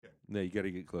No, you got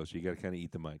to get closer. You got to kind of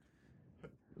eat the mic.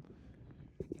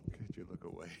 Could you look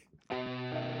away?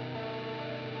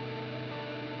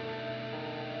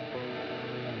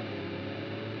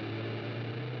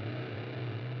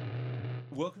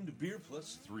 Welcome to Beer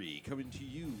Plus 3, coming to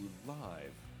you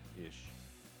live-ish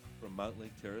from Mount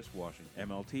Lake Terrace, Washington.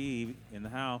 MLT in the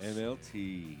house.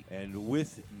 MLT. And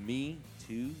with me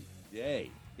today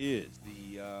is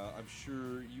the, I'm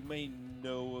sure you may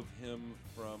know of him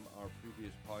from our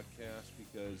previous podcast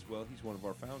because, well, he's one of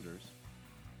our founders,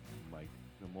 Mike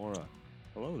Zamora.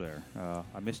 Hello there.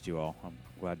 I missed you all. I'm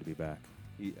glad to be back.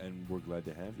 And we're glad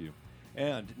to have you.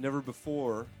 And never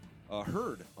before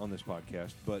heard on this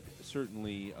podcast, but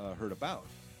certainly heard about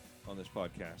on this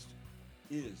podcast,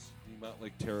 is the Mount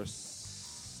Lake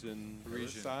Terrace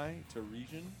Terrace.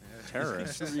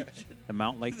 Terrorist. Region. The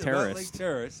Mount Lake The Mount Lake Terrorist.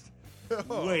 Terrace.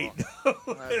 Oh, Wait,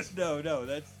 no,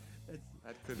 that's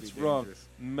that could be wrong. dangerous.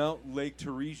 Mount Lake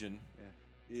Teresian Yeah.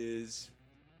 is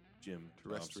Jim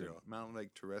Terrestrial. Thompson. Mountain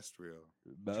Lake Terrestrial.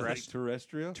 Mount Lake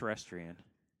Terrestrial? Terrestrian.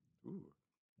 Ooh.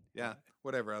 Yeah,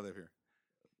 whatever. I live here.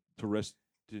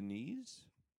 Terrestinese?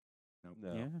 Nope.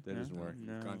 No, Yeah, that doesn't work.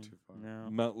 You've gone too far. No.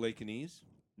 Mount Lakenese?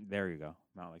 There you go.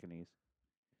 Mount Lakenese.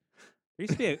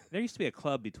 There used to be a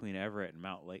club between Everett and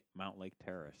Mount Lake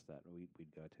Terrace that we'd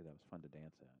go to. That was fun to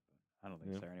dance at. But I don't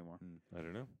think it's there anymore. I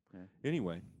don't know. Yeah.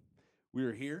 Anyway, we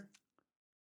are here.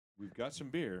 We've got some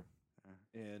beer,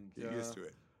 and Get used to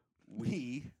it.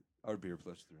 we are Beer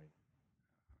Plus 3.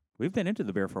 We've been into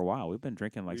the beer for a while. We've been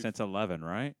drinking We've- since 11,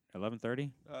 right?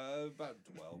 11:30. About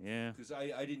 12. Yeah. Because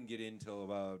I didn't get in till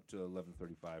about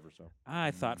 11:35 or so. I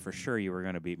thought for sure you were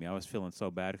going to beat me. I was feeling so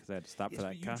bad because I had to stop Yes, for but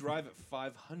that you coffee. drive at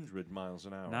 500 miles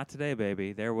an hour. Not today,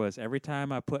 baby. There was every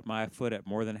time I put my foot at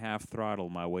more than half throttle,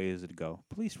 my ways would go.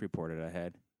 Police reported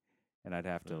ahead, and I'd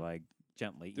have to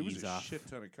gently There was ease a off. shit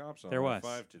ton of cops on There was.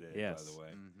 I-5 today, Yes. by the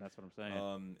way. That's what I'm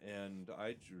saying. And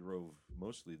I drove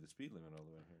mostly the speed limit all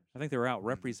the way here. I think they were out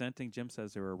representing. Jim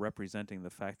says they were representing the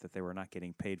fact that they were not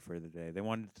getting paid for the day. They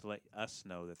wanted to let us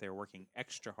know that they were working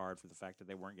extra hard for the fact that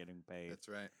they weren't getting paid. That's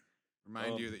right.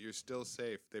 Remind you that you're still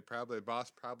safe.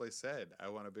 Boss probably said, I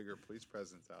want a bigger police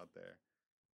presence out there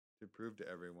to prove to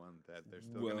everyone that they're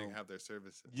still going to have their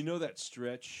services. You know that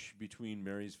stretch between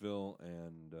Marysville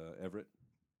and Everett?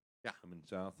 Yeah. I'm in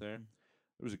south there.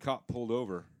 There was a cop pulled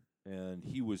over, and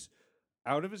he was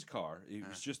out of his car. It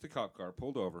was just a cop car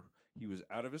pulled over. He was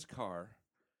out of his car.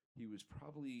 He was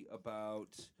probably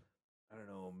about, I don't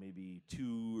know, maybe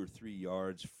 2 or 3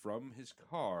 yards from his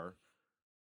car,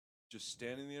 just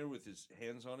standing there with his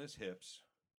hands on his hips.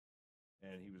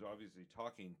 And he was obviously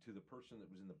talking to the person that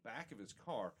was in the back of his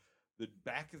car. The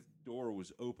back of the door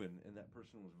was open, and that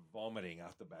person was vomiting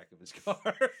out the back of his car.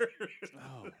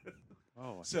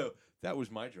 Oh. So that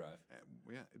was my drive.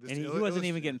 And he wasn't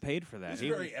even getting paid for that. It's He-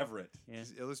 very Everett. yeah.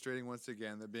 Just illustrating once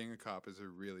again that being a cop is a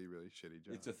really, really shitty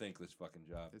job. It's a thankless fucking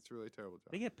job. It's a really terrible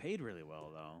job. They get paid really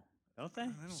well, though, don't they? I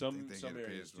don't Some think they some get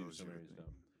paid areas as well do, as some you would areas think.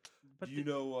 don't. But Do you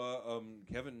know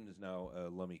Kevin is now a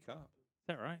Lummy cop? Is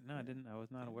that right? No, I didn't. I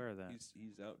was not aware of that.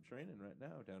 He's out training right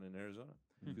now down in Arizona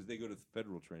Hmm. because they go to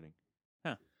federal training.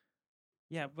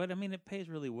 Yeah, but I mean, it pays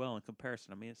really well in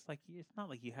comparison. I mean, it's not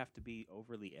like you have to be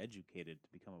overly educated to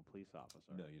become a police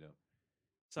officer. No, you don't.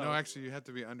 So No, actually, you have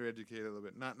to be undereducated a little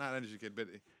bit. Not uneducated, but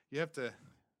you have to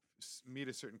meet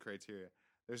a certain criteria.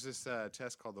 There's this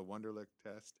test called the Wonderlic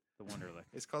test. the Wonderlic.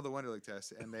 It's called the Wonderlic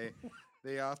test, and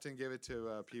they often give it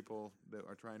to people that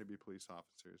are trying to be police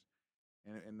officers.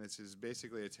 And this is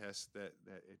basically a test that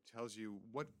it tells you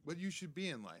what you should be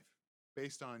in life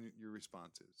based on your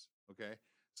responses. Okay,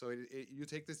 so you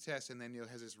take this test, and then it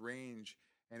has this range,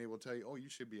 and it will tell you, oh, you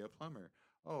should be a plumber.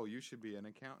 Oh, you should be an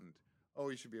accountant. Oh,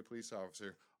 you should be a police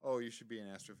officer. Oh, you should be an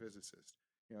astrophysicist.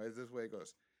 You know, it's this way it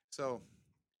goes. So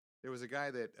there was a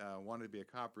guy that wanted to be a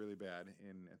cop really bad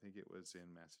I think it was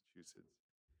in Massachusetts.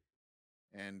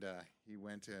 And he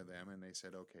went to them, and they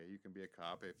said, okay, you can be a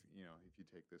cop if you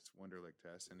take this Wonderlic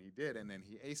test. And he did, and then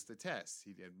he aced the test.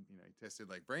 He did, he tested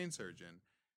like brain surgeon,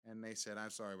 and they said, I'm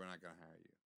sorry, we're not going to hire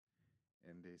you.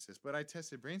 And he says, but I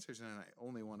tested brain surgeon, and I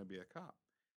only want to be a cop.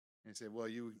 And he said, well,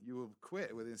 you will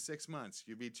quit within 6 months.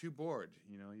 You'd be too bored.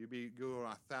 You'd go on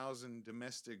 1,000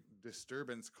 domestic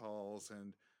disturbance calls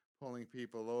and pulling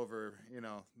people over,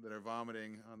 that are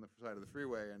vomiting on the side of the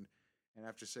freeway. And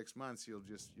after 6 months, you'll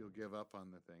give up on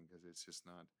the thing because it's just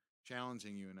not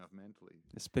challenging you enough mentally.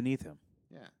 It's beneath him.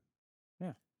 Yeah.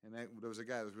 Yeah. And there was a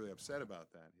guy that was really upset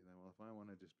about that. He's like, well, if I want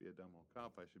to just be a dumb old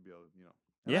cop, I should be able to,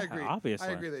 And Yeah, I agree. obviously.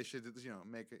 I agree they should,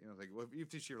 make it, like, well,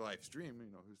 if it's your life's dream,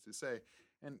 who's to say?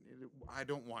 And I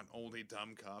don't want oldie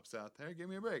dumb cops out there. Give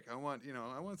me a break. I want,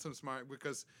 I want some smart,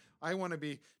 because I want to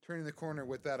be turning the corner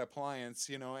with that appliance,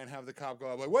 and have the cop go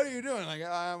up like, what are you doing? Like,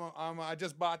 I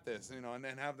just bought this, and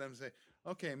then have them say,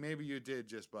 okay, maybe you did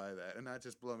just buy that, and not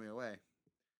just blow me away,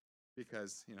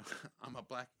 because I'm a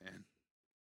black man.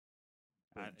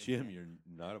 Jim, you're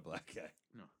not a black guy.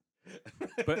 No.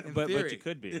 But you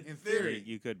could be. In theory.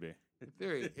 You could be. In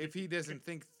theory, if he doesn't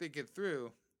think it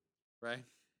through, right?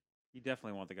 You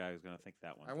definitely want the guy who's going to think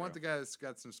that one. I want the guy that's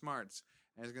got some smarts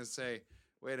and is going to say,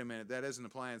 wait a minute, that is an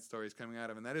appliance store he's coming out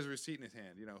of, and that is a receipt in his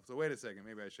hand, So wait a second,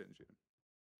 maybe I shouldn't shoot him.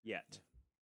 Yet.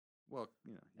 Well,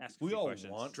 Ask a We few all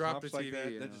questions. want Drop cops the like TV,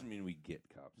 that. you That know. doesn't mean we get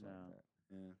cops like No. that.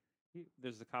 Yeah.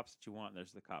 There's the cops that you want, and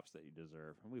there's the cops that you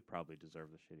deserve. And we probably deserve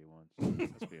the shitty ones.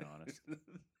 Let's be honest.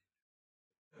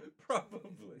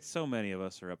 Probably. So many of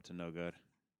us are up to no good.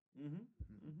 Mm-hmm.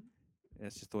 Mm-hmm.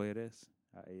 It's just the way it is.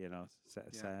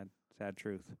 Sad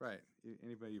truth. Right.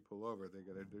 Anybody you pull over,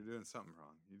 they're doing something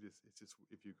wrong. It's just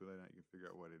if you go out, you can figure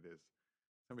out what it is.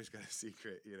 Somebody's got a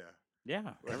secret,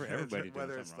 Yeah, everybody doing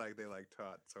whether it's something like they like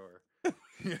tots or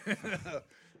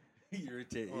You're Or a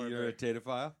the-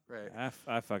 Taterphile? right. wrong.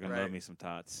 I fucking love Right. me some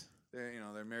tots.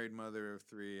 They're married mother of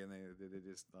 3, and they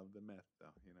just love the meth though.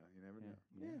 You never know.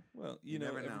 Yeah. Well, You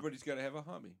never know. everybody's got to have a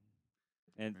hobby.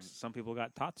 And Right. some people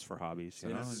got tots for hobbies. You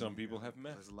And know? some people have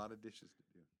meth. There's a lot of dishes to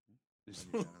do. There's-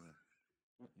 When you gotta,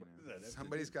 What does that have to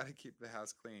somebody's do? got to keep the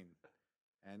house clean,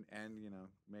 and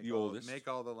make The all, oldest. make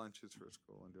all the lunches for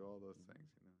school and do all those things.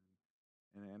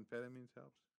 And amphetamines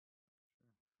helps.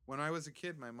 When I was a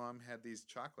kid, my mom had these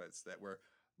chocolates that were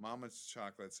Mama's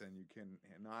chocolates, and you can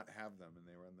not have them, and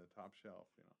they were on the top shelf.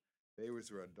 They were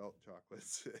adult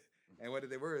chocolates, and what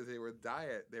they were is they were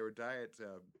diet. They were diet.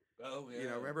 Oh,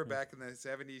 yeah. Remember back in the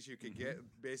 70s, you could get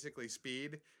basically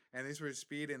speed, and these were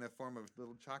speed in the form of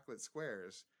little chocolate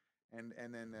squares. And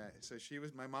then so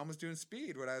my mom was doing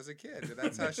speed when I was a kid. And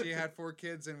that's how she had 4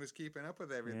 kids and was keeping up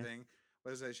with everything.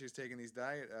 Was that she was taking these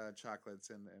diet chocolates,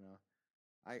 and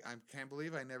I can't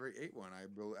believe I never ate one.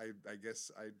 I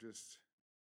guess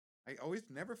I always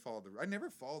never followed I never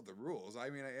followed the rules. I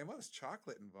mean, it was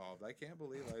chocolate involved. I can't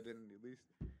believe I didn't at least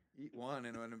eat one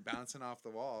and when bouncing off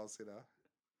the walls.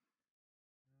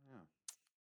 Yeah.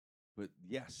 But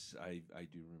yes, I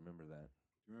do remember that.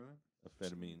 Do you remember?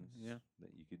 Amphetamines Yeah. that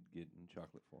you could get in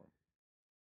chocolate form.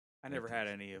 I never had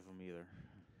any of them either.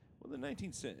 Well, the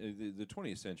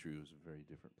 20th century was a very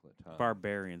different time.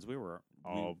 Barbarians. We were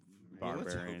all Well,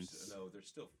 let's hope barbarians. so. No, they're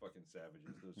still fucking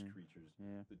savages. Those creatures.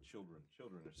 Yeah. The children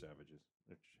are savages.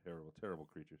 They're terrible, terrible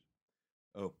creatures.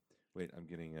 Oh, wait, I'm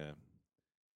getting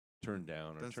turned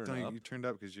down or turned up. You turned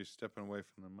up because you're stepping away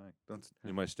from the mic.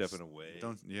 Am I stepping away?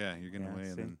 Yeah, you're getting Yeah, away, and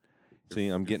see? then See,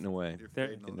 I'm getting away. you're There-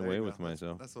 fading. Getting There away you with go.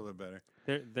 myself. That's a little bit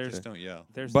better. There's Just don't yell.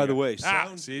 there's By the guy- way, Ah!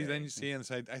 sound. See, then you see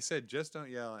inside. I said just don't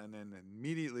yell, and then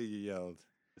immediately you yelled.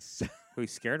 He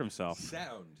scared himself.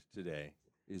 Sound today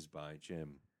is by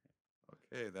Jim.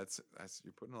 Okay, that's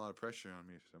you're putting a lot of pressure on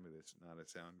me for somebody that's not a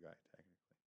sound guy, technically.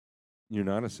 You're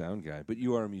not a sound guy, but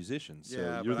you are a musician, so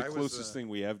Yeah, you're but the I was, closest thing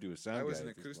we have to a sound guy. I was an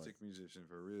at this point. acoustic musician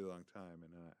for a really long time,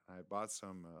 and I bought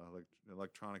some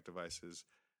electronic devices,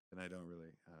 and I don't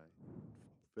really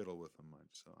fiddle with them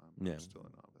much. So I'm still a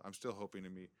novice. I'm still hoping to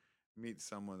meet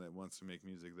someone that wants to make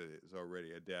music that is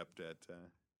already adept at.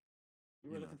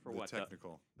 You were looking for the what?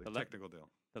 technical, the the le- technical deal.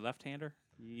 The left-hander?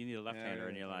 You need a left-hander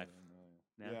in your life.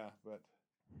 Yeah, Yeah. but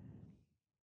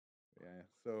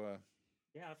so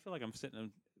Yeah, I feel like I'm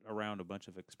sitting around a bunch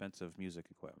of expensive music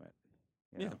equipment.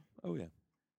 you Yeah. know? Oh yeah.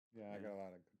 I got a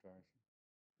lot of guitars.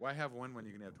 Why have one when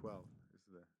you can have 12?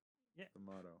 Is the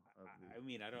motto. Of I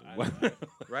mean, I don't. Wow.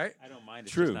 right? I don't mind.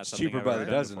 It's True. Just not It's something cheaper I've by ever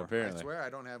the done dozen, before. apparently. I swear I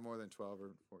don't have more than 12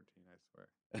 or 14.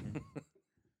 I swear.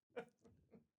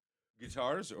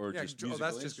 Guitars or Yeah, just oh, musical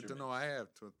that's just instruments? no. I have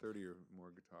 30 or more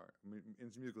guitar. I mean,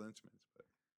 it's musical instruments, but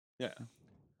Yeah.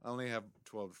 I only have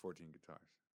 12 to 14 guitars.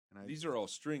 And These are all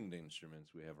stringed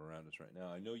instruments we have around us right now.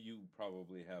 I know you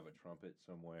probably have a trumpet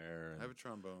somewhere. I have a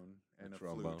trombone and a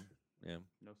trombone. Yeah.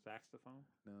 No saxophone.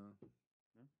 flute.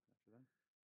 No,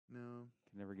 No. no,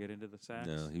 Can never get into the sax.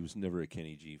 No, he was never a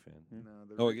Kenny G fan. Hmm.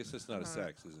 no. Oh, I guess that's not a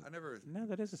sax, is it? I never. No,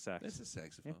 that is a sax. That's a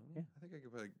saxophone. Yeah. I think I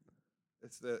could probably.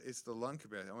 It's the lung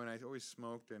capacity. I mean, I always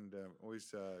smoked and always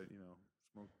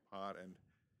smoked pot,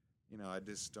 and I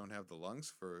just don't have the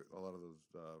lungs for a lot of those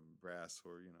brass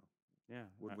or Yeah.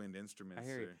 woodwind instruments. I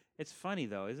hear you. or- It's funny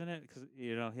though, isn't it? Because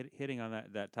hitting on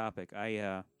that topic,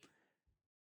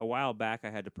 a while back, I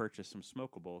had to purchase some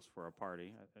smokables for a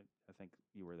party. I think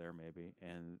you were there maybe,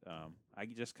 and I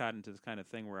just got into this kind of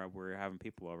thing where we're having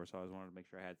people over, so I wanted to make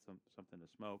sure I had something to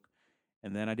smoke.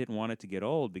 And then I didn't want it to get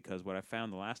old because what I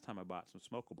found the last time I bought some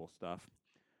smokable stuff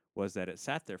was that it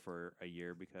sat there for a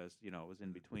year because, it was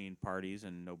in between parties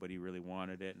and nobody really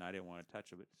wanted it and I didn't want to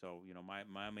touch it. So,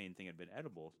 my main thing had been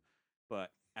edibles.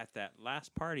 But at that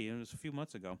last party, and it was a few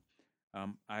months ago,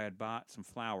 I had bought some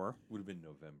flour. Would have been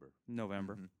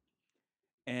November. Mm-hmm.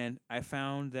 And I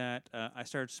found that I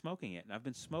started smoking it. And I've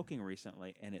been smoking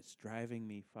recently, and it's driving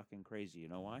me fucking crazy. You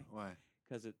know why? Why?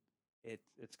 Because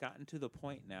it's gotten to the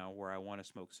point now where I want to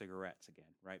smoke cigarettes again,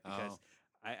 right? Because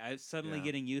I suddenly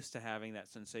getting used to having that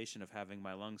sensation of having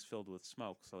my lungs filled with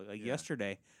smoke. So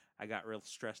yesterday, I got real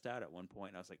stressed out at one point,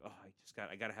 and I was like, oh,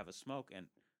 I got to have a smoke, and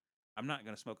I'm not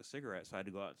going to smoke a cigarette, so I had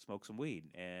to go out and smoke some weed,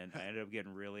 and I ended up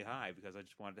getting really high because I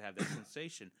just wanted to have that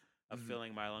sensation of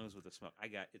filling my lungs with the smoke.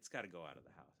 It's got to go out of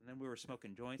the house. And then we were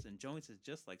smoking joints, and joints is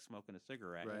just like smoking a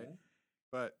cigarette. Right.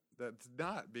 But that's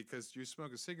not, because you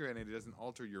smoke a cigarette and it doesn't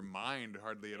alter your mind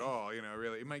hardly at all.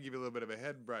 Really, it might give you a little bit of a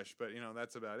head brush, but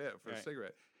that's about it for a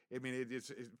cigarette. I mean, it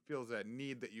feels that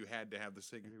need that you had to have the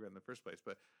cigarette in the first place,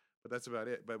 but that's about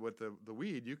it. But with the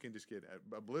weed, you can just get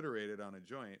obliterated on a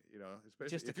joint. Especially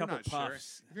Just a if you're couple not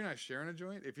puffs. if you're not sharing a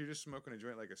joint, if you're just smoking a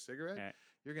joint like a cigarette,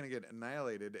 you're gonna get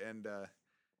annihilated. And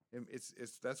it's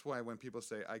that's why when people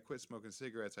say I quit smoking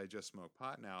cigarettes, I just smoke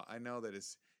pot now, I know that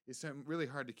it's really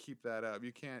hard to keep that up.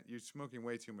 You're smoking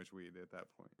way too much weed at that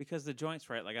point. Because the joints,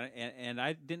 right? Like, and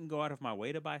I didn't go out of my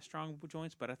way to buy strong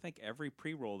joints, but I think every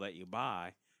pre-roll that you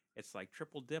buy, it's like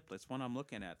triple dipped. It's one I'm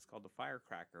looking at. It's called the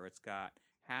Firecracker. It's got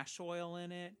hash oil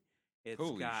in it. It's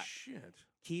Holy got shit.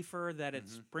 kefir that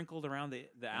it's sprinkled around the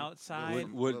outside.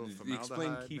 Little Explain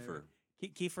formaldehyde, kefir?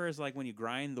 Kefir is like when you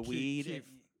grind the weed.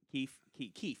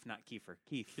 Keef, not kefir.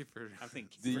 Keef. Kefir. I'm thinking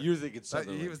You're thinking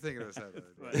something. He was thinking of something.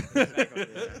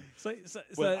 Exactly.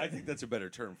 Well, I think that's a better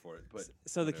term for it. But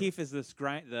so the keef is this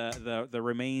grind, the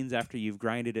remains after you've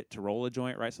grinded it to roll a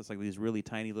joint, right? So it's like these really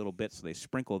tiny little bits. So they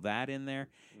sprinkle that in there,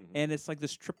 and it's like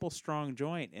this triple strong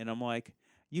joint. And I'm like,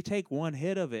 you take one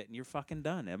hit of it and you're fucking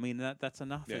done. I mean, that's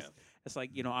enough. Yeah. It's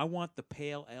like, I want the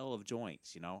pale ale of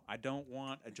joints. I don't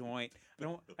want a joint.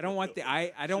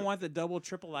 I don't want the double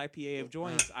triple IPA of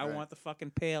joints. I want the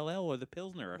fucking pale ale or the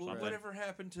Pilsner or something. Whatever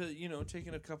happened to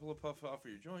taking a couple of puffs off of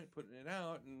your joint, putting it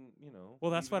out, and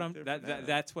Well, that's what leaving it there for now?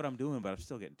 that's what I'm doing, but I'm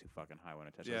still getting too fucking high when I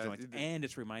touch those joints, it- and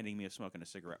it's reminding me of smoking a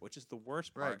cigarette, which is the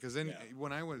worst part. Right, because then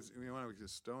when I was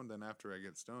just stoned, then after I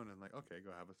get stoned, I'm like, okay,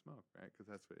 go have a smoke, right? Because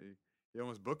that's what you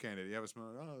almost bookended. You have a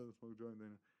smoke, smoke a joint,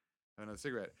 then another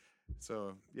cigarette.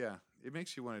 So yeah, it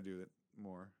makes you want to do it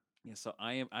more. Yeah, so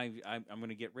I'm going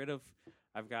to get rid of.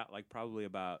 I've got like probably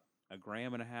about 1.5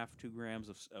 grams, 2 grams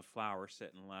of flour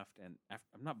sitting left, and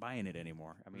I'm not buying it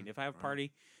anymore. I mean, if I have a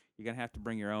party, you're gonna have to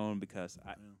bring your own because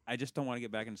I just don't want to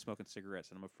get back into smoking cigarettes,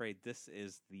 and I'm afraid this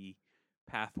is the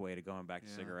pathway to going back to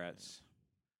cigarettes.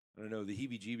 I don't know. The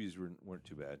heebie-jeebies weren't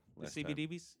too bad. The last time.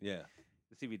 CBDBs? Yeah.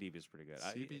 The CBDB is pretty good.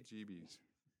 CBGBs.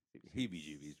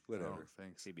 Heebie-jeebies. Whatever. Oh,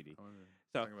 thanks. CBD.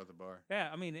 So, talking about the bar. Yeah,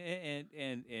 I mean, and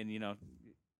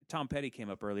Tom Petty came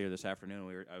up earlier this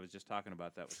afternoon. I was just talking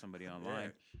about that with somebody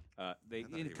online. They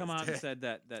come out and said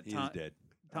that He Tom, is dead.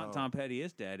 Tom Petty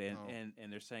is dead, and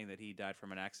they're saying that he died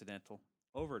from an accidental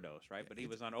overdose, right? But he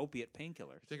was on opiate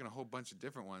painkillers. Taking a whole bunch of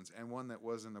different ones, and one that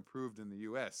wasn't approved in the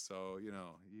U.S. So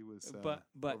he was but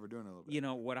overdoing it a little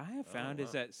bit. What I have found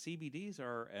is that CBDs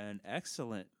are an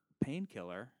excellent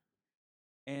painkiller.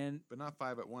 But not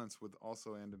 5 at once with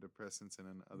also antidepressants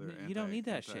and other. You don't need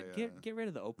that shit. Get rid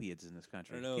of the opiates in this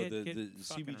country. I don't know the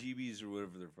CBGBs or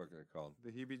whatever they're fucking called.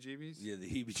 The heebie-jeebies. Yeah, the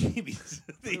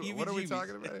heebie-jeebies. What are we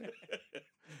talking about?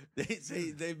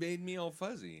 They made me all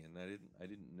fuzzy, and I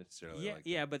didn't necessarily. like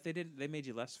Yeah, but they made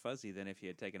you less fuzzy than if you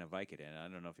had taken a Vicodin. I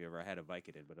don't know if you ever had a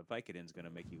Vicodin, but a Vicodin's going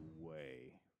to make you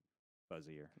way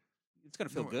fuzzier. It's going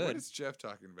to feel good. What is Jeff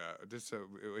talking about? Is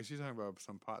he talking about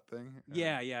some pot thing?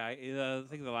 Yeah. I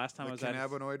think the last time I was at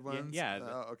cannabinoid ones. Yeah.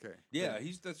 Okay. Yeah,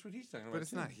 that's what he's talking about. But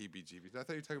it's not heebie-jeebies. I thought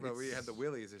you were talking about we had the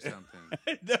willies or something.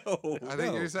 No, I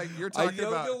think you're talking I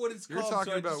don't about. know what it's you're called,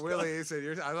 talking so I about just willies,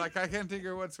 and I can't think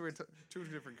of what's two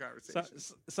different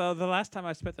conversations. So the last time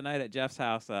I spent the night at Jeff's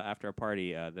house after a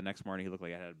party, the next morning he looked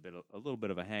like I had a little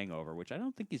bit of a hangover, which I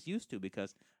don't think he's used to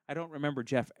because I don't remember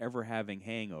Jeff ever having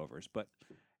hangovers. But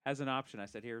as an option, I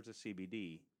said, "Here's a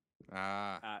CBD." So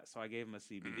I gave him a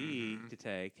CBD to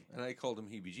take, and I called him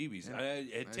heebie-jeebies. Yeah,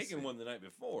 I had taken one the night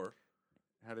before.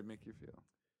 How did it make you feel?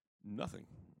 Nothing.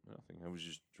 I was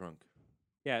just drunk.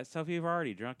 Yeah, so if you've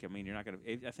already drunk, I mean, you're not gonna.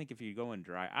 I think if you go in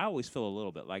dry, I always feel a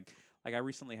little bit like Like I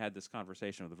recently had this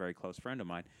conversation with a very close friend of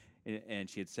mine, and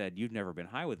she had said, "You've never been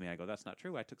high with me." I go, "That's not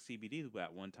true. I took CBD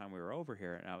that one time we were over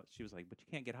here." And she was like, "But you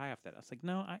can't get high off that." I was like,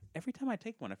 "No, every time I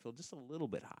take one, I feel just a little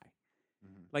bit high."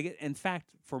 Mhm. Like, in fact,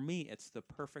 for me, it's the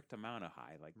perfect amount of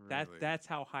high. Like Really? that's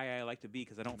how high I like to be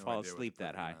because I don't No fall idea what the asleep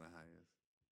that perfect high. amount of high is.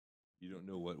 You don't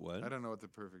know what? I don't know what the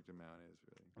perfect amount is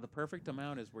really. The perfect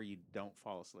amount is where you don't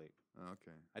fall asleep. Oh,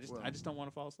 okay. I just don't want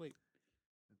to fall asleep.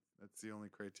 That's the only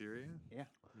criteria. Yeah.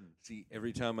 See,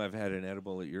 every time I've had an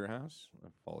edible at your house, I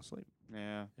fall asleep.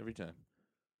 Yeah. Every time.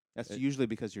 That's usually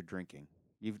because you're drinking.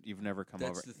 You've never come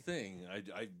over. That's the thing.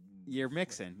 You're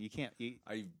mixing. You can't. If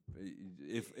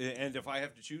I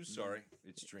have to choose, sorry,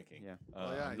 it's drinking. Yeah.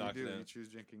 Well, yeah, I'm not you do. gonna- You choose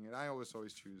drinking, and I always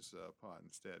choose pot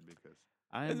instead because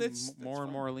I'm that's more and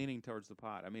fine. more leaning towards the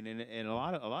pot. I mean, and a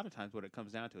lot of times, what it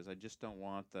comes down to is I just don't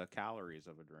want the calories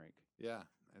of a drink. yeah,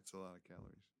 it's a lot of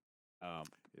calories.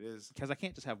 It is. Because I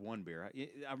can't just have one beer.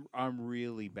 I'm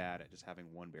really bad at just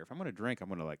having one beer. If I'm gonna drink, I'm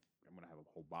gonna have a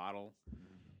whole bottle.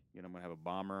 You know, I'm gonna have a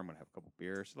bomber. I'm gonna have a couple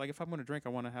beers. Like if I'm gonna drink, I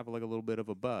want to have like a little bit of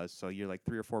a buzz. So you're like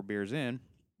 3 or 4 beers in.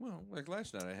 Well, like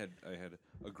last night, I had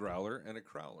a growler and a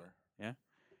crowler. Yeah.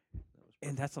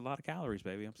 And that's a lot of calories,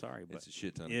 baby. I'm sorry, but It's a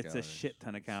shit ton of it's calories. a shit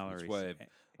ton of calories. That's why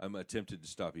I'm tempted to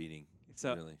stop eating.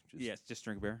 So really, yes, just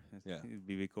drink beer. Yeah.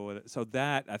 Be cool with it. So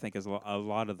that I think is a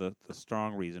lot of the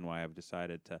strong reason why I've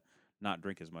decided to not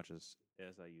drink as much as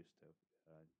I used to.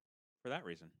 For that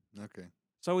reason. Okay.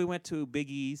 So we went to Big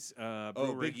E's.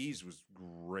 Brewery. Big E's was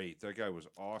great. That guy was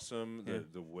awesome. Yeah.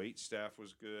 The wait staff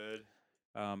was good.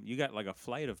 You got like a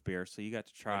flight of beer, so you got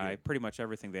to try did. pretty much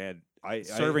everything they had. I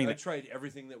Serving tried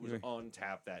everything that was on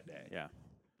tap that day. Yeah.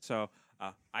 So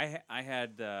I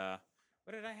had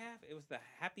what did I have? It was the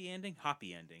hoppy ending.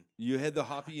 You had the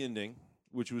hoppy ending,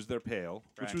 which was their pale,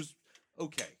 which Right. was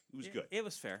okay. It was good. It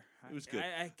was fair. It was good.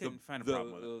 I couldn't find a the,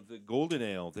 problem with it. The golden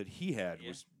ale that he had Yeah.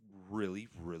 was really,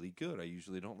 really good. I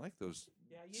usually don't like those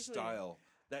Yeah, usually-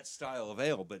 that style of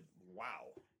ale, but wow.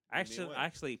 I Give me away.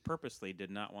 actually purposely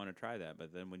did not want to try that,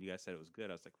 but then when you guys said it was good,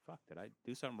 I was like, "Fuck! Did I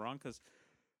do something wrong?" Because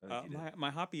I think you did. my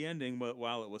hoppy ending,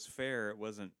 while it was fair, it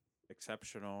wasn't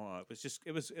exceptional.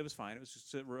 It was fine. It was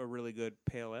just a really good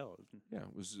pale ale. Yeah,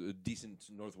 it was a decent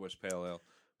Northwest Pale Ale.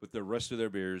 But the rest of their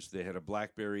beers, they had a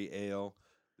blackberry ale.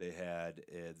 They had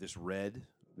this red.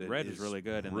 that Red is really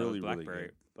good, and really, the really blackberry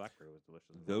good. blackberry was delicious.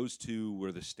 as well. Those two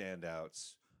were the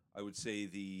standouts. I would say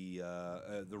the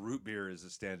root beer is a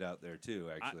standout there too.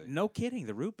 Actually, No kidding,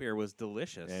 the root beer was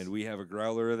delicious. and we have a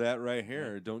growler of that right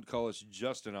here. Don't call us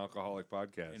just an alcoholic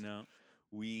podcast. you know,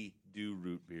 We do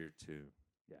root beer too,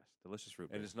 yes, delicious root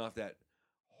beer. and it's not that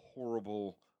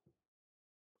horrible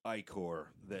Icor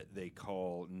that they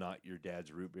call not your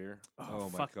dad's root beer. oh,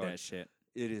 my fuck god, that shit.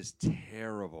 it is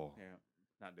terrible. Yeah,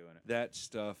 not doing it. That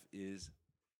stuff is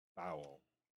foul.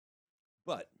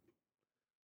 But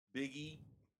Biggie,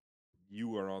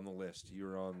 you are on the list.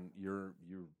 You're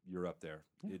up there.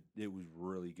 It was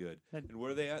really good. That- And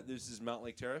where are they at? This is Mount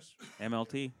Lake Terrace.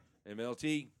 MLT.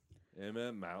 MLT.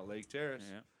 Mount Lake Terrace.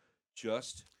 Yeah.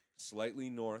 Just slightly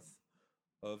north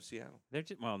of Seattle. They're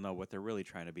no, what they're really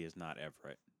trying to be is not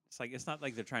Everett. It's not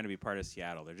like they're trying to be part of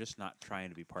Seattle. They're just not trying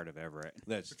to be part of Everett.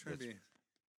 That's, We're trying to that's be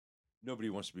nobody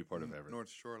wants to be part of Everett. North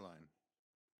Shoreline.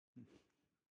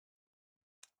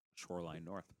 Shoreline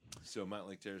North. So Mount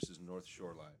Lake Terrace is North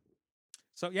Shoreline.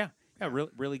 So yeah,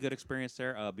 really good experience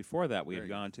there. Before that, we Very had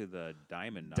good. gone to the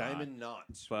Diamond Knot. Diamond Knot,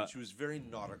 But- which was very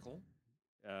nautical.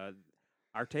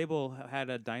 Our table had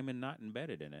a diamond knot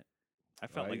embedded in it. I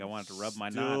felt like I wanted to rub my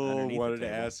knot still underneath wanted the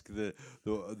to table.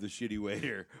 ask the shitty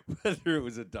waiter whether it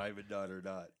was a diamond knot or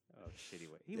not. Oh, shitty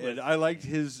way. He And was. I liked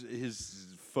his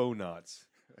faux knots.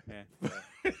 Yeah.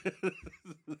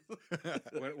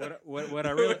 what I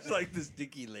really It was like the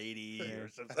sticky lady or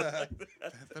something like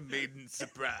that. The maiden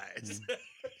surprise.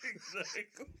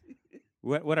 Exactly.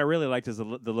 what I really liked is the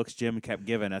looks Jim kept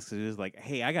giving us because he was like,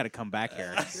 "Hey, I got to come back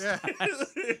here. Yeah.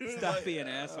 Stop being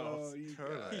assholes. Oh, you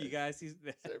Totally. You guys, he's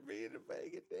They're being a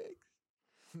bag of dicks.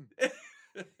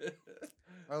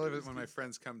 I love it when my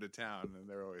friends come to town and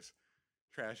they're always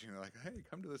trashing. They're like, "Hey,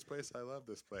 come to this place. I love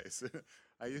this place.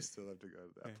 I used to love to go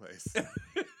to that place."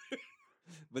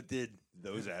 But then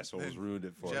those assholes ruined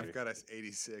it for Jeff you. got us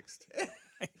 86th.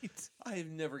 I've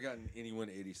never gotten anyone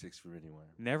 86 from anywhere.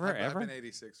 Never I've ever. been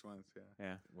 86 once. Yeah,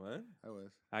 Yeah, What? I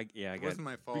was. I It got. wasn't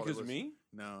my fault. Because it of was, me?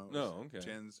 No. it No, was okay.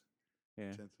 Jen's.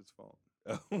 Yeah. Jen's fault.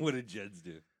 What did Jeds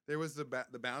do? There was the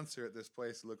bouncer at this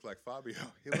place who looked like Fabio.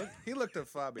 He looked at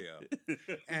Fabio,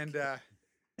 and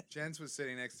Jens was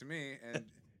sitting next to me, and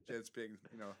Jens, big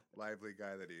lively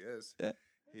guy that he is,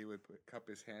 he would cup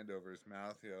his hand over his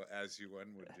mouth, as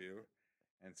one would do,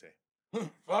 and say,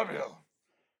 "Fabio,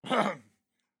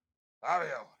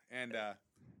 Fabio, and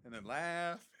then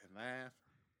laugh and laugh,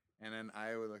 and then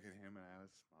I would look at him and I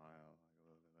would smile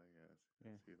like a little bit like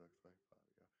yes, Yeah. he looks like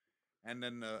Fabio. And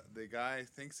then the guy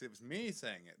thinks it was me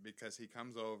saying it because he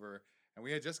comes over and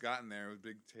we had just gotten there. It was a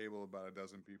big table, about a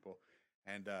dozen people,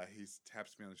 and he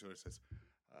taps me on the shoulder and says,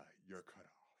 "You're cut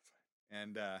off."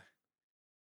 And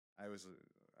I was.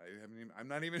 I haven't even. I'm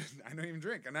not even. I don't even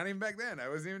drink. I'm not even back then. I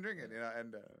wasn't even drinking.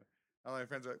 And all my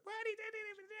friends are like, "What? He didn't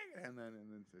even drink it." And then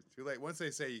it's too late. Once they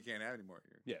say you can't have any more,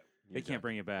 you're, They can't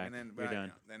bring it back. and then You're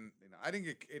done. then I didn't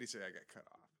get 86. I got cut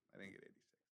off. I didn't get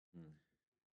 86.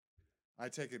 I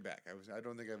take it back. I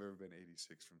don't think I've ever been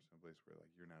 86 from someplace where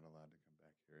like you're not allowed to come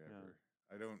back here ever.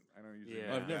 I don't usually.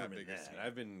 Yeah. I've never that been big a that. scene.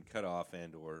 I've been cut off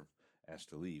and or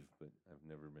asked to leave, but I've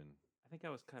never been. I think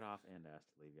I was cut off and asked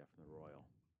to leave from the Royal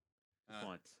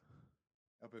once.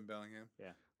 Up in Bellingham.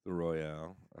 The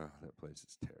Royale. Oh, that place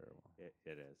is terrible.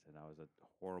 It is, and I was a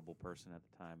horrible person at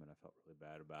the time, and I felt really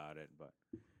bad about it. But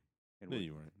No,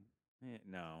 you weren't.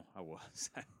 no, I was.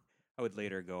 I would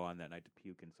later go on that night to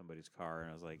puke in somebody's car, and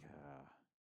I was like,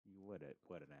 what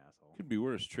an asshole. Could be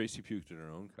worse. Tracy puked in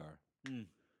her own car.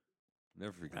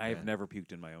 Never forget. I've never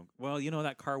puked in my own. Well,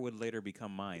 that car would later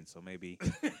become mine, so maybe.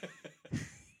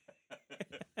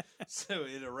 So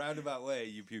in a roundabout way,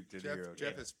 you puked in your own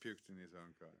Jeff car. has puked in his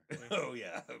own car. Oh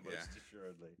yeah, most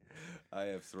assuredly. I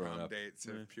have thrown Prom up. dates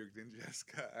have puked in Jeff's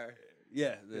car.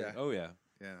 Yeah. Yeah. Oh yeah.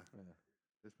 Yeah.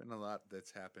 There's been a lot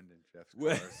that's happened in Jeff's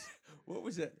What, cars. what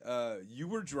was it? You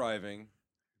were driving,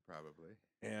 Probably.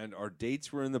 and our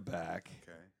dates were in the back.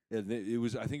 Okay. And it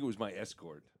was. I think it was my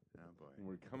escort. Oh boy. And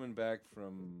we're coming back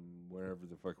from wherever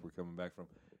the fuck we're coming back from,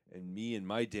 and me and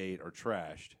my date are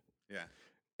trashed. Yeah.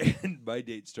 And my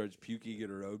date starts puking in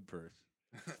her own purse.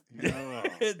 Yeah.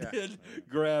 And then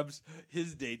grabs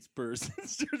his date's purse and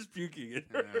starts puking in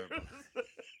her.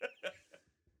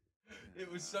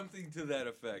 It was something to that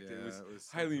effect. Yeah, it was it was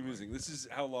highly something amusing. like This is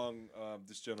how long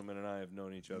this gentleman and I have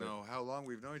known each other. No, how long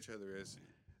we've known each other is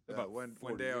About one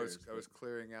 40 day years, I was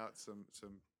clearing out some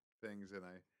things and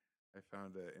I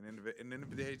found an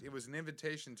invitation. It was an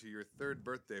invitation to your third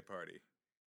birthday party.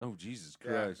 Oh, Jesus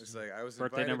Yeah, Christ. it's like I was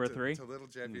Birthday invited number to, 3? to little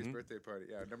Jeffy's Mhm. birthday party.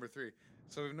 Yeah, number 3.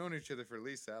 So we've known each other for at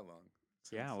least that long.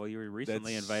 Yeah, well, you were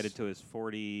recently That's- invited to his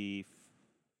 44th.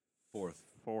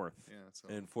 Yeah, so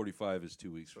And 45 is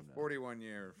 2 weeks so from now.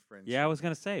 41-year friendship. Yeah, I was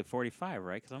gonna say 45,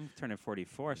 right? Because I'm turning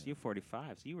 44, so you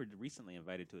 45. So you were recently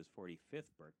invited to his 45th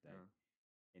birthday,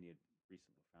 and you recently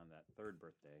found that third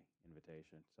birthday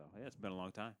invitation. So yeah, it's been a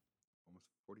long time. Almost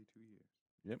 42 years.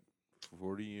 Yep.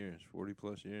 40 years, 40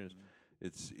 plus years.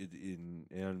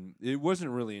 And it wasn't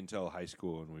really until high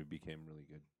school when we became really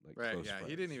good, like Right, close yeah. friends.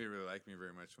 He didn't even really like me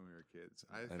very much when we were kids.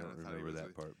 I I kinda don't thought he remember was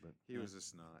that part, but He was a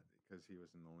snot because he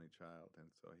was an only child, and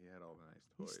so he had all the nice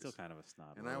toys. He's still kind of a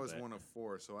snob. And I was one of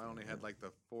 4, so I only had like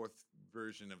the 4th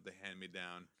version of the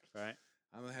hand-me-down. right.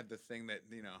 I had the thing that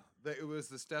it was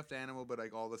the stuffed animal, but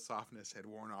like all the softness had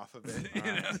worn off of it.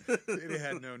 It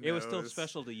had no nose. It was still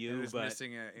special to and you, it was but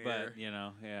missing an ear. but your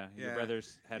Yeah.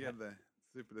 brothers had. He had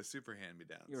the super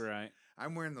hand-me-downs. You're right.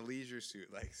 I'm wearing the leisure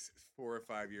suit like 4 or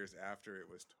 5 years after it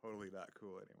was totally not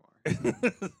cool anymore.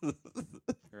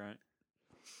 You're right.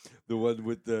 the one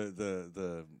with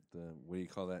the what do you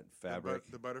call that fabric?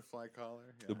 The butterfly collar.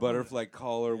 Yeah. The butterfly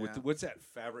collar with Yeah. the, what's that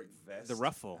fabric vest? The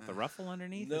ruffle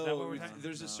underneath. Is that No, what we're talking?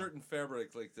 there's a certain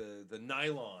fabric like the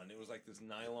nylon. It was like this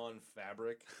nylon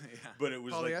fabric, Yeah. but it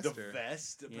was like the Polyester.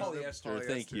 vest. Yeah. Polyester.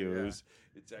 Thank Polyester, you. yeah.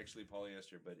 It's actually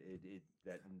polyester, but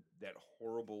that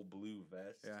horrible blue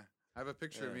vest. Yeah. I have a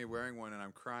picture of Yeah. me wearing one and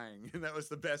I'm crying. And that was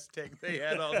the best take they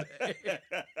had all day.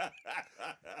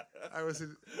 I was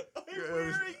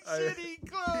wearing shitty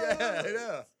clothes. Yeah, I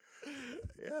know.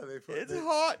 Yeah, It's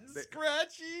hot and they-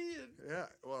 scratchy. And Yeah,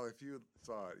 well, if you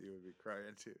saw it, you would be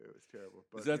crying too. It was terrible.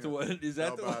 But, is that the one? Is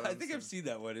that the one? I bell-bottoms think I've and- seen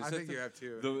that one. Is I that think the, you have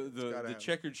too. the It's the, gotta the have-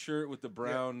 checkered shirt with the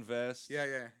brown vest? Yeah,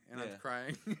 and Yeah. I'm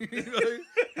crying.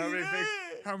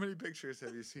 How many pictures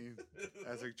have you seen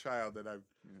as a child that I've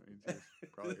into?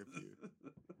 Probably a few.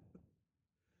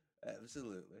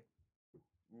 Absolutely.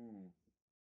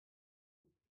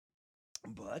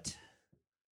 But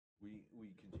we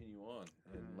continue on,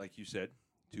 and like you said,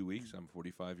 2 weeks. I'm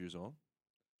 45 years old.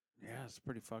 Yeah, it's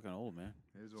pretty fucking old, man.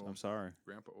 It is So old. I'm sorry.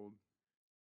 Grandpa old.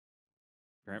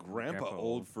 Grandpa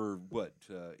old for what?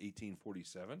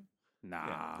 1847? Nah.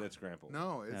 Yeah, that's Grandpa. Old.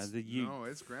 No, it's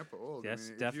it's grandpa old. Yes,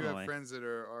 If you definitely. have friends that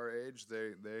are our age,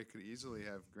 they could easily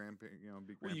have be Well,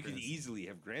 grandparents. you could easily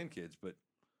have grandkids, but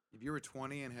If you were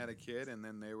 20 and had a kid, and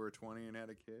then they were 20 and had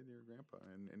a kid, you're a grandpa.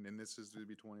 And this is to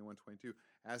be 21, 22.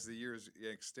 As the years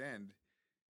extend,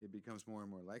 it becomes more and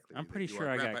more likely. I'm that pretty you sure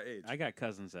are I grandpa got age. I got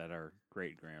cousins that are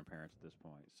great grandparents at this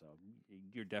point, so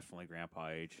you're definitely grandpa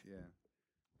age. Yeah.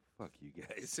 Fuck you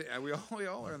guys. It's, we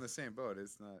all are in the same boat.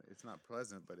 It's not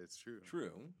pleasant, but it's true.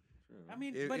 True. I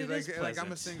mean, It- but it it is like pleasant.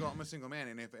 I'm a single man,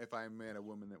 and if I met a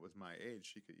woman that was my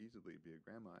age, she could easily be a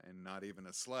grandma and not even a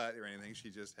slut or anything. She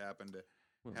just happened to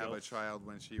have a Gilf. child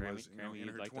when she Grammy- was Grammy in you'd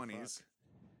her like to 20s. fuck.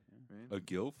 Right? A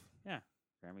gilf Yeah,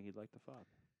 Grammy, he'd like to fuck.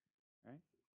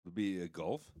 would be a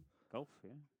golf. Golf,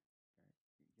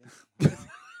 yeah.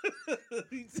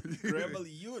 Grandma,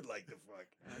 you would like to fuck.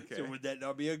 Okay. So would that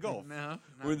not be a golf? No,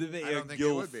 Would it be I a don't think it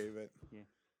gilf? would be, but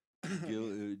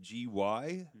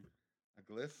GY?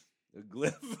 a glyph. A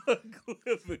glyph? A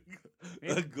glyph?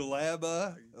 A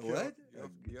glabba? A What?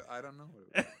 I don't know.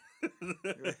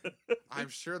 I'm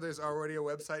sure there's already a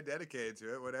website dedicated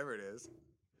to it, whatever it is.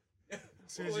 As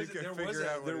soon as you can figure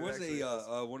out what there it was actually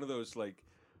is. one of those like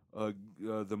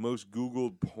the most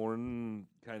Googled porn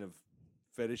kind of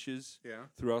fetishes Yeah.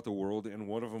 throughout the world, and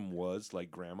one of them was like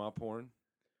grandma porn,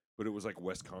 but it was like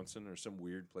Wisconsin or some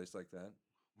weird place like that.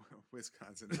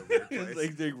 Wisconsin is a weird place.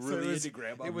 Like they're So really into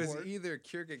grandma it was porn. either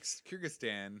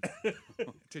Kyrgyzstan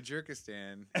to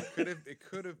Jerkistan. It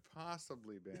could have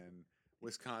possibly been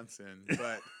Wisconsin,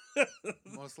 but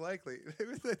most likely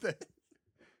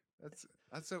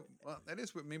that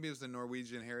is what maybe it was the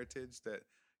Norwegian heritage that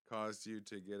caused you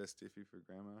to get a stiffy for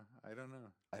grandma. I don't know.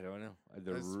 I don't know.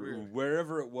 That's weird.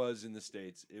 Wherever it was in the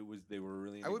States, they were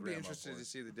really into I would be grandma interested porn. to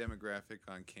see the demographic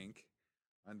on kink,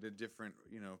 on the different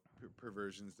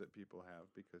perversions that people have,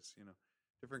 because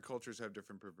different cultures have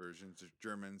different perversions. There's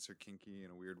Germans are kinky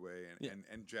in a weird way,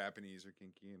 and Japanese are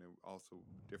kinky in a also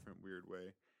different weird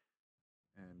way.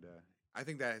 And I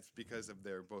think that it's because of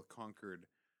their both conquered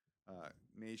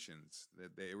nations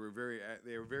that they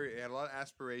had a lot of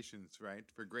aspirations, right,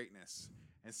 for greatness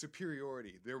and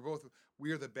superiority. They were both,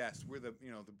 we are the best, we're the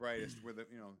the brightest, we're the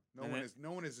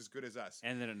no one is as good as us.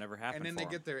 And then it never happened. And then for they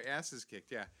 'em. get their asses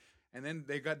kicked, yeah. And then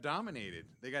they got dominated.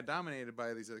 They got dominated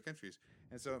by these other countries.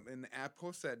 And so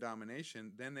post that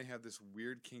domination, then they have this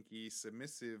weird, kinky,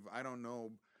 submissive, I don't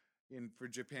know, for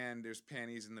Japan, there's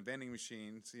panties in the vending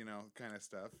machines, kind of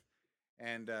stuff.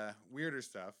 And weirder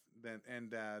stuff.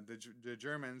 The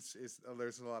Germans,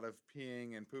 there's a lot of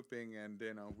peeing and pooping and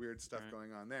weird stuff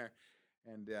going on there.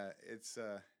 And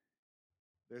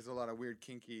there's a lot of weird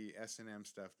kinky S&M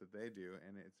stuff that they do,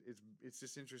 and it's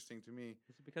just interesting to me.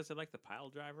 Is it because they like the pile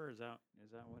driver? Is that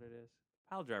what it is?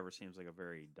 Pile driver seems like a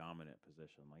very dominant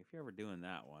position. Like if you're ever doing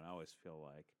that one, I always feel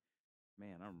like,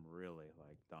 man, I'm really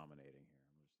like dominating here.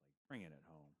 I'm just like bringing it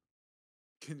home.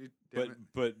 Can you?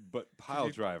 But pile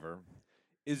driver,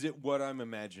 is it what I'm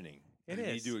imagining? It You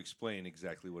is. need to explain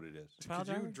exactly what it is. Could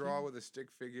you draw with a stick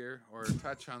figure or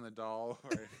touch on the doll or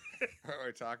what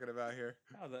we're talking about here?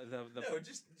 No,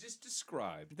 Just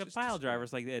describe. the pile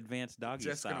driver's like the advanced doggy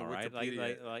Jeff's gonna style, right?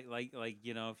 Wikipedia Like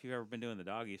if you've ever been doing the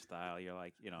doggy style, you're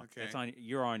like Okay.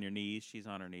 you're on your knees, she's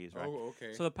on her knees, right? Oh,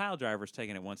 okay. So the pile driver's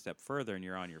taking it one step further, and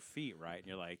you're on your feet, right? And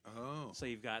you're like, Oh. so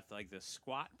you've got like the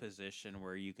squat position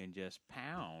where you can just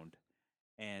pound,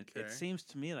 and Okay. it seems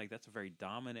to me like that's a very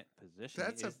dominant position.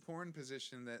 That's a porn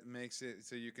position that makes it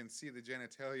so you can see the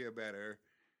genitalia better,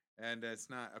 and it's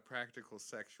not a practical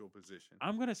sexual position.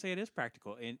 I'm going to say it is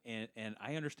practical, and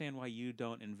I understand why you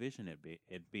don't envision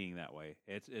it being that way.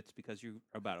 It's because you're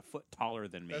about a foot taller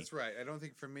than me. That's right. I don't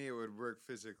think for me it would work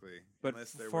physically, But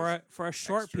unless there for was a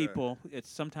short extra- people,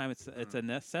 it's a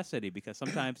necessity because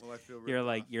sometimes Well, I feel you're ripped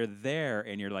like off. you're there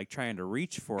and you're like trying to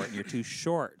reach for it and you're too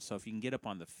short. So if you can get up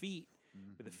on the feet,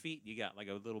 with the feet you got like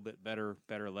a little bit better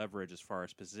leverage as far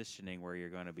as positioning where you're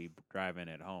going to be driving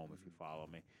it home if you follow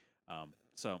me.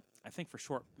 So I think for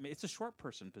short, it's a short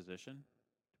person position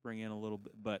to bring in a little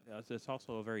bit, but it's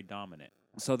also a very dominant.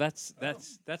 So that's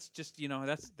just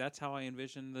that's how I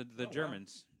envision the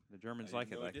Germans. The Germans I like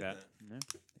didn't it know like it did that. that.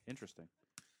 Yeah. Interesting.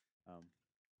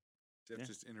 Jeff Yeah.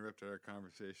 just interrupted our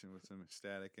conversation with some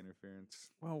static interference.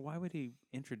 Well, why would he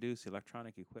introduce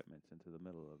electronic equipment into the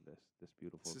middle of this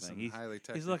beautiful This is thing? some highly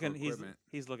technical He's looking equipment.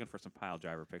 he's looking for some pile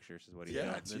driver pictures. Is what he's Yeah,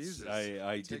 doing. That's- Jesus.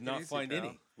 I Take did it not easy, find pal.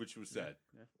 any, which was sad.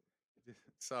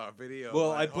 Saw a video.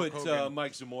 Well, by I Hulk put Hogan.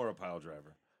 Mike Zamora pile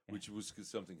driver, Yeah. which was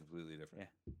something completely different.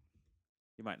 Yeah.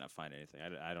 You might not find anything.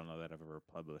 I don't know that I've ever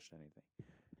published anything.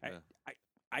 Yeah.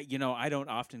 I don't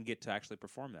often get to actually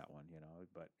perform that one,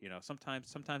 but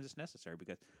sometimes it's necessary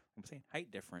because I'm saying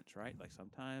height difference, right? Like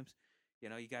sometimes,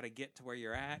 you got to get to where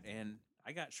you're at, and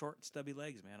I got short, stubby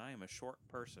legs, man. I am a short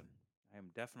person. I am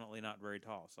definitely not very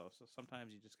tall, so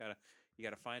sometimes you just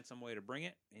gotta find some way to bring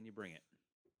it, and you bring it.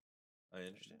 I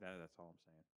understand. That's all I'm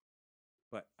saying.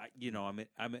 But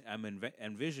I'm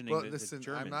envisioning Well, the listen,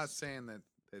 Germans. I'm not saying that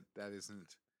that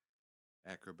isn't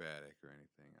acrobatic or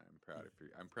anything. I'm proud of you.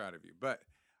 I'm proud of you. But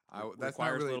that's not Requires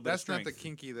a really little bit of that's not the strength.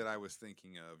 kinky that I was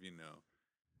thinking of.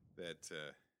 That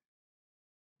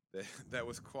that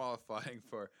was qualifying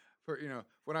for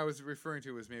what I was referring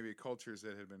to was maybe cultures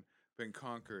that had been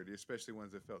conquered, especially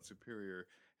ones that felt superior,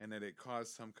 and that it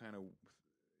caused some kind of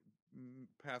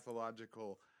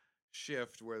pathological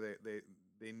shift where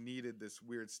they needed this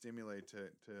weird stimuli to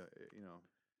And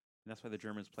that's why the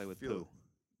Germans play with feel- poo.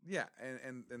 yeah,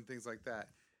 and things like that.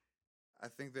 I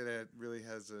think that it really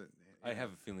has I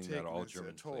have a feeling taken not all its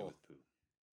Germans play toll. with poo.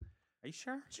 Are you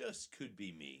sure? Just could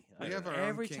be me. We I have don't our know. own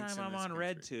Every kinks time in I'm this on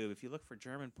country. RedTube, if you look for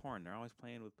German porn, they're always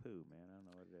playing with poo, man. I don't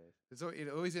know what it is.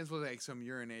 It always ends with like some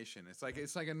urination. It's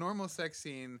like a normal sex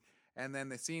scene, and then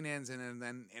the scene ends, and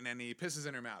then he pisses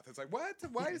in her mouth. It's like, what?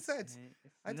 Why is that?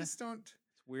 I just don't. It's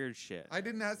weird shit. I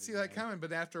did not see that coming.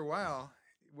 But after a while,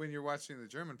 when you're watching the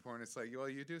German porn, it's like, well,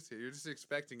 you do see it. You're just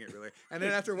expecting it, really. And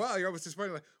then after a while, you're almost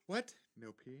disappointed. Like, what? No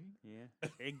peeing? Yeah,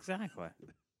 exactly.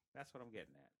 That's what I'm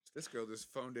getting at. This girl just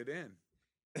phoned it in.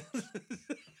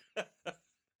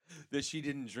 That she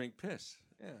didn't drink piss.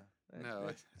 Yeah. No,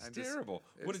 it's I'm just- terrible.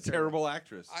 it's What a terrible. terrible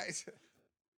actress.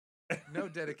 No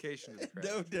dedication to the craft.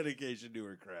 No dedication to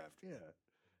her craft. Yeah.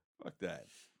 Fuck that.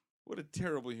 What a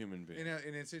terrible human being.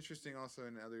 And it's interesting also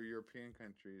in other European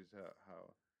countries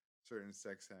how certain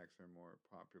sex acts are more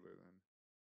popular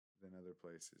than other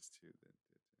places too.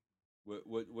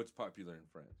 What's popular in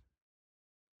France?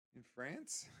 In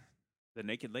France, The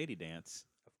naked lady dance,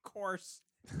 of course.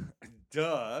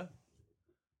 Duh.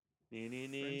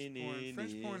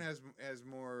 French porn has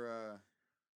more.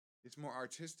 It's more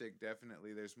artistic,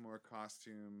 definitely. There's more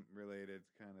costume related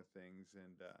kind of things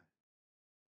and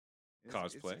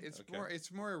Cosplay, It's okay.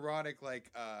 it's more erotic.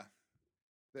 Like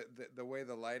the way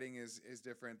the lighting is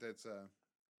different.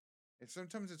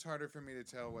 Sometimes it's harder for me to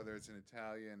tell whether it's an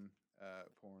Italian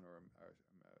porn or a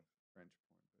French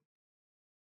porn,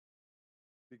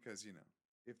 because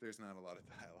if there's not a lot of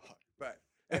dialogue,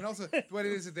 and also what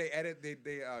it is that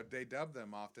they dub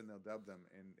them often. They'll dub them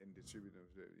and distribute them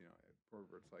to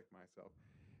perverts like myself,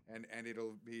 and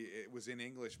it was in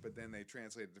English, but then they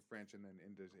translated to French and then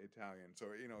into Italian. So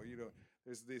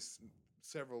there's this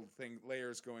several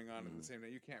layers going on at the same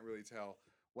time. You can't really tell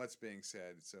what's being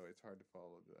said, so it's hard to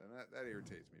follow, and that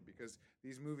irritates me because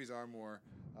these movies are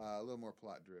a little more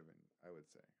plot driven, I would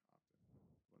say. Often,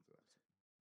 ones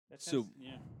that I've seen. So-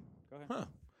 yeah, go ahead. Huh.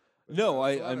 But No,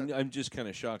 there's a lot of- I'm just kind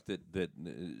of shocked that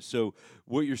so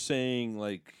what you're saying,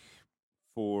 like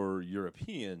for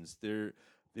Europeans,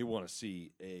 they want to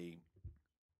see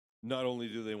not only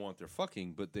do they want their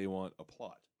fucking, but they want a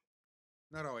plot.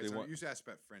 Not always. They want- You asked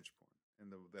about French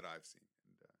porn that I've seen.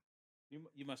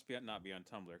 You must not be on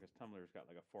Tumblr because Tumblr's got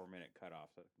like a 4-minute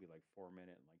cutoff, so it could be like 4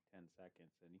 minute and like 10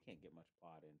 seconds, and you can't get much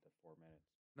plot into 4 minutes.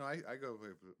 No, I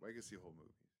can see whole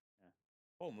movies.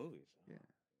 Whole movies. Yeah.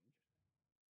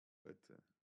 But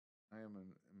I am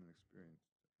an experienced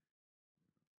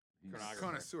Pornographer.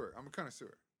 connoisseur. I'm a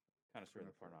connoisseur. Kind of sort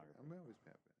of pornography. I'm always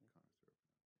have been a connoisseur.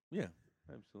 Yeah,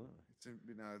 absolutely.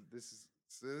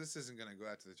 This isn't going to go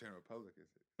out to the general public, is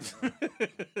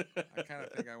it? I kind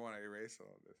of think I want to erase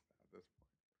all of this at this point.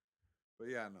 But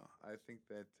yeah, no, I think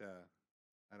that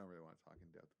I don't really want to talk in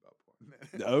depth about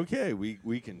porn. Okay,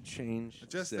 we can change.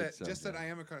 Just said that I subject.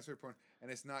 am a connoisseur of porn, and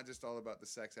it's not just all about the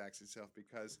sex acts itself,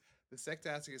 because the sex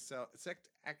act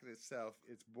itself,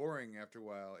 it's boring after a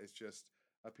while. It's just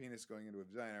a penis going into a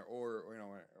vagina, or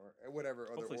whatever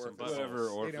other Hopefully some orifice. Whatever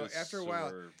orifice. After a while,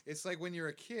 or- it's like when you're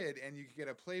a kid and you get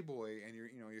a Playboy and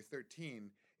you're 13.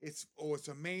 It's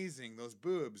amazing, those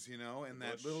boobs, and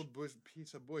that bush. little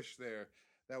piece of bush there.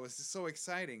 That was just so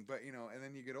exciting, but and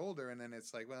then you get older and then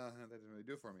it's like, well, that doesn't really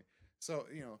do it for me. So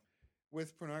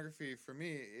with pornography, for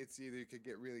me, it's either you could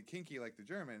get really kinky like the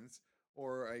Germans,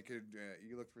 or I could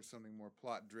you look for something more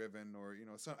plot driven, or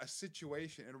a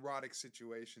situation, an erotic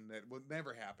situation that will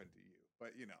never happen to you, but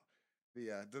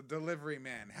the delivery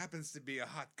man happens to be a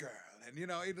hot girl,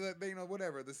 and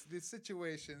whatever the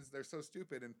situations, they're so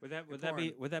stupid. And Would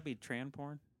that be tran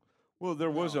porn? Well,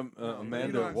 there was No,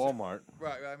 Amanda at Walmart.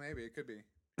 right, maybe it could be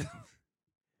Oh,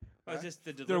 Huh? just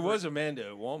the There delivery. was Amanda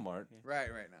at Walmart. right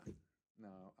now. No,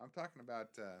 I'm talking about.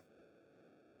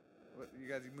 You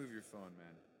guys, you move your phone,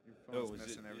 man. Your phone's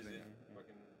messing everything up.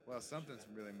 fucking- Well, something's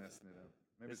really messing it up.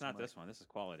 Maybe It's not my- this one. This is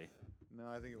quality. No,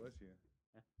 I think it was you.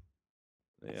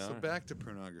 They So are. back to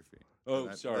pornography. Oh,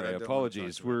 that I sorry. don't wanna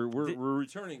Apologies. talk about. We're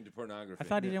returning to pornography. I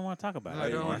thought he didn't want to talk about No, it. I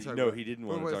don't wanna talk No, about he didn't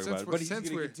Well, want to talk since about it. we're- But he's since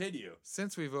going to we're- continue.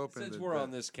 Since we've opened Since the- we're the-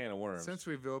 on this can of worms. since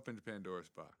we've opened Pandora's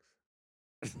box,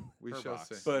 we Her shall box.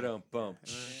 say. But bump.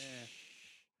 Yeah.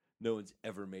 No one's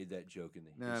ever made that joke in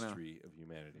the No. history of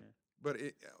humanity. Yeah. But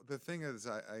the thing is,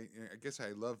 I guess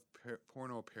I love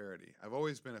porno parody. I've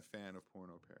always been a fan of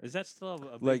porno parody. Is that still a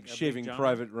big, Like a big Shaving genre?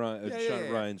 Private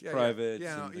Ryan, Ryan's Privates.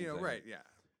 Yeah, and things like right, that. yeah.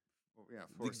 Well, yeah,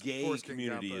 The gay Forrest King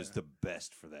community Gump, is the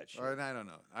best for that shit. Or, I don't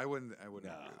know. I wouldn't. No, agree with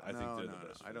that. I think No, they're no, the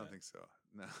best no. for I don't that. think so.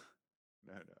 No,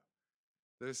 no.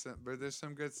 There's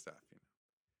some good stuff,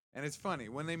 And it's funny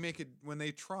when they make it when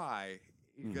they try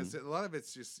because a lot of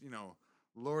it's just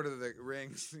Lord of the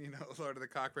Rings, Lord of the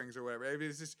Cock Rings or whatever. I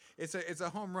mean, it's a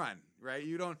home run, right?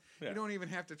 You don't even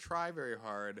have to try very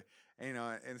hard.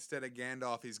 Instead of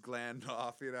Gandalf, he's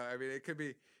Glandalf. I mean, it could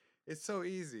be. It's so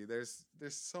easy. There's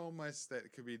so much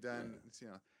that could be done.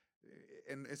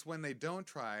 And it's when they don't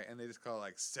try and they just call it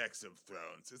like Sex of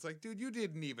Thrones. It's like, dude, you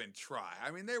didn't even try.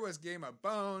 I mean, there was Game of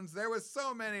Bones. There was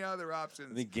so many other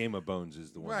options. I think Game of Bones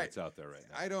is the one Right. that's out there right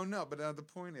now. I don't know, but the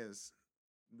point is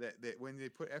that when they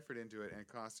put effort into it and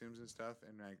costumes and stuff,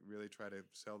 and like really try to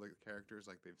sell the characters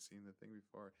like they've seen the thing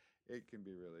before, it can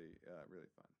be really, really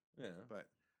fun. Yeah. But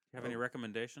You have any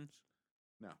recommendations?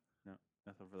 No. No,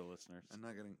 nothing for the listeners. I'm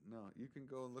not gonna. No, you can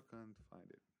go look on to find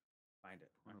it. Find it.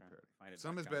 Porno Okay. parody. Find it.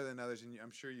 Some is better than others, and I'm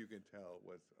sure you can tell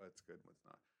what's good and what's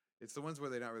not. It's the ones where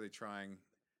they're not really trying,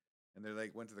 and they're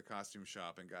like went to the costume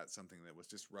shop and got something that was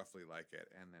just roughly like it,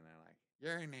 and then they're like,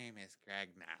 "Your name is Greg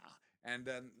now," and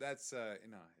that's it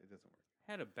doesn't work.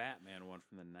 Had a Batman one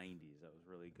from the '90s that was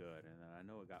really good, and I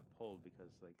know it got pulled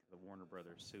because like the Warner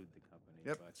Brothers sued the company.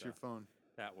 Yep, but, it's your phone.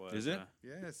 That was. Is it?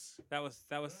 Yes. That was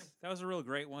a real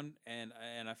great one, and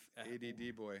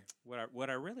ADD boy. What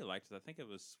I really liked is I think it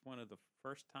was one of the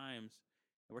first times,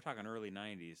 and we're talking early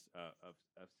 '90s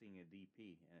of seeing a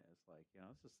DP, and it's like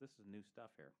this is new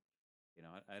stuff here.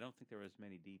 I don't think there was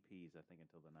many DPs I think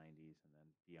until the '90s, and then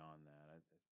beyond that,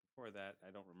 before that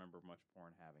I don't remember much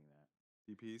porn having that.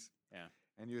 DPs. Yeah.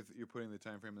 And you're putting the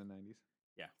time frame in the 90s.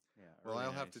 Yeah. Well, early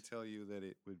I'll have 90s. to tell you that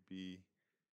it would be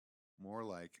more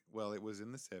like it was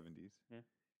in the 70s. Yeah.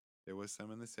 There was some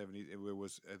in the 70s.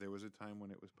 There was a time when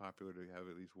it was popular to have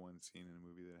at least one scene in a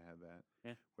movie that had that.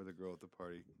 Yeah. Where the girl at the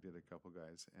party did a couple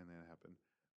guys, and that happened.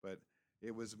 But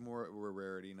it was more of a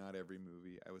rarity. Not every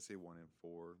movie. I would say 1 in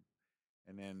 4.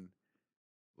 And then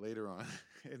later on,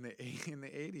 in the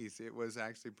 80s, it was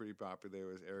actually pretty popular. There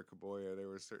was Erica Boyer. There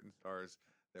were certain stars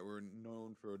that were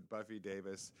known for Buffy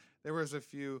Davis. There was a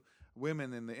few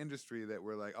women in the industry that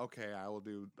were like, okay, I'll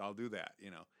do that,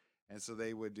 And so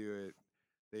they would do it.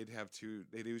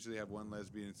 They'd usually have one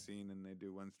lesbian scene and they'd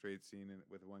do one straight scene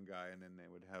with one guy, and then they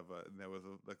would have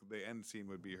the end scene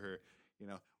would be her,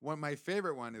 my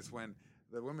favorite one is when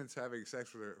the woman's having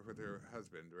sex with her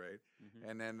husband, right? Mm-hmm.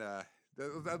 And then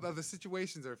the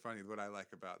situations are funny. What I like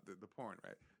about the porn,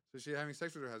 right? So she's having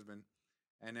sex with her husband,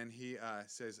 and then he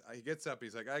says he gets up.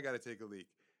 He's like, I got to take a leak,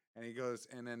 and he goes,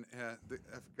 and then a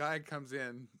guy comes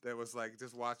in that was like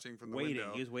just watching from the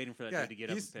window. He was waiting for that dude to get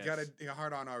up. He's and got piss. a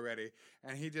hard on already,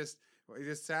 and he just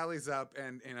sallies up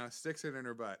and sticks it in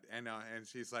her butt, and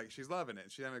she's she's loving it.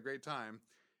 She's having a great time,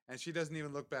 and she doesn't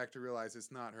even look back to realize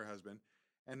it's not her husband.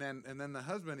 And then the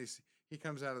husband he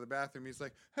comes out of the bathroom. He's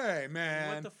like, "Hey,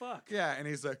 man, What the fuck?" Yeah, and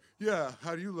he's like, "Yeah,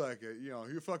 how do you like it?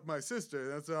 You fuck my sister.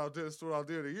 That's what I'll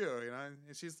do to you.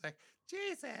 And she's like,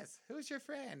 "Jesus, who's your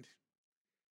friend?"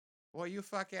 "Well, you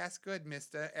fuck ass good,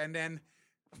 mister." And then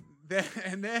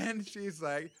she's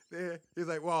like, he's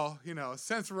like, "Well,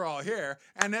 since we're all here,"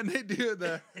 and then they do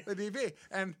the DV,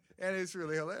 and it's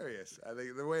really hilarious. I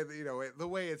think the way the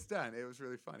way it's done, it was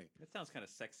really funny. That sounds kind of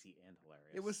sexy and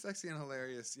hilarious. It was sexy and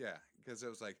hilarious, yeah, because it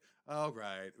was like, oh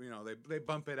right, they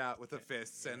bump it out with the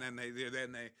fists, and then they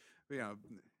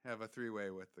have a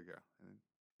 3-way with the girl.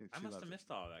 And I must have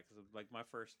missed all of that because like my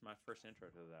first intro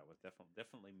to that was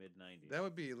definitely mid '90s. That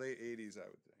would be late '80s, I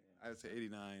would say. Yeah. I would say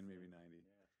 '89, maybe '90.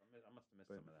 Yeah, so I must have missed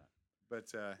some of that.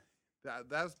 But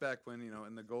that was back when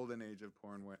in the golden age of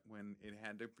porn when it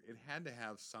had to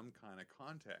have some kind of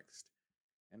context,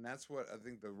 and that's what I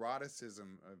think the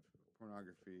eroticism of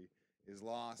pornography is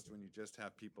lost when you just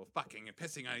have people fucking and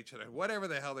pissing on each other, whatever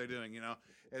the hell they're doing.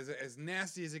 As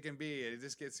nasty as it can be,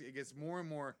 it gets more and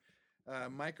more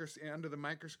under the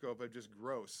microscope of just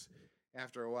gross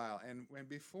after a while. And when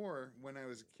I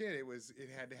was a kid, it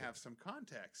had to have some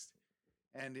context.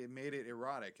 And it made it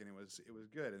erotic, and it was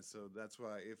good, and so that's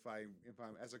why if I'm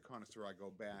as a connoisseur, I go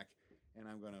back and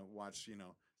I'm gonna watch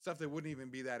stuff that wouldn't even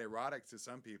be that erotic to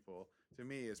some people. To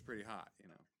me, is pretty hot,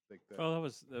 Like Well, that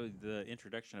was the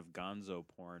introduction of gonzo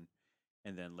porn,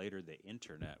 and then later the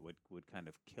internet would kind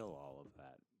of kill all of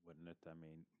that, wouldn't it? I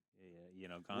mean,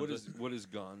 gonzo. What is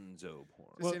gonzo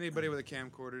porn? Just anybody with a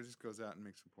camcorder just goes out and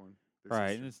makes some porn.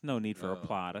 Right, issue. and there's no need for a Oh,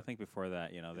 plot. I think before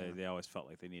that, you know, Yeah. they always felt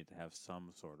like they needed to have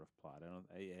some sort of plot. I don't,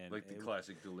 and like the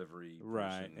classic delivery.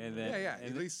 Right, person, and Yeah, then- yeah. and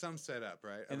At the- least some setup,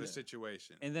 right, of and a the-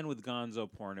 situation. And then with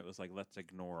Gonzo porn, it was like, let's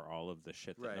ignore all of the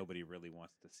shit that Right. nobody really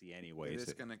wants to see And anyways.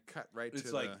 it's gonna cut right it's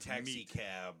to like the taxi meat.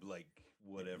 cab, like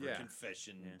whatever Yeah.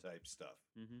 confession Yeah. type stuff.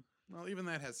 Mm-hmm. Well, even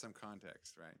that has some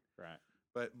context, right? Right.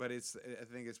 But it's I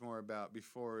think it's more about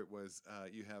before it was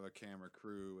you have a camera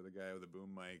crew with a guy with a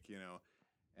boom mic, you know,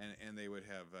 and they would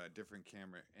have different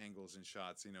camera angles and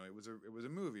shots. You know, it was a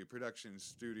movie, a production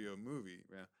studio movie.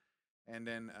 Yeah. And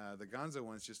then the Gonzo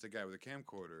one's just a guy with a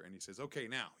camcorder, and he says, "Okay,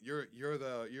 now you're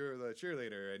the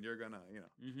cheerleader, and you're gonna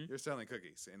Mm-hmm. you're selling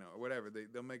cookies, or whatever."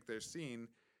 They'll make their scene,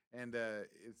 and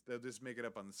they'll just make it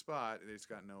up on the spot. It's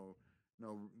got no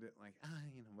like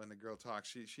when the girl talks,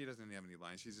 she doesn't have any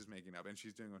lines. She's just making up, and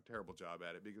she's doing a terrible job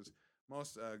at it because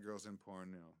most girls in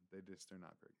porn, they're not very good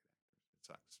actors. It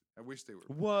sucks. I wish they were.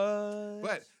 What?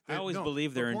 But I always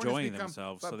believe but they're porn has enjoying become-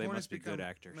 themselves, but so they porn must has be good become-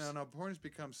 actors. No, porn has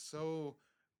become so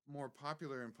more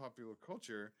popular in popular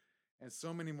culture, and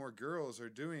so many more girls are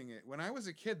doing it. When I was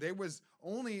a kid, there was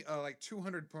only like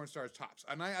 200 porn stars tops,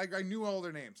 and I knew all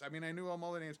their names. I mean, I knew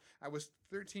all their names. I was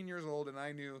 13 years old, and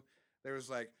I knew there was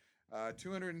like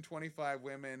 225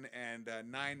 women and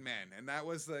 9 men, and that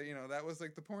was that was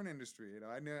like the porn industry.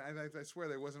 I swear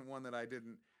there wasn't one that I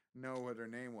didn't know what her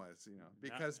name was.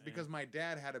 Because my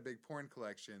dad had a big porn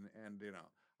collection, and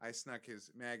I snuck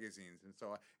his magazines, and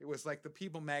so it was like the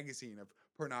People magazine of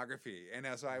pornography, and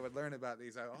so I would learn about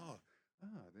these.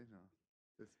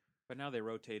 This. But now they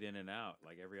rotate in and out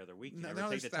like every other week. You Now never take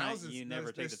there's the time. thousands. You never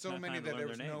take There's the so time many to that learn there their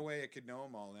was names. no way I could know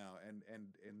them all now, and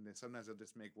sometimes they'll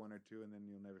just make 1 or 2, and then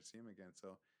you'll never see them again.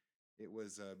 So it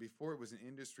was before it was an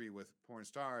industry with porn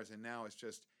stars, and now it's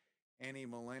just any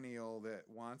millennial that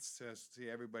wants to see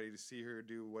everybody to see her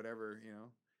do whatever,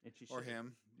 And she or should.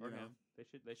 him, Or him.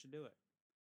 They should do it.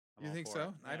 I'm You all think for so?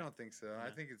 it. I Yeah. don't think so. I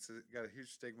Yeah. think it's got a huge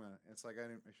stigma. It's like I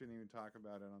shouldn't even talk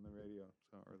about it on the radio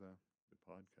or the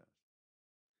podcast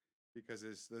because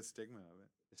it's the stigma of it.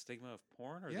 The stigma of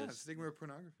porn, or Yeah, the this, stigma of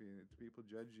pornography. People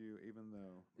judge you, even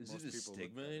though Is most it a people look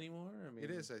stigma at it. anymore? I mean,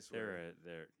 It is. I swear.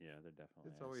 There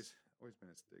definitely. It's is. always been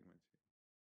a stigma.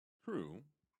 true.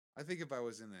 I think if I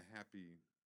was in a happy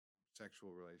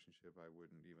sexual relationship, I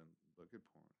wouldn't even look at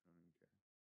porn. I wouldn't care.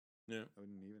 Yeah. I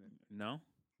wouldn't even. No.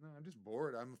 No, I'm just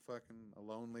bored. I'm a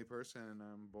lonely person, and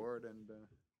I'm bored, and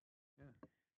yeah.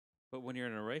 But when you're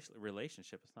in a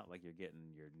relationship, it's not like you're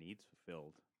getting your needs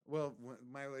fulfilled. Well,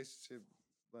 my relationship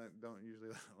don't usually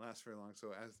last very long.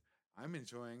 So as I'm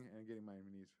enjoying and getting my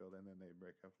needs filled, and then they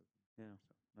break up with me.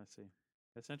 Yeah, I see.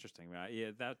 That's interesting.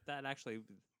 Yeah, that actually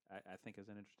I think is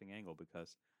an interesting angle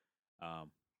because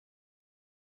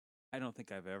I don't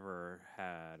think I've ever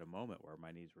had a moment where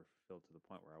my needs were fulfilled to the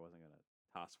point where I wasn't going to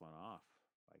toss one off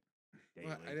like daily.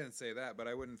 Well, I didn't say that, but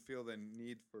I wouldn't feel the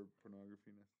need for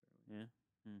pornography necessarily. Yeah.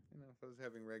 If I was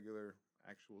having regular,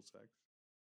 actual sex.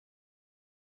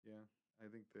 Yeah, I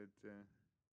think that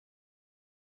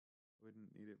wouldn't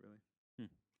need it really.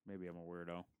 Maybe I'm a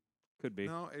weirdo. Could be.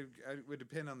 No, it would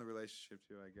depend on the relationship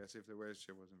too. I guess if the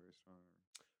relationship wasn't very strong.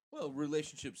 Well,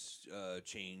 relationships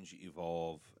change,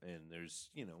 evolve, and there's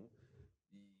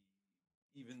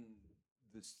even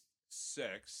this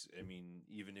sex. I mean,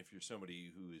 even if you're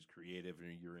somebody who is creative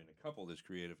and you're in a couple that's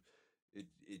creative,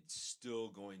 it's still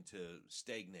going to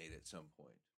stagnate at some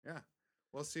point. Yeah.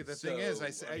 Well, see, the thing is,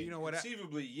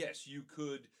 conceivably, yes, you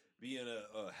could be in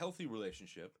a healthy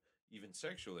relationship, even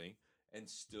sexually, and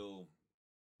still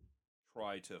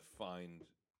try to find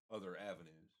other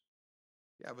avenues.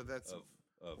 Yeah, but that's of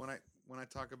when I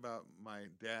talk about my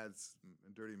dad's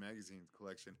dirty magazines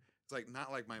collection. It's like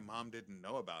not like my mom didn't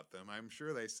know about them. I'm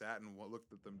sure they sat and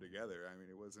looked at them together. I mean,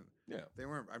 it wasn't. Yeah. They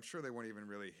weren't. I'm sure they weren't even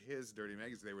really his dirty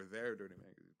magazines. They were their dirty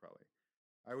magazines, probably.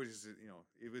 I was just,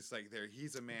 it was like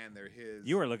he's a man. They're his.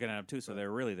 You were looking at them too, so they're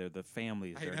the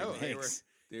family's I dirty know, they were- mags.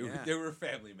 They were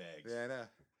family mags. Yeah, I know.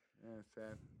 Yeah, it's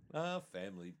sad.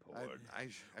 Family porn.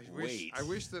 I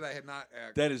wish that I had not.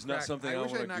 That is not something I wish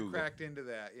I wanna had not Google. cracked into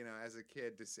that. As a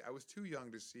kid, to see. I was too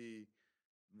young to see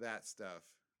that stuff.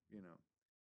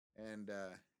 And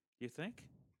You think?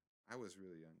 I was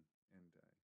really young,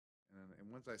 and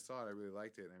once I saw it, I really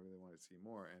liked it, and I really wanted to see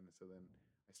more. And so then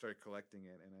I started collecting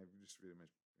it, and I've just really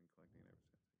much been collecting it ever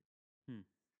since.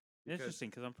 Because- Interesting,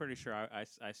 because I'm pretty sure I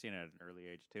seen it at an early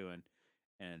age too,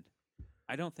 and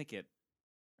I don't think it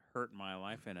hurt my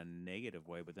life in a negative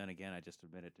way. But then again, I just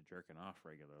admitted to jerking off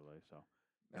regularly, so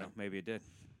maybe it did.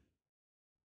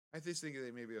 I just think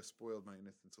that maybe I spoiled my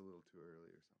innocence a little too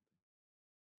early or something.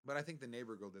 But I think the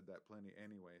neighbor girl did that plenty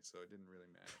anyway, so it didn't really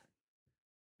matter.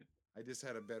 I just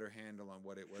had a better handle on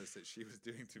what it was that she was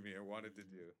doing to me or wanted to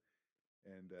do,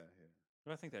 and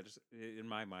But I think that just, in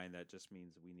my mind, that just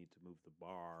means we need to move the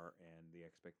bar and the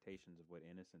expectations of what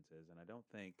innocence is. And I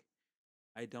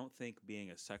don't think being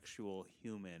a sexual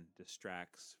human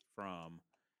distracts from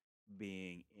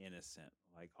being innocent.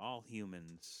 Like all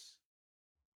humans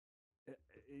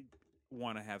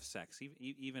want to have sex,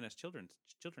 even as children.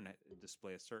 Children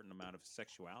display a certain amount of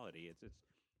sexuality.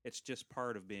 It's just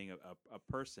part of being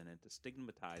a person, and to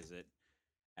stigmatize it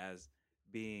as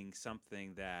being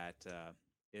something that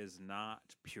is not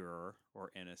pure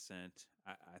or innocent,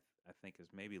 I think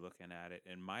is maybe looking at it,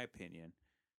 in my opinion,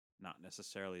 not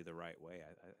necessarily the right way.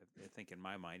 I think in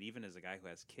my mind, even as a guy who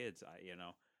has kids,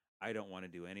 I don't want to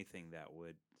do anything that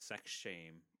would sex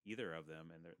shame either of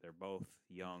them, and they're both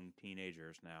young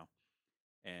teenagers now.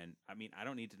 And I mean, I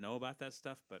don't need to know about that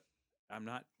stuff, but I'm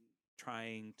not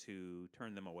trying to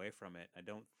turn them away from it. I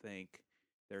don't think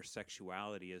their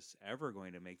sexuality is ever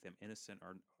going to make them innocent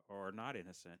or not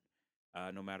innocent,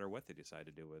 no matter what they decide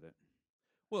to do with it.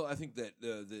 Well, I think that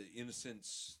the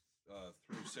innocence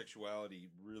through sexuality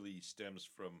really stems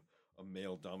from a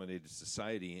male-dominated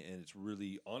society, and it's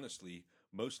really, honestly,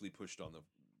 mostly pushed on the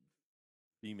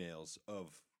females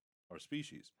of our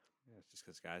species. Yeah, it's just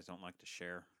because guys don't like to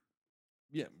share.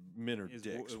 Yeah, men are Is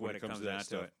dicks what when it it comes comes to that down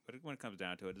stuff. to it. But when it comes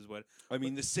down to it, is what I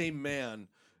mean, the same man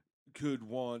could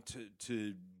want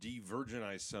to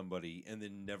de-virginize somebody and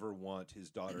then never want his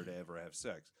daughter to ever have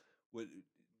sex. What,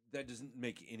 that doesn't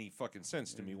make any fucking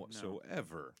sense to me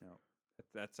whatsoever. No,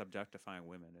 that's objectifying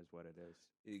women, is what it is.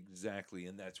 Exactly,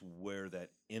 and that's where that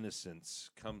innocence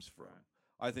comes from.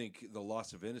 Right. I think the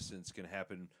loss of innocence can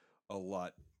happen a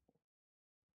lot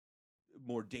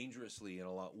more dangerously and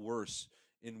a lot worse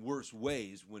in worse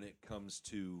ways when it comes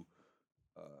to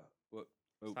what.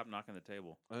 Oh, Stop knocking the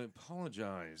table. I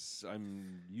apologize.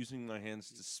 I'm using my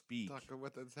hands to speak. talking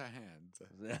with the hands.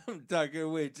 I'm talking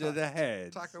away to the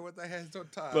head. Talking with the hands.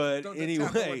 Don't talk. But don't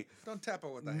anyway, don't tap her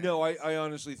with the hands. No, I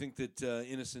honestly think that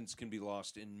innocence can be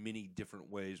lost in many different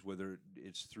ways, whether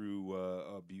it's through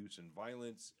abuse and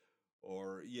violence,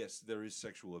 or yes, there is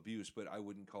sexual abuse, but I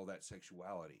wouldn't call that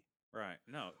sexuality. Right.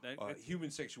 No.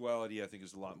 Human sexuality, I think,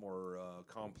 is a lot more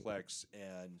complex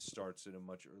and starts at a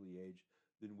much early age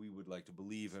than we would like to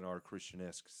believe in our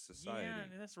Christian-esque society. Yeah,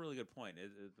 and that's a really good point.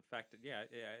 Is the fact that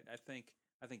I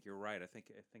think you're right. I think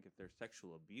if there's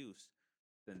sexual abuse,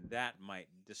 then that might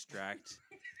distract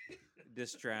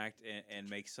and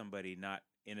make somebody not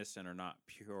innocent or not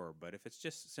pure. But if it's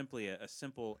just simply a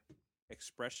simple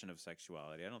expression of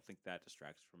sexuality, I don't think that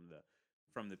distracts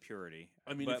from the purity.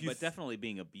 I mean, but definitely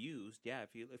being abused, yeah.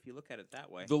 If you look at it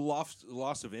that way, the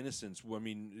loss of innocence. I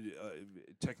mean,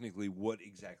 technically, what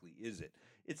exactly is it?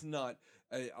 It's not.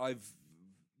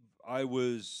 I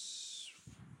was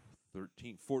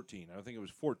 13, 14. I think it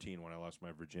was 14 when I lost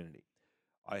my virginity.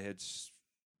 I had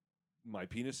my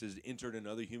penis has entered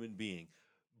another human being,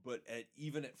 but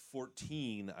even at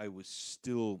 14, I was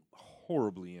still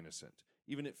horribly innocent.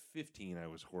 Even at 15, I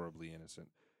was horribly innocent.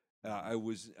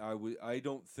 I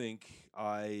don't think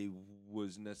I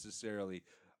was necessarily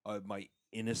my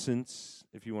innocence,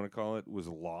 if you want to call it, was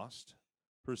lost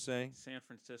per se. San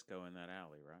Francisco in that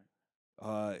alley,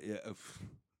 right? Yeah,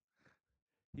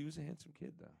 he was a handsome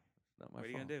kid, though. Not my fault. What are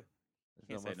you gonna do? It's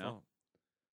Can't not say my no. fault.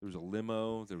 There was a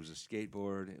limo. There was a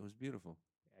skateboard. It was beautiful.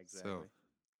 Exactly. So,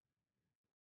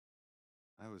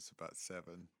 I was about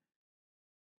 7.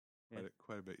 Yeah.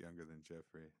 Quite a bit younger than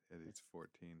Jeffrey. And he's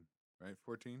 14, right?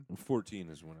 14? 14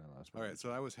 is when I lost my All right,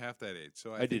 so I was half that age.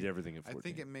 So I did everything at 14. I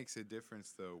think it makes a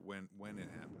difference, though, when it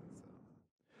happens. So.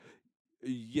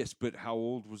 Yes, but how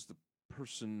old was the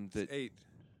person that... 8.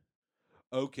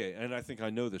 Okay, and I think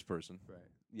I know this person. Right.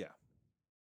 Yeah.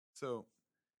 So,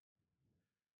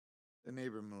 the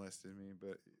neighbor molested me,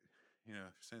 but,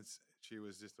 since she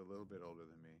was just a little bit older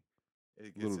than me,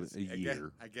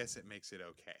 I guess it makes it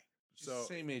okay. So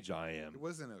same age I am. It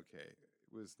wasn't okay.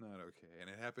 It was not okay. And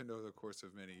it happened over the course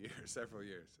of many years, several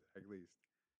years, at least.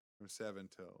 From 7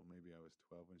 till maybe I was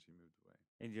 12 when she moved away.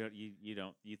 And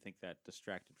you think that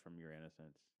distracted from your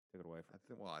innocence, took it away from?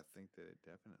 I think that it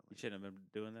definitely. You shouldn't have been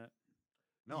doing that.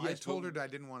 No, Yes, I told her that I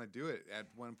didn't want to do it at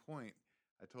one point.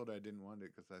 I told her I didn't want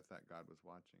it because I thought God was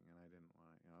watching, and I didn't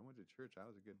want to. I went to church. I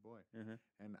was a good boy,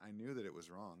 and I knew that it was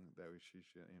wrong. That she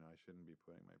should, I shouldn't be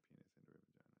putting my penis into her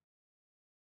vagina.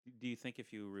 Do you think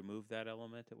if you removed that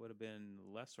element, it would have been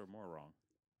less or more wrong?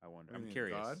 I wonder. I'm mean,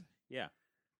 curious. God? Yeah.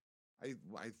 I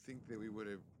think that we would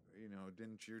have.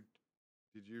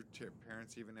 Did your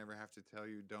parents even ever have to tell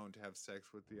you don't have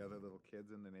sex with the other little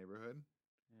kids in the neighborhood?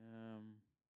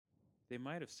 They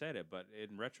might have said it, but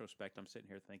in retrospect, I'm sitting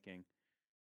here thinking,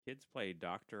 Kids play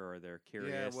doctor, or they're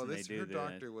curious. Yeah, well, and this they do her the,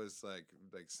 doctor was like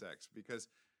sex because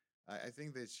I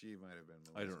think that she might have been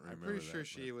molested. I don't I'm remember pretty sure that,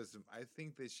 she was. I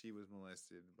think that she was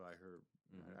molested by her.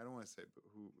 Mhm. I don't want to say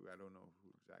who. I don't know who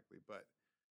exactly, but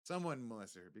someone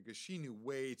molested her because she knew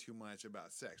way too much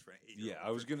about sex for an 8-year-old. Yeah, I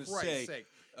was for going to Christ's say, sake.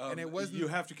 And it wasn't. you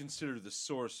have to consider the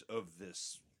source of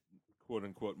this quote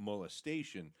unquote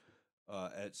molestation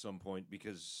at some point,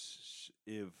 because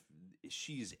if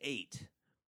she's 8,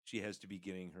 she has to be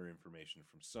getting her information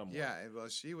from someone. Yeah, well,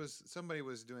 somebody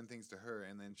was doing things to her,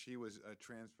 and then she was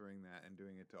transferring that and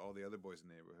doing it to all the other boys in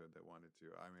the neighborhood that wanted to.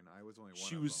 I mean, I was only one of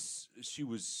them. She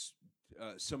was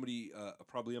somebody,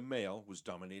 probably a male, was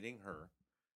dominating her,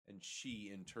 and she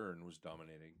in turn was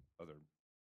dominating other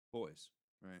boys.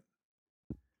 Right.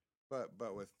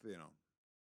 But with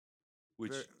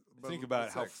Which, Very- but think with about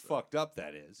how sex, though. fucked up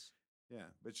that is. yeah,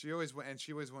 but she always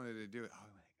wanted to do it. Oh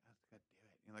my God,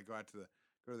 gotta do it! Like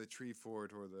go to the tree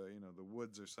fort or the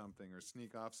woods or something, or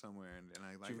sneak off somewhere. And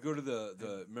I Did like you go to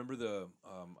the remember the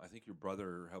I think your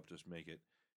brother helped us make it.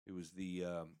 It was the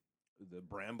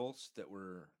brambles that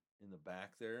were in the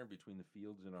back there between the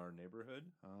fields in our neighborhood.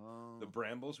 Oh, The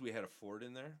brambles, we had a fort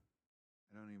in there.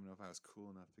 I don't even know if I was cool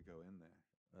enough to go in there.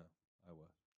 Oh, I was.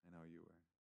 I know you were.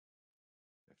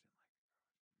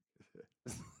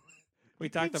 we You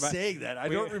talked keep about saying that. I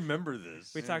we- don't remember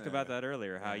this. we talked about that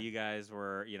earlier. How Yeah. you guys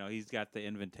were, he's got the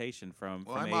invitation from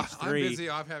Well, age I'm 3. busy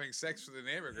off having sex with a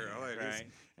neighbor girl, Right.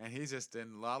 and he's just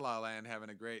in La La Land having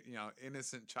a great,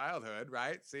 innocent childhood,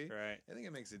 right? See, Right. I think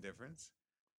it makes a difference.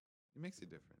 It makes a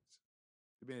difference.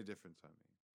 It made a difference on me.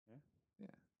 Yeah.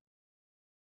 Yeah.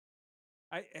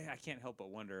 I can't help but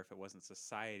wonder if it wasn't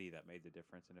society that made the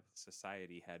difference, and if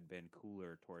society had been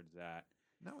cooler towards that.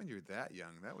 Not when you're that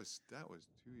young. That was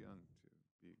too young to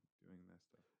be doing that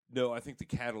stuff. No, I think the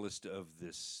catalyst of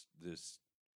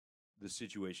the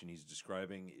situation he's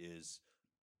describing is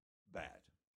bad.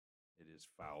 It is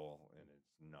foul and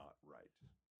it's not right.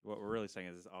 What we're really saying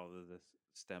is all of this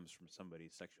stems from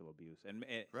somebody's sexual abuse, and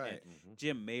Right. and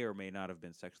Jim may or may not have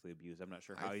been sexually abused. I'm not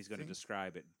sure how I he's going to think-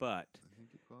 describe it, but I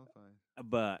think he qualifies.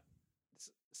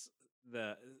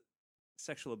 the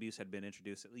sexual abuse had been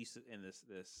introduced, at least in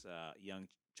this young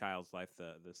child's life,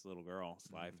 this little girl's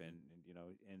life, and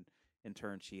in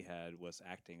turn she was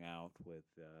acting out with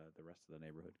the rest of the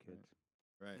neighborhood kids,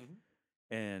 Right.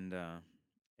 and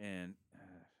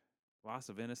loss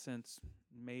of innocence,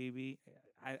 maybe.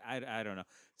 I don't know.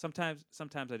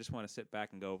 Sometimes I just want to sit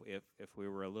back and go, if we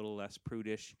were a little less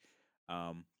prudish,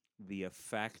 the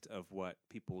effect of what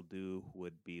people do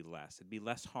would be less. It'd be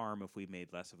less harm if we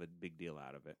made less of a big deal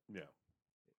out of it. Yeah.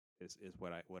 Is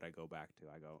what I go back to.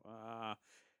 I go,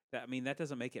 that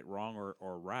doesn't make it wrong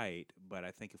or right, but I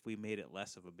think if we made it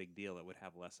less of a big deal, it would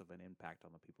have less of an impact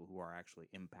on the people who are actually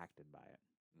impacted by it.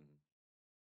 Mhm.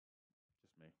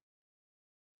 Just me.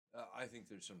 I think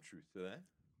there's some truth to that.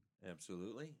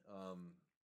 Absolutely.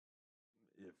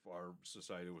 If our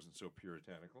society wasn't so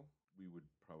puritanical, we would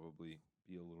probably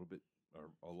be a little bit or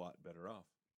a lot better off.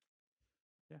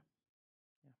 Yeah,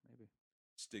 maybe.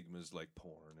 Stigmas like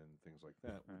porn and things like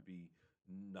that would Right. be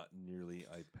not nearly.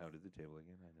 I pounded the table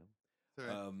again. I know.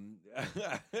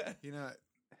 You know,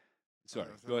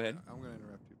 Sorry. so Go ahead. I'm going to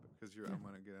interrupt you because I'm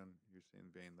going to get on your same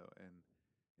vein though. And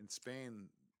in Spain,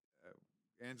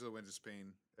 Angela went to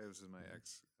Spain. This is my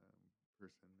ex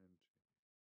person, and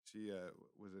she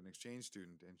was an exchange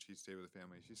student, and she stayed with the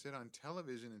family. She said on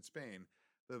television in Spain,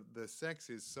 the sex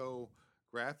is so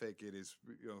graphic. It is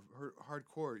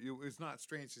hardcore. It's not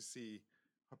strange to see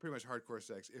pretty much hardcore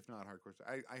sex, if not hardcore sex.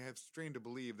 I have strained to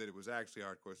believe that it was actually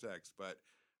hardcore sex, but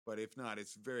if not,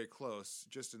 it's very close,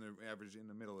 just in the average in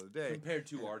the middle of the day. Compared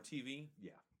to our TV,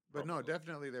 yeah. But no, probably.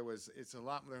 definitely there's a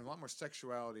lot more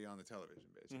sexuality on the television,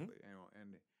 basically,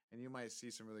 and you might see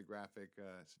some really graphic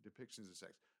depictions of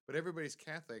sex. But everybody's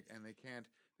Catholic, and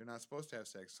they're not supposed to have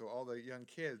sex. So all the young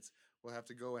kids will have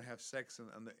to go and have sex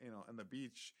on the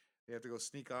beach. They have to go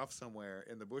sneak off somewhere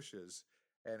in the bushes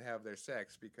and have their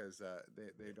sex because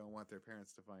they don't want their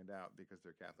parents to find out because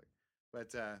they're Catholic.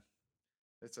 But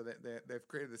so they've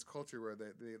created this culture where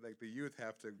the youth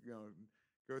have to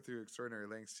go through extraordinary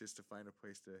lengths just to find a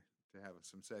place to have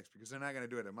some sex because they're not going to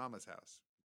do it at Mama's house.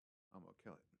 Mama will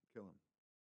kill him.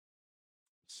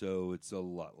 So it's a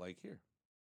lot like here.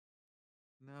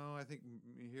 No, I think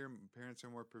here parents are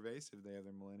more pervasive. They have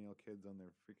their millennial kids on their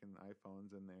freaking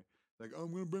iPhones, and they're like,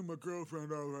 "I'm going to bring my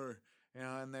girlfriend over,"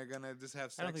 and they're going to just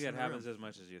have sex. I don't think in that the happens room. as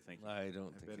much as you think. I don't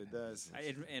I think bet it happens.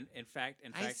 does. In fact,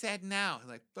 I said now,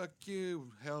 like fuck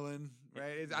you, Helen.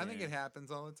 Right? I think Yeah. it happens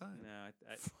all the time. no,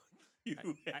 You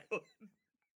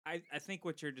I think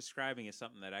what you're describing is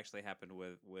something that actually happened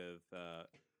with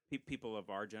people of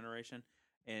our generation,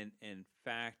 and in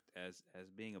fact, as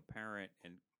being a parent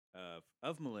and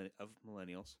of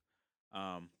millennials,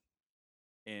 um,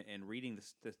 and reading the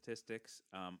statistics,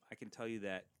 I can tell you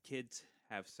that kids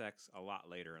have sex a lot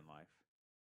later in life.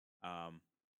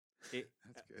 It,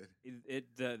 That's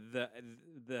good.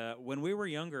 the when we were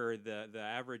younger, the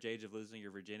average age of losing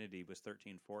your virginity was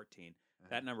 13, 14.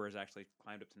 That number has actually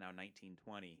climbed up to now 19,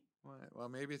 20. Well,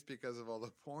 maybe it's because of all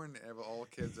the porn all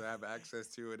kids have access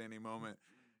to at any moment.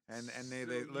 And they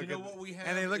look at what we have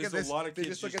and they look at is this. a lot of They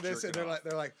kids just look at this and jerking off.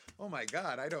 they're like, oh my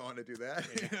god, I don't want to do that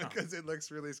because it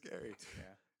looks really scary. Yeah.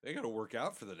 They got to work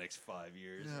out for the next 5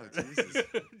 years. No, Jesus.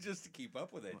 Just to keep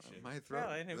up with that shit. My throat.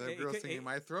 Well, the girl's thinking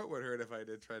my throat would hurt if I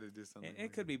did try to do something.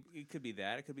 It could be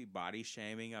that. It could be body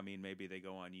shaming. I mean, maybe they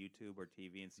go on YouTube or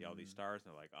TV and see all these stars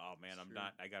and they're like, "Oh man, I'm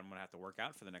gonna have to work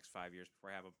out for the next 5 years before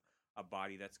I have a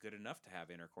body that's good enough to have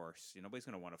intercourse. Nobody's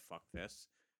gonna want to fuck this.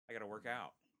 I got to work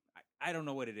out." I don't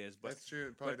know what it is, but that's true.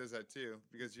 It probably does that too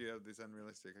because you have these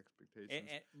unrealistic expectations.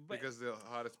 But because the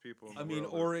hottest people. In the I mean,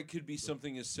 world or it could be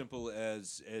something as simple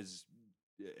as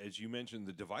you mentioned,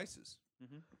 the devices.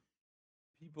 Mhm.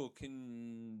 People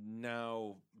can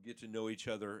now get to know each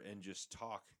other and just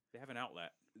talk. they have an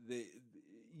outlet.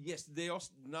 They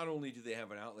also, not only do they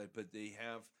have an outlet, but they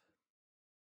have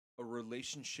a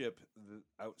relationship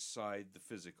outside the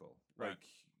physical. Right.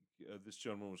 Like this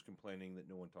gentleman was complaining that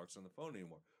no one talks on the phone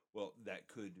anymore. Well, that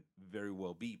could very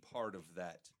well be part of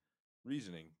that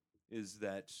reasoning. Is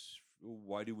that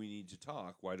why do we need to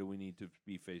talk? Why do we need to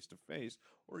be face to face,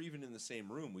 or even in the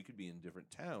same room? We could be in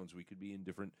different towns. We could be in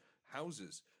different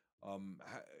houses.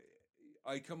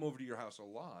 I come over to your house a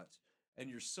lot, and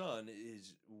your son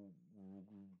is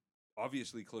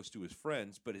obviously close to his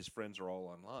friends, but his friends are all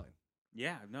online.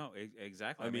 Yeah, no,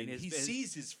 exactly. I mean, he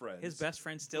sees his friends. His best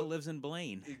friend still lives in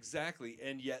Blaine. Exactly,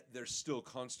 and yet they're still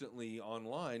constantly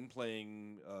online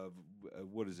playing.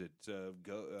 What is it?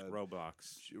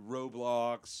 Roblox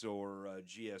or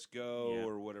GS:GO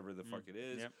or whatever the fuck it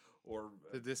is, or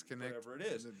the disconnect, whatever it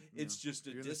is. It's just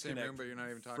a you're in the same disconnect room, but you're not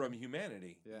even talking from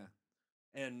humanity. Yeah.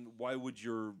 And why would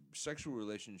your sexual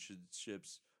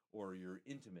relationships or your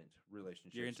intimate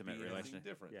relationships be anything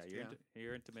different? Yeah,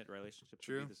 your intimate relationships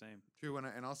True. would be the same. True.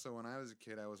 And also when I was a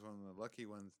kid, I was one of the lucky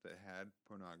ones that had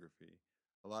pornography.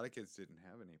 A lot of kids didn't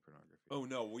have any pornography. Oh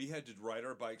no, we had to ride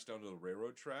our bikes down to the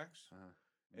railroad tracks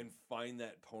and find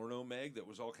that porno mag that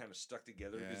was all kind of stuck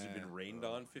together because it had been rained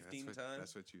on 15 times.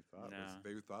 That's what you thought. No.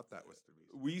 They thought that was the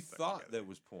reason. We thought that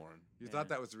was porn. You thought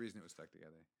that was the reason it was stuck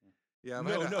together. Yeah,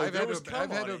 there was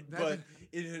cum on it, but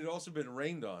it had also been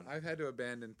rained on. I've had to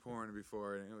abandon porn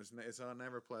before, and it's all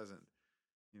never pleasant.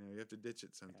 You have to ditch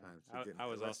it sometimes. I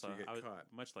was caught.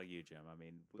 much like you, Jim. I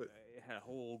mean, it had a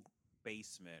whole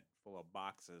basement full of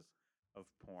boxes of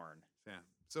porn. Yeah.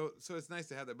 So it's nice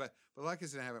to have that, but like I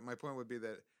said, have it. My point would be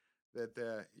that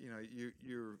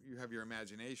you have your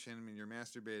imagination. I mean, you're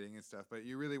masturbating and stuff, but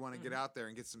you really want to get out there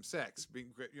and get some sex.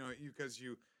 Because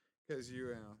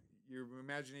your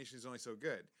imagination is only so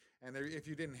good. And if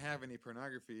you didn't have any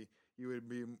pornography, you would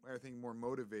be, I think, more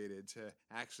motivated to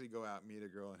actually go out, meet a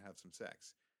girl, and have some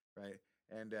sex, right?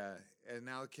 And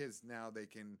now kids, they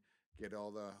can get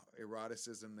all the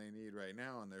eroticism they need right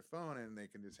now on their phone, and they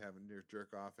can just have their jerk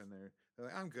off, and they're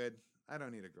like, I'm good. I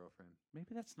don't need a girlfriend.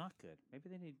 Maybe that's not good. Maybe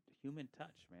they need human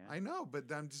touch, man. I know,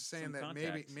 but I'm just saying that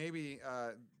contact. maybe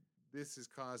this is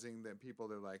causing that people,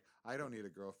 they're like, I don't need a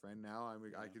girlfriend now.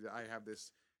 I have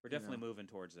this. We're definitely moving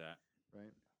towards that.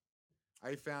 Right.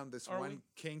 I found this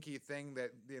kinky thing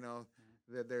that,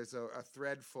 that there's a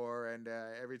thread for, and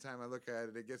every time I look at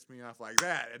it, it gets me off like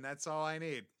that, and that's all I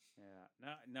need.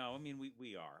 Yeah. No. I mean,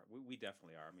 we are. We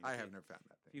definitely are. I mean, I have never found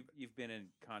that thing. You've been in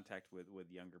contact with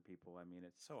younger people. I mean,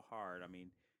 it's so hard. I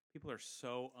mean, people are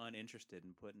so uninterested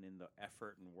in putting in the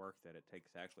effort and work that it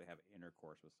takes to actually have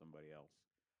intercourse with somebody else.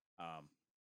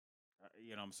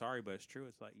 I'm sorry, but it's true.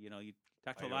 It's like, you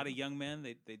talk to a lot of young men,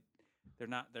 they're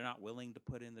not willing to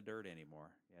put in the dirt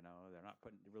anymore. They're not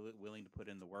really willing to put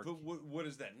in the work. But what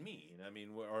does that mean? I mean,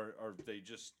 are they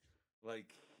just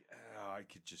like, I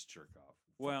could just jerk off?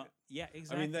 Well, yeah,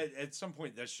 exactly. I mean, that at some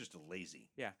point that's just a lazy.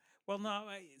 Yeah. Well, no,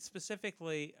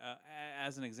 specifically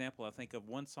as an example, I think of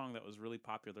one song that was really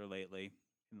popular lately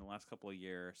in the last couple of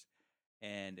years,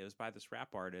 and it was by this rap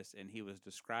artist, and he was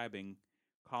describing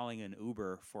calling an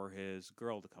Uber for his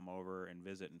girl to come over and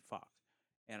visit and fuck.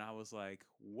 And I was like,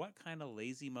 what kind of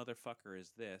lazy motherfucker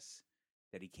is this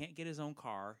that he can't get his own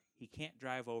car, he can't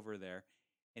drive over there,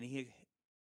 and he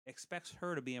expects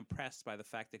her to be impressed by the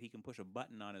fact that he can push a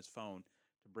button on his phone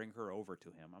to bring her over to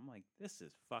him. I'm like, this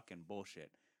is fucking bullshit.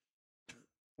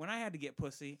 When I had to get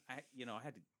pussy, I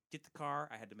had to get the car.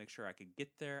 I had to make sure I could get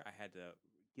there. I had to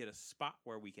get a spot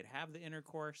where we could have the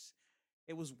intercourse.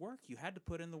 It was work. You had to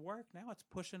put in the work. Now it's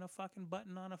pushing a fucking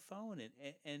button on a phone.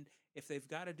 And if they've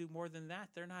got to do more than that,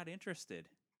 they're not interested.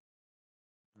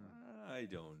 I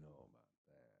don't know about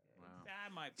that. Wow.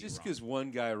 That might be Just wrong. because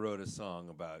one guy wrote a song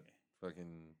about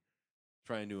fucking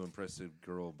trying to impress a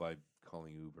girl by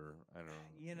calling Uber, I don't know.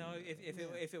 You know,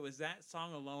 if it was that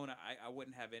song alone, I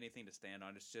wouldn't have anything to stand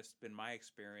on. It's just been my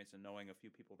experience and knowing a few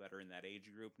people that are in that age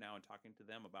group now and talking to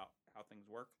them about how things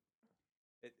work.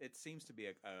 It seems to be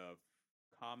a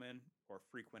common or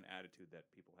frequent attitude that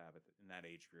people have in that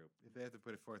age group. If they have to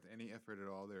put forth any effort at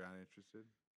all, they're uninterested.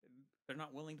 They're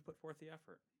not willing to put forth the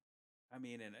effort. I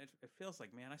mean, and it feels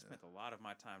like, man, I spent a lot of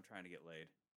my time trying to get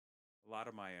laid, a lot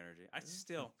of my energy. I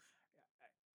still,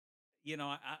 you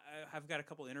know, I've got a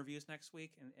couple interviews next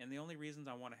week, and the only reasons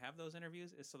I want to have those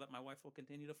interviews is so that my wife will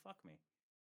continue to fuck me.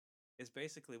 It's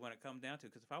basically when it comes down to,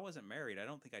 because if I wasn't married, I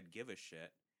don't think I'd give a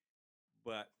shit.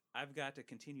 But I've got to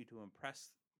continue to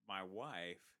impress my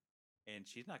wife, and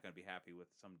she's not going to be happy with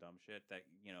some dumb shit that,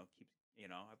 you know, keeps, you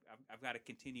know, I've got to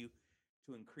continue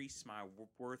to increase my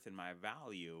worth and my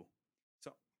value.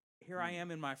 So here I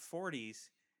am in my 40s,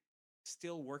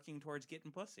 still working towards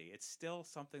getting pussy. It's still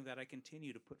something that I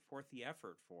continue to put forth the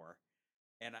effort for.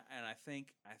 And I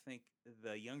think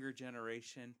the younger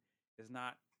generation is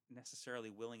not necessarily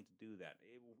willing to do that.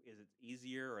 Is it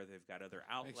easier, or they've got other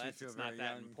outlets? It's not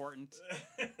that important.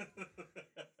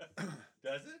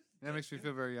 Does it? That makes me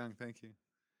feel very young. Thank you.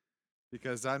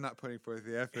 Because I'm not putting forth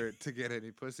the effort to get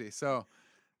any pussy. So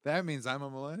that means I'm a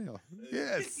millennial.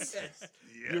 Yes. Yes.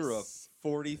 You're a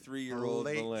 43-year-old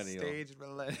late millennial. stage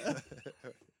millennial.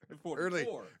 You're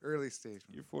 44. Early stage.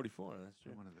 You're 44. That's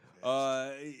true. One of the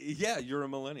best. Yeah, you're a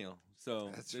millennial.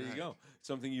 So That's there you right. go.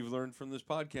 Something you've learned from this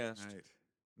podcast. Right.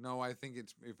 No, I think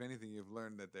it's, if anything, you've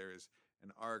learned that there is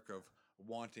an arc of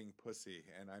wanting pussy,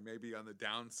 and I may be on the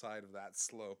downside of that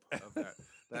slope, of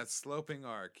that sloping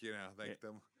arc, you know, like It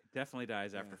definitely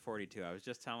dies after Yeah. 42. I was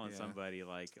just telling Yeah. somebody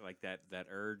like that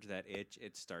urge, that itch,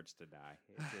 it starts to die.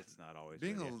 It's not always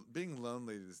with you. being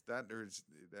lonely is that urge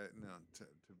that to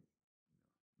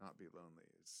not be lonely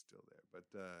is still there. But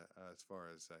as far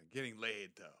as getting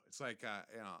laid, though, it's like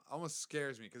you know, almost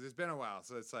scares me because it's been a while.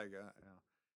 So it's like you know,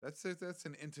 that's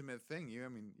an intimate thing.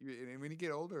 And when you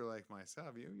get older, like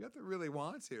myself, you have to really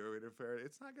want to.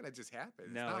 It's not gonna just happen.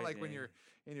 It's not like when you're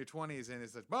in your 20s and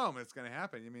it's like boom, it's gonna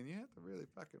happen. I mean, you have to really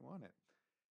fucking want it.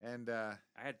 And I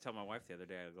had to tell my wife the other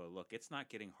day, I go, look, it's not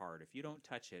getting hard. If you don't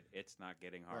touch it, it's not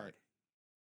getting hard. Right.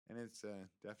 And it's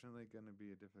definitely going to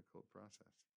be a difficult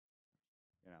process.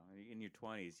 You know, in your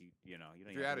 20s, you know, you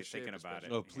don't you're even out be of shape, thinking about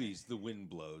it. Oh, please, the wind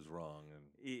blows wrong. And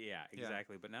Yeah,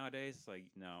 exactly. But nowadays, it's like,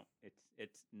 no,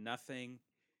 it's nothing.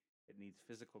 It needs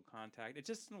physical contact. It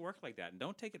just doesn't work like that. And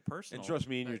don't take it personal. And trust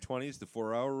me, in your 20s, the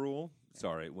 4-hour rule,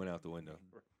 sorry, it went out the window.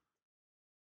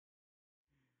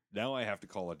 Now I have to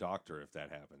call a doctor if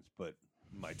that happens. But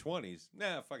in my 20s,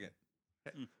 nah, fuck it.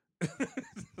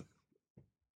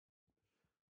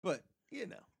 But, you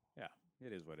know. Yeah,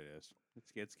 it is what it is.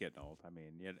 It's getting old. I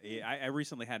mean, I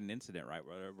recently had an incident, right,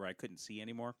 where I couldn't see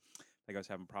anymore. Like I was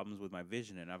having problems with my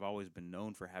vision, and I've always been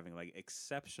known for having like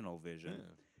exceptional vision.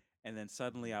 Yeah. And then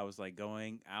suddenly I was like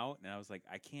going out, and I was like,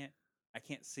 I can't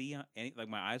see any. Like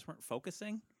my eyes weren't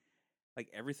focusing. Like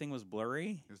everything was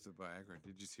blurry. It was the Viagra.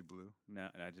 Did you see blue? No,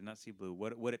 I did not see blue.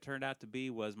 What it turned out to be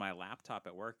was my laptop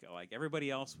at work. Like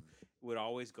everybody else would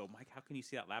always go, Mike, how can you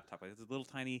see that laptop? Like it's a little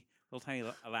tiny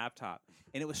laptop,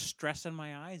 and it was stressing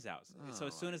my eyes out. So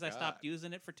as soon as I stopped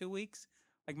using it for 2 weeks,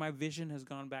 like my vision has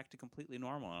gone back to completely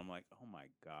normal. And I'm like, oh my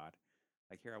god.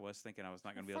 Like here I was thinking I was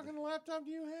not going to be able to. What fucking laptop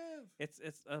do you have? It's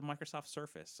a Microsoft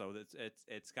Surface, so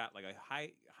it's got like a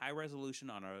high resolution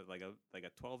on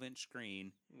a 12-inch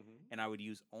screen, and I would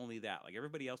use only that. Like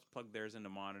everybody else plugged theirs into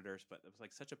monitors, but it was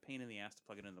like such a pain in the ass to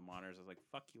plug it into the monitors. I was like,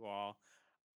 fuck you all.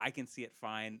 I can see it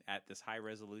fine at this high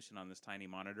resolution on this tiny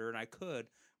monitor, and I could.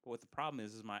 But what the problem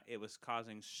is it was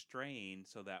causing strain,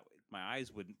 so that my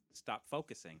eyes wouldn't stop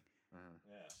focusing.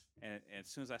 Yeah. And as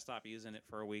soon as I stopped using it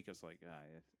for a week, I was like,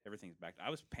 everything's back. I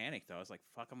was panicked though. I was like,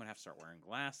 fuck, I'm gonna have to start wearing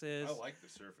glasses. I like the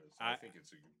Surface. I think it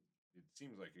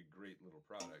seems like a great little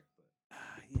product, but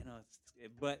you know,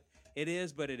 but it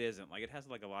is, but it isn't. Like it has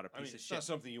like a lot of piece of it's shit. not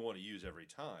something you want to use every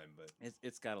time, but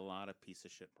It's got a lot of piece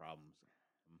of shit problems,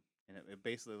 and it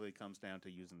basically comes down to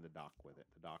using the dock with it.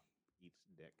 The dock eats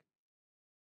dick.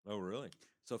 oh really?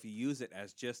 So if you use it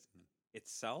as just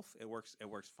itself, it works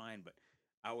fine. But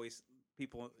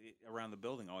people around the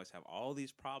building always have all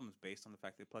these problems based on the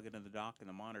fact they plug it in the dock and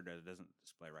the monitor doesn't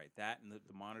display right. That and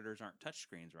the monitors aren't touch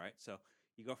screens, right? So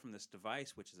you go from this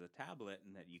device, which is a tablet,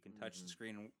 and that you can touch the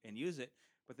screen and use it,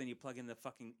 but then you plug in the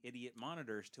fucking idiot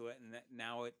monitors to it, and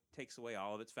now it takes away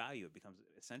all of its value. It becomes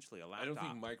essentially a laptop. I don't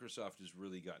think Microsoft has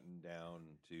really gotten down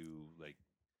to like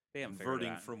they haven't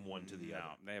converting from one to the other.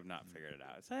 No, they have not figured it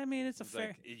out. So, I mean, it's fair.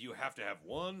 Like, you have to have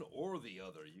one or the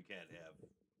other. You can't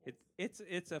have.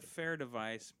 It's a fair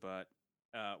device, but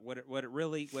what it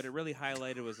really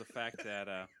highlighted was the fact that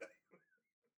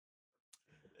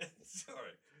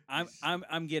sorry,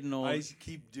 I'm getting old. I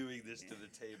keep doing this to the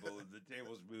table, and the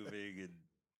table's moving, and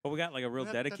well, we got like a real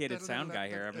dedicated sound guy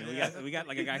here. I mean, we got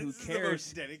like a guy who This is cares. the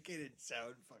most dedicated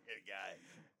sound fucking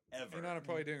guy ever. You know, I'm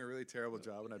probably doing a really terrible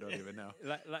job, and I don't even know.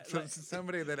 Like,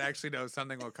 Somebody that actually knows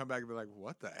something will come back and be like,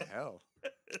 "What the hell?"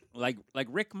 like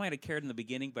Rick might have cared in the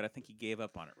beginning, but I think he gave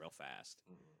up on it real fast.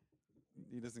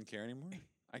 He doesn't care anymore.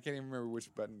 I can't even remember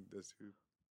which button does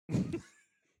who.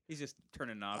 He's just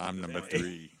turning knobs. I'm number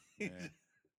 3. Yeah.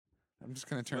 I'm just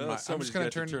gonna turn. Well, I'm just gonna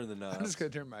turn the knobs. I'm just gonna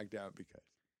turn Mike down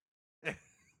because.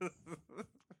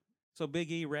 So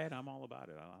Big E Red, I'm all about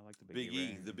it. I like the Big E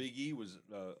Red. The Big E was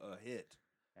a hit.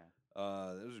 Yeah.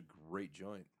 That was a great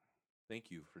joint. Thank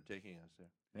you for taking us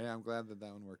there. Yeah, I'm glad that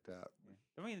one worked out.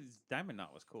 I mean, Diamond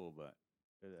Knot was cool, but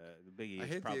the Big E. I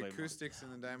hate probably the acoustics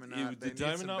in the Diamond The Knot.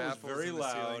 Diamond Knot was very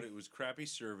loud. Ceiling. It was crappy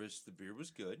service. The beer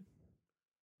was good.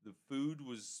 The food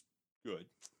was good.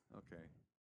 Okay.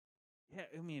 Yeah,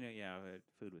 I mean,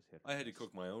 food was hit. I had to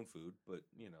cook my own food, but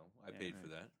I paid for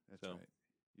that. That's so right.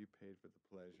 You paid for the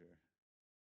pleasure.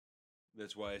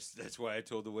 That's why I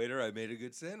told the waiter I made a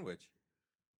good sandwich.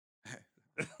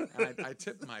 I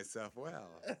tipped myself well.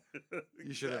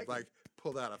 You should have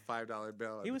pulled out a $5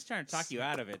 bill. He was trying to talk you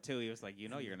out of it too. He was like, you're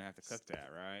gonna have to cook that,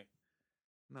 right?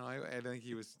 No, I think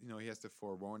he was. He has to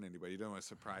forewarn anybody. You don't want to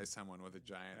surprise someone with a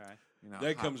giant. Right.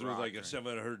 That hot comes with rock like or- a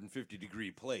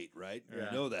 750-degree plate, right? Yeah.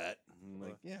 You know that. I'm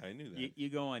like, yeah, I knew that. You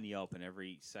go on Yelp, and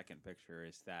every second picture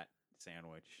is that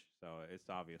sandwich, so it's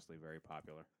obviously very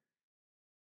popular.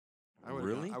 I would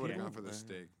Really? have Yeah. gone for the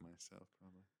steak myself,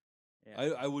 probably.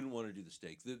 Yeah. I wouldn't want to do the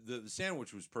steak. The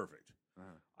sandwich was perfect.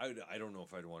 Uh-huh. I don't know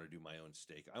if I'd want to do my own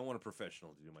steak. I want a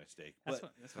professional to do my steak. That's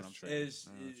But what I'm true.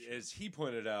 saying. as he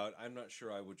pointed out, I'm not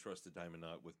sure I would trust the Diamond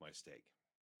Knot with my steak.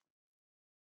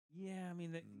 Yeah, I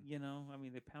mean,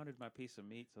 they pounded my piece of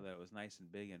meat so that it was nice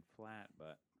and big and flat.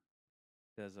 But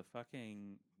does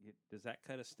that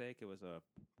cut a steak? It was a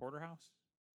porterhouse.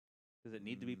 Does it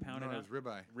need to be pounded? No, out? it was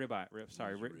ribeye. Ribeye.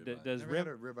 Sorry. It was ribeye. Does Never had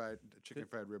a rib? ribeye, chicken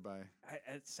fried ribeye.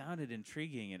 It sounded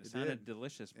intriguing and it It sounded did.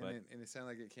 delicious, but And it sounded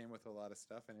like it came with a lot of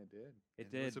stuff, and it did. It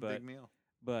And did, It was a but- big meal.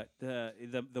 But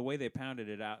the way they pounded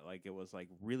it out, like it was like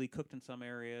really cooked in some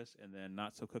areas and then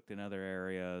not so cooked in other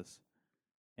areas,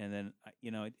 and then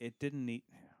it didn't need.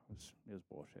 It was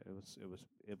bullshit.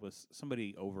 It was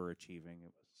somebody overachieving.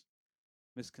 It was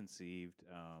misconceived.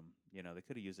 They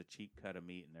could have used a cheap cut of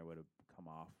meat and there would have come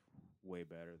off way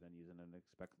better than using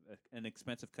an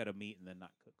expensive cut of meat and then not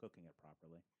cooking it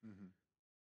properly. Mm-hmm.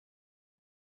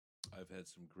 I've had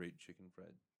some great chicken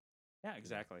fried. Yeah,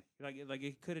 exactly. Like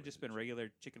it could have just been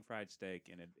regular chicken fried steak,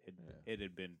 and it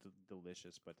had been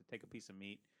delicious. But to take a piece of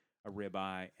meat, a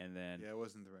ribeye, and then Yeah, it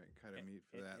wasn't the right kind of meat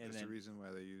for that. and That's the then- reason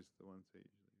why they used the ones they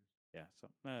usually use. yeah, so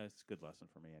it's a good lesson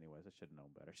for me, anyways. I should have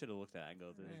known better. I should have looked at it and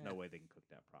go, "There's no way they can cook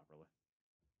that properly."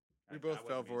 We I both wouldn't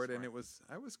fell be for it, and smart.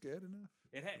 I was good enough.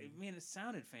 It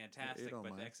sounded fantastic, don't but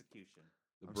mind. the execution.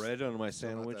 The I'm bread on my still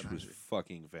not that sandwich was hungry.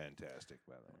 fucking fantastic,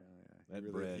 by the way. That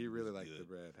bread He really was liked the good.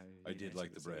 bread. I did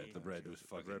like the bread. see. The bread was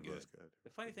fucking bread good. was good. The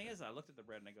funny thing is, I looked at the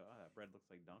bread and I go, "Oh, that bread looks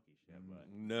like donkey shit." But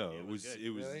No, It it was was good. it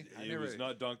was Really? I it never- was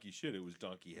not donkey shit. It was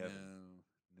donkey heaven.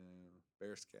 No.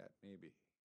 Bear scat, maybe.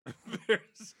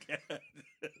 Bear's cat.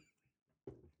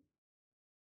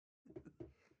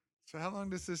 So how long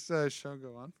does this show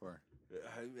go on for?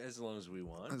 As long as we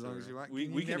want. As long or- as you want. We,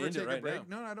 Can we you can never end take it right a break?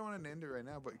 now. No, I don't want to end it right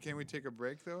now. But can we take a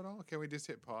break though at all? Can we just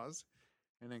hit pause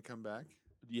and then come back?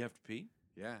 Do you have to pee?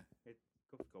 Yeah.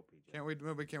 go PJ. Can't we?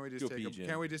 But can we just Go take? pee, Jen.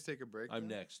 Can we just take a break? I'm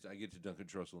then? next. I get to Duncan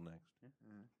Trussell next.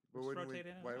 But Just wouldn't we, rotate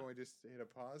in and why out. don't we just hit a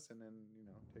pause and then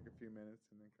take a few minutes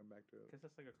and then come back to it? Because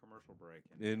that's like a commercial break.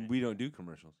 And we don't do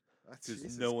commercials because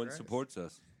Jesus no one Christ. supports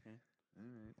us. All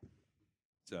right.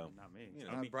 So Not me. you know.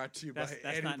 I Not mean, brought to you by that's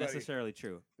anybody. not necessarily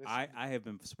true. This- I have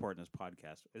been supporting this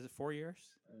podcast. Is it 4 years?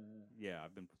 Yeah,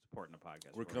 I've been supporting the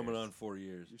podcast. we're 4 coming years. on 4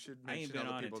 years. You should I ain't mention all been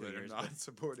the on in people 2 that are years, not but-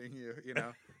 supporting you.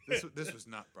 This was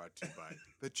not brought to you by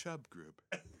the Chubb Group.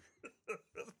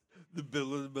 The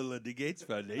Bill and Melinda Gates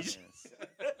Foundation. Yes.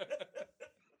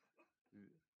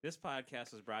 This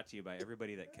podcast is brought to you by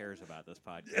everybody that cares about this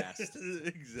podcast.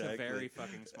 Exactly. It's a very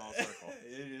fucking small circle.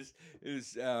 It is. It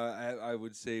is. I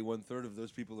would say 1/3 of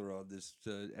those people are on this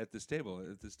at this table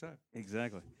at this time.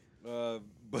 Exactly.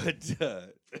 But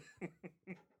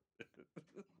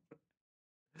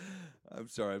I'm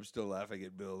sorry. I'm still laughing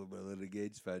at Bill and Melinda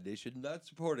Gates Foundation not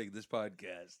supporting this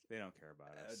podcast. They don't care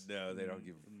about us. No, they don't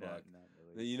give a fuck. Not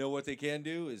really. You know what they can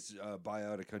do is buy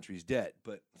out a country's debt,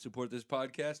 but support this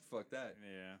podcast? Fuck that.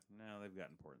 Yeah, no, they've got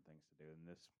important things to do. And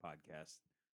this podcast,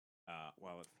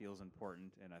 while it feels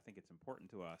important, and I think it's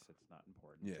important to us, it's not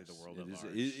important to the world at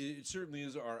large. It certainly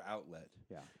is our outlet.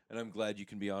 Yeah. And I'm glad you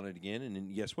can be on it again. And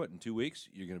then guess what? In 2 weeks,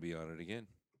 you're going to be on it again.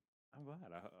 I'm glad.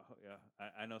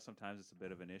 I know sometimes it's a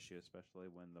bit of an issue, especially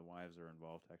when the wives are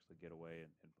involved, to actually get away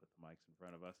and put the mics in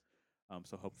front of us.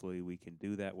 So hopefully we can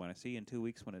do that when I see you in 2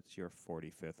 weeks when it's your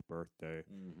 45th birthday.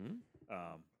 Mm-hmm.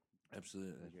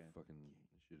 Absolutely. That again. fucking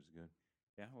shit is good.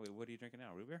 Yeah. What are you drinking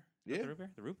now? Root beer? Yeah. The root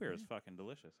beer? The root beer is fucking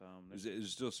delicious. Is there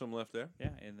still some left there? Yeah,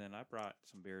 and then I brought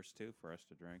some beers too for us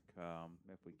to drink.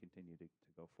 If we continue to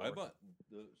go forward. I bought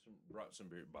some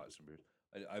beers.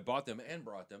 I bought them and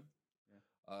brought them.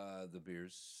 Yeah. The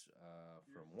beers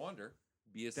from Wander.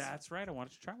 BS. That's right. I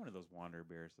wanted to try one of those Wander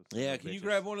beers. Yeah, can you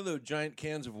grab one of those giant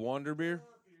cans of Wander beer?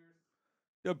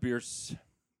 The beers.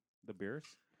 The beers?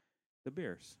 The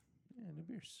beers. Yeah, the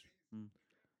beers.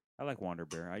 I like Wander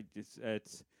beer.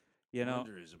 It's you know.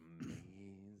 Wander is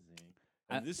amazing.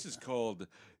 And this is called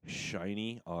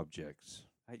Shiny Objects.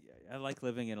 I like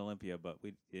living in Olympia, but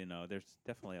there's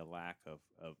definitely a lack of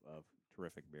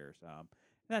terrific beers.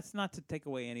 That's not to take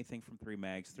away anything from Three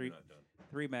Mags.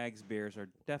 Three Mags beers are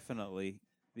definitely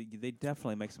they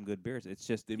definitely make some good beers. It's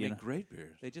just they make great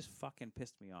beers. They just fucking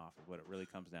pissed me off. What it really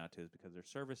comes down to is because their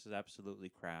service is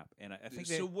absolutely crap. And I think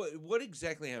so. What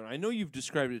exactly happened? I know you've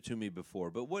described it to me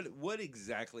before, but what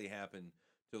exactly happened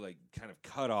to like kind of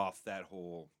cut off that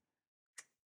whole?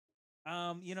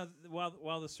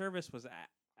 While the service was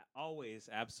always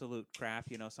absolute crap,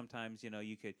 sometimes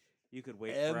you could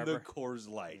wait and forever. The Coors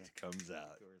Light comes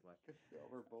out.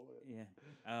 Silver bullet.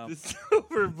 Yeah. The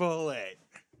Silver Bullet.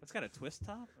 It's got a twist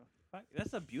top.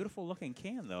 That's a beautiful looking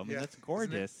can, though. I mean, Yeah, that's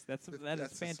gorgeous. That is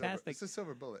That's fantastic. It's a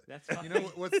silver bullet. That's You know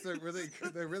what's the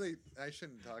really I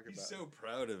shouldn't talk about. He's so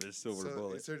proud of his Silver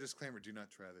Bullet. It's a disclaimer: do not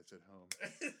try this at home.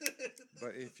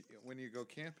 But when you go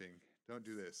camping, don't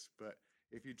do this. But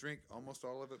if you drink almost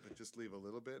all of it, but just leave a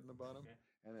little bit in the bottom,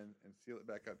 and seal it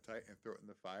back up tight and throw it in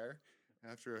the fire.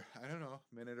 After, I don't know,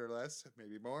 a minute or less,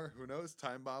 maybe more, who knows,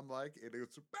 time bomb like, it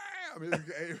goes bam!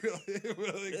 It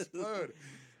will explode.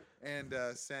 And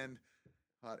send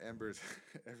hot embers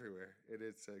everywhere.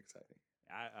 It's exciting.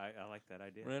 I like that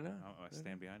idea. Right on. I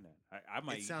stand behind that. I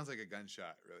might. It sounds like a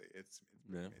gunshot, really. It's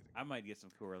amazing. I might get some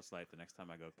Coors Light the next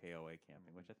time I go KOA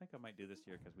camping, which I think I might do this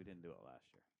year because we didn't do it last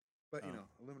year. But,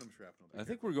 aluminum shrapnel. I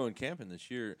think we're going camping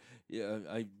this year.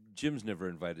 Yeah, Jim's never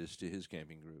invited us to his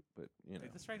camping group, but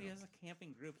That's right. He has a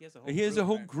camping group. He has a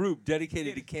whole group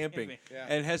dedicated to camping, Yeah.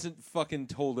 and hasn't fucking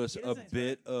told us a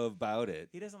bit about it.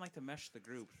 He doesn't like to mesh the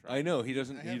groups. Right? I know he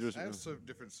doesn't. I have some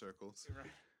different circles.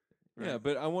 Right. Yeah,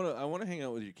 but I want to hang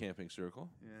out with your camping circle.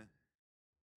 Yeah.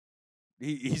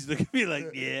 He's looking at me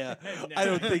like, yeah. I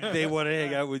don't think they want to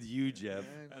hang out with you, Jeff.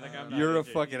 I'm You're a not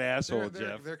fucking asshole,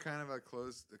 Jeff. They're kind of a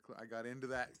closed. I got into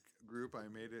that group. I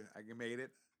made it. I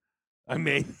I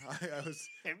made. was.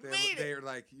 They were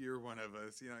like, "You're one of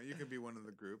us. You can be one of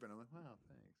the group." And I'm like, "Wow,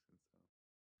 thanks."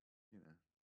 And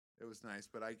so, it was nice,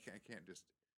 but I can't just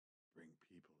bring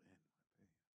people in.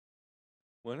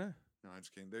 Why not? No, I'm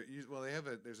just kidding.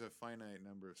 There's a finite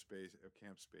number of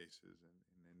camp spaces, and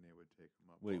then they would take them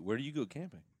up. Wait, where do you go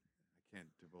camping? I can't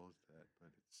divulge that, but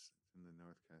it's in the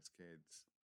North Cascades.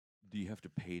 Do you have to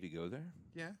pay to go there?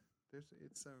 Yeah,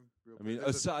 it's a real. I mean,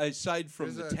 there's aside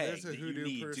from the there's tag a that you hoodoo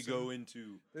need to person. go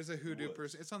into. There's a hoodoo woods.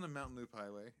 person. It's on the Mountain Loop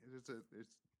Highway. It's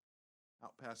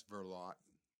out past Verlot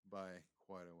by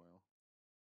quite a while.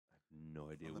 No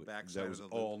idea On the what backside that of was. the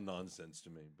loop. All nonsense to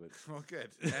me, but Well, good.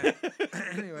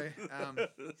 Anyway,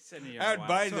 out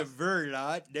by the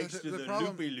Verlot next to the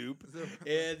problem- Loopy Loop, the-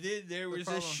 and then there was a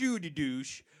problem- shooty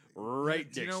douche right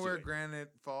next to Do you know where it.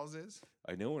 Granite Falls is?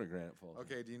 I know where Granite Falls. is.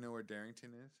 Okay. Do you know where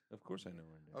Darrington is? Of course I know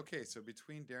where. It is. Okay, so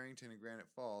between Darrington and Granite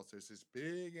Falls, there's this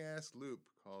big ass loop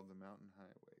called the Mountain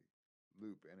Highway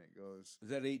Loop, and it goes. Is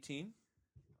that 18?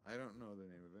 I don't know the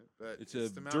name of it, but It's a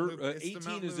the Mountain dirt. Loop- it's the 18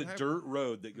 Mountain is a Loop Highway. dirt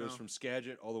road that goes No. from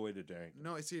Skagit all the way to Darrington.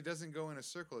 No, see, it doesn't go in a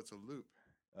circle. It's a loop.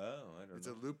 Oh, I don't It's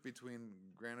know. a loop between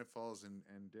Granite Falls and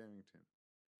Darrington.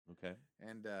 Okay.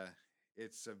 And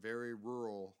it's a very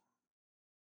rural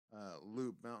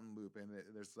mountain loop, and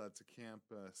there's lots of camp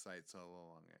sites all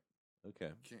along it.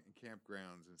 Okay.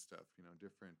 campgrounds and stuff.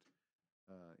 Different,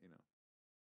 you know,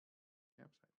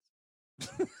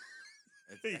 campsites.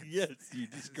 Yes, you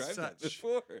described that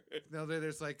before. No,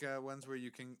 there's like ones where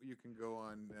you can go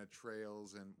on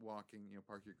trails and walking.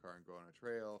 Park your car and go on a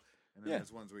trail. And then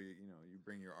there's ones where you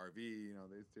bring your RV.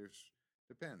 There's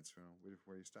depends.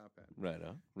 Where you stop at. Right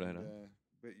on.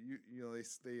 But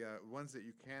they ones that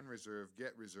you can reserve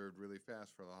get reserved really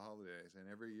fast for the holidays. And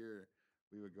every year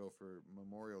we would go for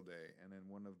Memorial Day, and then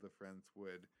one of the friends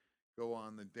would go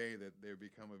on the day that they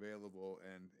become available,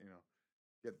 and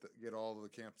get all of the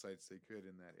campsites they could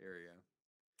in that area.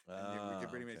 And we could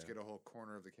pretty much get a whole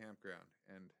corner of the campground,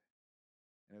 and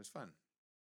it was fun.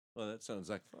 Well, that sounds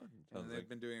like fun. And they've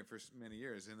been doing it for many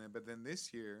years, but then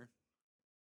this year,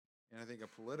 and I think a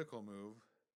political move,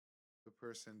 the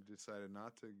person decided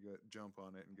not to jump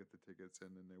on it and get the tickets,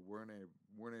 and then they weren't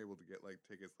able to get like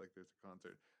tickets like there's a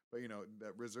concert, but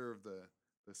that reserved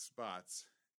the spots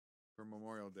for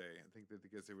Memorial Day. I think that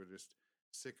because they were just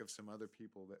sick of some other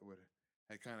people that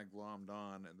had kind of glommed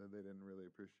on and that they didn't really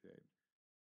appreciate.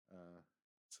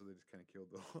 So they just kind of killed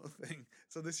the whole thing.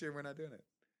 So this year we're not doing it.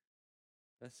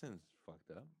 That sounds fucked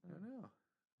up. I know.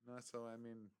 No, so I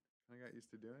got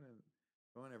used to doing it,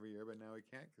 going every year, but now we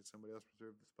can't because somebody else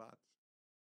reserved the spots.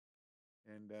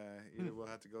 And either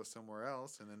we'll have to go somewhere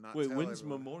else and then not. Wait, tell when's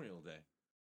everyone. Memorial Day?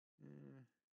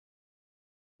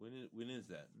 When is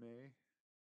that? May.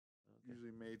 Okay.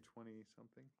 Usually May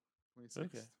 20-something, 26th.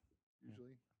 Okay.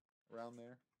 Usually around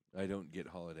there. I don't get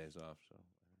holidays off, so I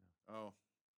don't know. Oh.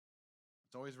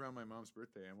 It's always around my mom's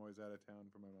birthday. I'm always out of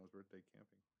town for my mom's birthday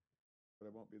camping. But I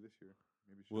won't be this year.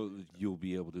 Maybe she'll be in town. You'll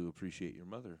be able to appreciate your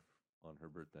mother on her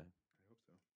birthday. I hope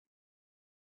so.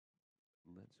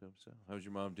 Let's hope so. How's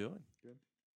your mom doing? Good.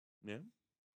 Yeah?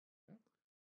 Yeah.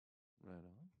 Right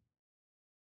on.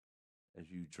 As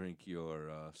you drink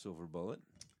your Silver Bullet.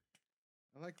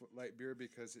 I like light beer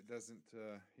because it doesn't,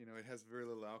 it has very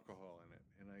little alcohol in it,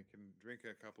 and I can drink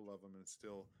a couple of them and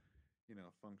still,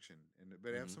 function.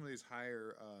 But I have some of these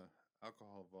higher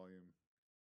alcohol volume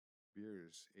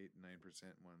beers, 8 and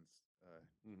 9% ones.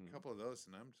 A couple of those,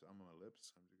 and I'm on my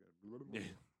lips.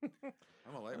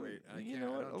 I'm a lightweight. I you can't.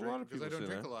 know what? I don't A lot of drink because I people don't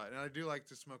say drink that. a lot, and I do like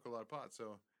to smoke a lot of pot.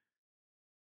 So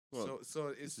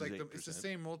it's this like is it's the 8%.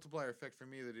 same multiplier effect for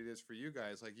me that it is for you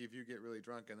guys. Like if you get really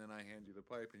drunk and then I hand you the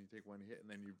pipe and you take one hit and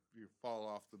then you fall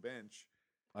off the bench.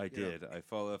 I did. I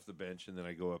fall off the bench and then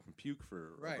I go up and puke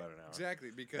for about an hour.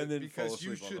 Exactly, because And then fall you asleep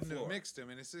on the shouldn't have floor. mixed them,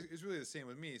 and it's really the same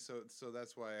with me. So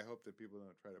that's why I hope that people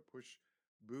don't try to push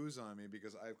booze on me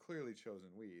because I've clearly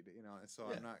chosen weed. And so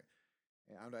Yeah. I'm not.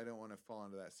 I don't want to fall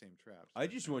into that same trap. So I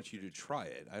just want you to try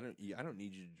it. I don't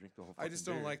need you to drink the whole. I just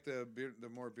don't beer. like the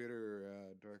more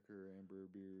bitter, darker amber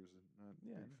beers. Not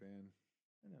a big fan.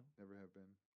 I know. Never have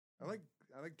been. I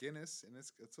like Guinness, and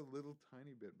it's a little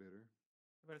tiny bit bitter.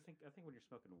 But I think when you're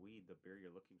smoking weed, the beer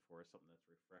you're looking for is something that's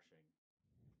refreshing.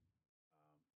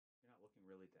 You're not looking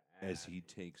really to add. As he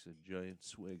takes a giant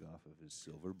swig off of his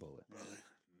Silver Bullet.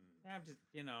 I'm just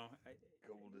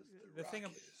Gold as the thing.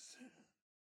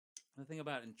 The thing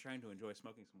about trying to enjoy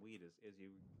smoking some weed is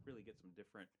you really get some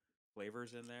different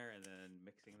flavors in there, and then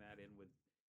mixing that in with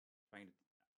trying to.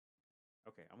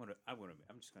 Okay, I'm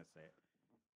just gonna say it.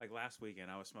 Like last weekend,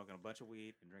 I was smoking a bunch of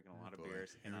weed and drinking a lot of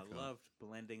beers, and I loved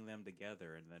blending them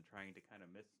together and then trying to kind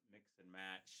of mix and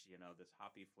match, this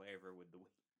hoppy flavor with the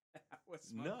weed I was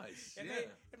smoking. Nice.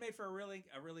 It made for a really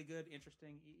good,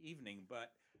 interesting evening.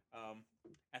 But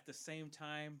at the same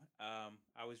time,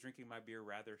 I was drinking my beer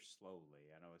rather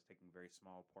slowly, and I was taking very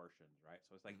small portions, right?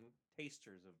 So it's like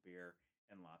tasters of beer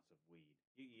and lots of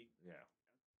weed.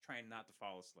 Trying not to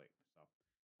fall asleep. So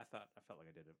I felt like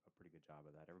I did a pretty good job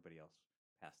of that. Everybody else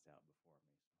passed out before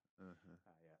me,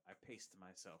 so I paced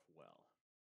myself well.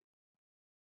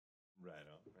 Right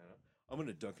on. I'm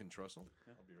gonna Dunkin' Trussell.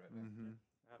 Yeah. I'll be right back.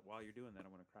 While you're doing that,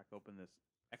 I'm going to crack open this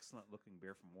excellent looking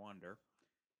beer from Wander,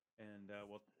 and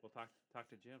we'll talk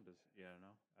to Jim.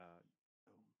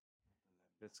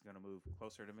 It's going to move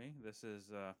closer to me. This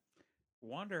is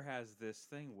Wander has this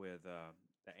thing with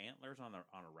the antlers on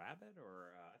a rabbit,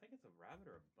 or I think it's a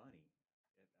rabbit or a bunny.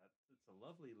 It's a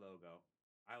lovely logo.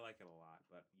 I like it a lot,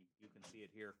 but you can see it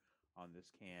here on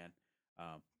this can.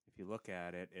 If you look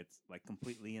at it, it's like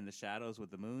completely in the shadows with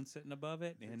the moon sitting above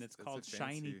it, and it's called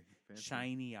fancy.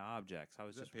 Shiny Objects.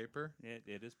 Is that paper?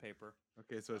 It is paper.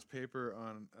 Okay, so it's paper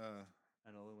on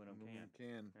An aluminum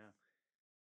can. Yeah.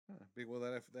 Huh. Well,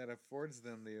 that affords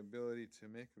them the ability to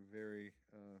make a very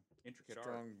Intricate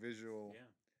strong art. visual.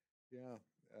 Yeah.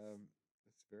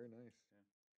 It's very nice.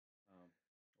 Yeah.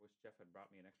 I wish Jeff had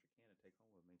brought me an extra can to take home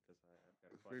with me because I've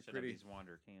got a It's very collection of pretty. these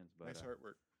Wander cans. But Nice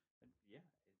artwork. yeah,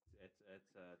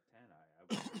 it's a 10. I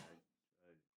was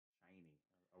shiny.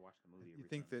 I watched the movie. You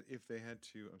think recently. that if they had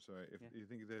to, I'm sorry, if Yeah. you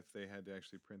think that if they had to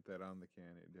actually print that on the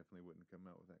can, it definitely wouldn't come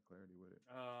out with that clarity, would it?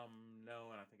 No,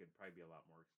 and I think it'd probably be a lot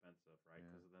more expensive, right?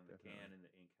 Yeah, Because then the definitely. can and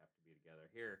the ink have to be together.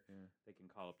 Here, Yeah. they can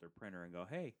call up their printer and go,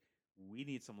 "Hey, we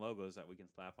need some logos that we can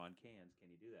slap on cans. Can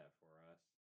you do that for us?"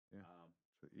 Yeah. Um,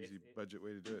 It's an easy budget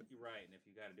way to do it. You're right, and if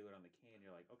you got to do it on the can,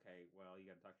 you're like, okay, well, you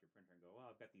got to talk to your printer and go, well,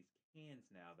 I've got these cans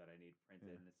now that I need printed,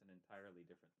 Yeah. and it's an entirely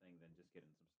different thing than just getting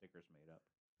some stickers made up.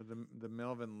 The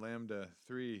Melvin Lambda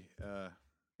 3.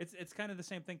 It's kind of the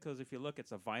same thing because if you look,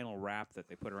 it's a vinyl wrap that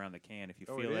they put around the can. If you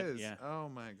Oh, feel it is. yeah, Oh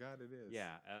my God, it is.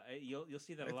 yeah, you'll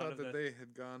see that I a lot thought of that the they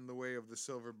had gone the way of the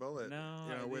silver bullet.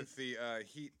 No, with the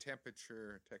heat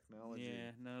temperature technology.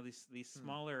 yeah, no, these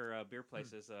smaller beer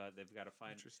places they've got to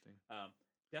find Interesting.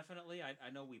 Definitely, I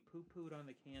know we poo-pooed on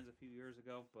the cans a few years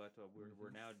ago, but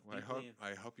we're now Well, deeply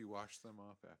I hope you wash them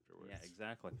off afterwards. Yeah,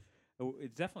 exactly.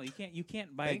 It's definitely you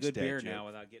can't buy Thanks, a good Dad beer joke. now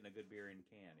without getting a good beer in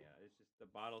can. Yeah, it's just the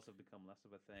bottles have become less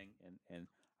of a thing, and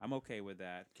I'm okay with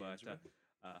that. Cans But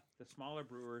are the smaller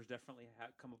brewers definitely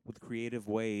have come up with creative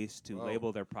ways to Whoa.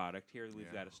 label their product. Here we've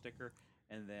Yeah. got a sticker,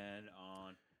 and then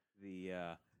on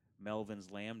the Melvin's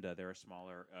Lambda, they're a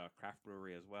smaller craft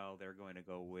brewery as well. They're going to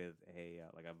go with a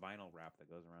like a vinyl wrap that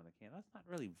goes around the can. That's not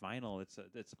really vinyl. It's a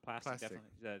plastic. Plastic. Definitely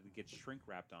that gets shrink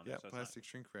wrapped on Yeah, there. So it's not- plastic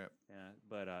shrink wrap. yeah,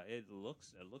 but it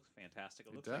looks fantastic.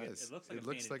 It looks does. like it looks like it a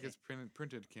looks painted like can. it's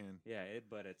printed can. Yeah,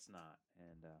 but it's not,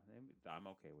 and I'm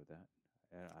okay with that.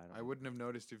 I I wouldn't have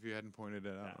noticed if you hadn't pointed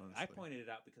it out. I Honestly. pointed it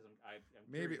out because I'm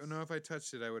Maybe curious. no. If I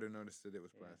touched it, I would have noticed that it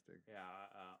was Yeah. plastic. Yeah,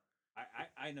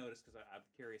 I noticed because I'm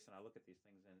curious and I look at these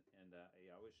things and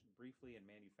I was briefly in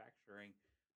manufacturing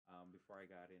before I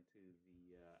got into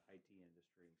the IT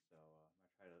industry, so I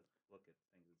try to look at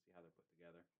things and see how they're put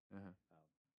together. Uh-huh.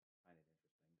 Find it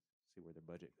interesting, see where their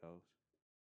budget goes.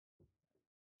 Just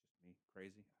me,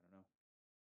 crazy? I don't know.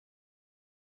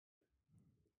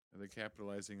 Are they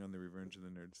capitalizing on the Revenge of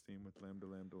the Nerds theme with Lambda,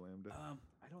 Lambda, Lambda?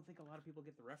 I don't think a lot of people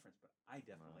get the reference, but I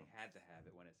definitely had to have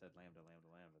it when it said Lambda, Lambda,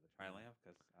 Lambda, the tri-lamb,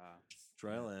 because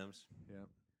Dry lambs. Yeah.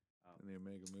 And the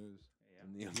Omega Moves. yeah,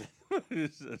 And the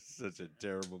it's such a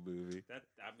terrible movie. that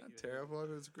I mean, Not terrible. It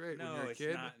was great No, when you were a it's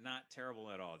kid. not terrible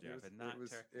at all, Jeff. It was, not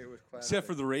it was classic. Except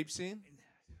for the rape scene.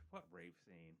 what rape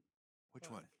scene? Which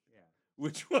What? one? Yeah.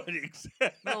 Which one exactly?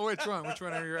 No, which one? Which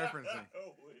one are you referencing?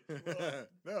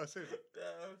 No, seriously.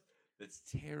 That's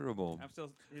terrible. I'm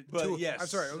still. But yes, I'm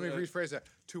sorry. Let me rephrase that.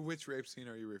 To which rape scene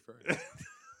are you referring?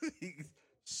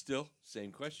 Still,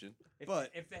 same question. if,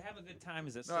 but if they have a good time,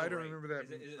 is it? No, Still I don't rape? remember that.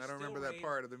 Is it I don't still remember that rape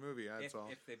part of the movie. That's If, all.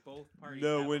 if they both parties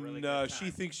no, have a when really good she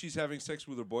time. thinks she's having sex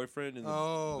with her boyfriend in the,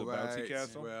 Oh, the right. bouncy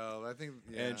castle, Well, I think,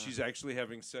 yeah. and she's actually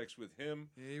having sex with him.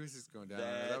 Yeah, he was just going down.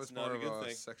 That That's was not more a of good a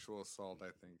thing. sexual assault, I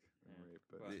think, than Yeah. rape.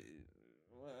 But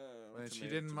Well, and she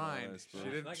tomato, didn't tomato, I mind. suppose. She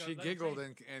didn't. Like She I'm giggled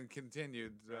saying. and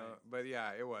continued. Right. But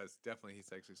yeah, it was definitely he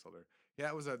sexually assaulted her.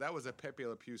 Yeah, that was a Pepe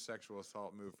Le Pew sexual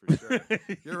assault move for sure.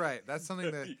 You're right. That's something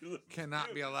that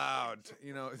cannot be allowed.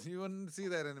 You know, you wouldn't see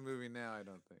that in a movie now. I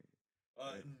don't think.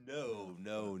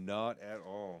 No, not at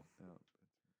all. No.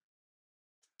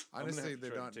 I'm gonna Honestly, have to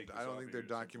they try to don't. take I this don't off think of they're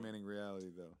here at some point. documenting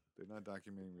reality though. They're not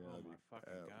documenting Oh, reality my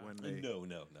fucking God. when they No,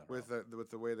 not with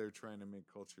the way they're trying to make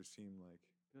culture seem like.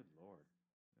 Good lord,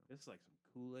 this is like some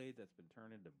Kool-Aid that's been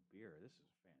turned into beer. This is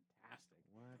fantastic.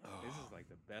 What? This is like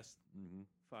the best Mm-hmm.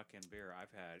 fucking beer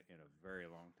I've had in a very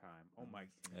long time. Oh my,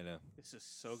 I know. this is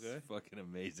so good. It's fucking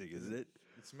amazing, isn't it?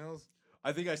 It smells.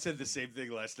 I think I said the same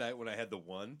thing last night when I had the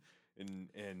one, and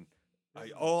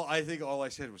I think all I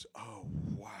said was, "Oh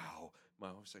wow." I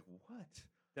was like, "What?"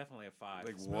 Definitely a 5.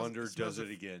 Like smells- Wonder it smells does it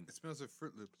of- again. It smells of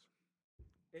Fruit Loops.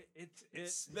 It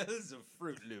smells of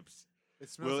Fruit Loops. It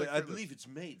smells Well, like I Fruit believe Loops.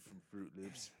 it's made from Fruit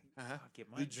Loops. Uh-huh. Fuck, it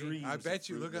The might be. dream. I of bet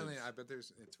you. Fruit Look on the. Loops. I bet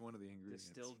there's. It's one of the ingredients.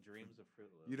 Distilled dreams of Fruit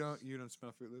Loops. You don't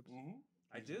smell Fruit Loops?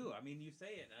 I do. I mean, you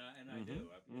say it, and I do.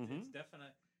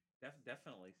 It's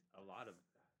definitely a lot of.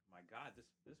 My God,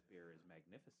 this beer is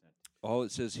magnificent. All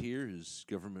it says here is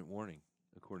government warning.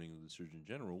 According to the Surgeon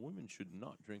General, women should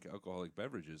not drink alcoholic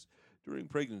beverages during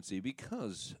pregnancy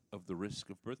because of the risk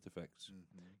of birth defects.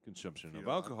 Consumption of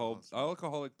Fetal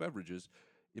alcoholic beverages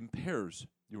impairs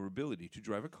your ability to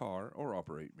drive a car or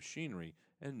operate machinery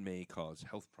and may cause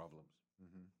health problems.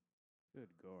 Good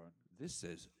God. This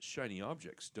says Shiny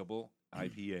Objects Double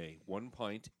IPA, 1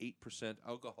 pint, 8%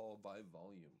 alcohol by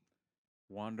volume.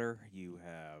 Wander, you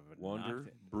have Wander knocked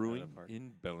it out Brewing of the park.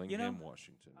 in Bellingham,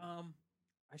 Washington.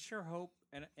 I sure hope,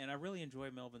 and I really enjoy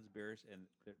Melvin's beers, and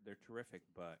they're terrific.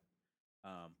 But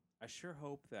I sure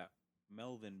hope that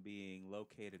Melvin, being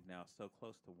located now so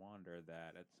close to Wander,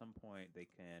 that at some point they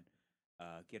can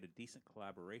get a decent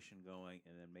collaboration going,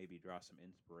 and then maybe draw some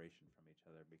inspiration from each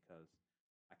other. Because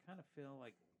I kind of feel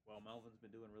like, well, Melvin's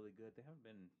been doing really good. They haven't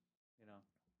been, you know,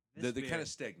 They're beer- kind of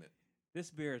stagnant. This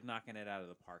beer is knocking it out of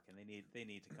the park, and they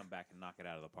need to come back and knock it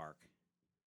out of the park.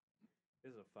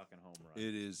 This is a fucking home run.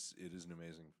 It is an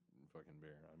amazing fucking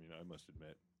beer. I mean, I must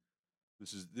admit,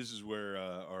 this is where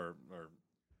our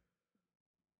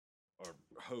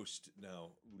host now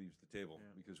leaves the table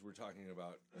because we're talking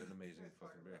about an amazing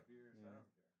fucking beer.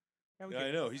 Yeah,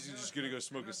 I know. He's just gonna go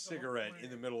smoke a cigarette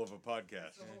in the middle of a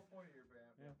podcast.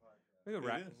 We could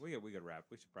wrap. We could wrap.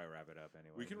 We should probably wrap it up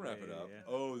anyway. We can wrap it up. Yeah.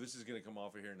 Oh, this is gonna come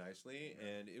off of here nicely,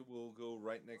 and it will go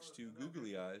right next to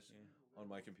Googly Eyes on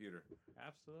my computer.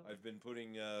 Absolutely. I've been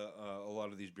putting a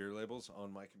lot of these beer labels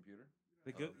on my computer.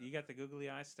 You got the Googly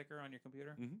Eye sticker on your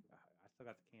computer? Mhm. I still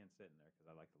got the can sitting there because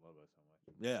I like the logo so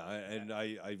much. Yeah,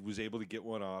 I was able to get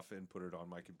one off and put it on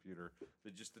my computer,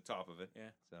 just the top of it. Yeah.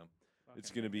 So it's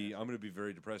Fucking gonna be. fantastic. I'm gonna be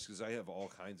very depressed because I have all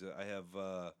kinds of. I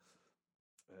have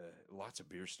lots of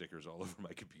beer stickers all over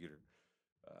my computer.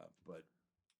 But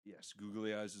yes,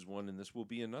 Googly Eyes is one, and this will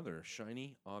be another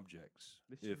shiny objects.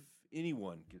 If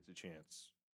anyone gets a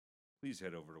chance, please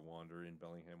head over to Wander in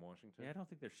Bellingham, Washington. Yeah, I don't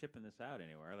think they're shipping this out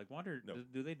anywhere. Like, Wander, No.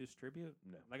 do they distribute?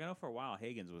 No. Like, I know for a while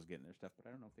Hagen's was getting their stuff, but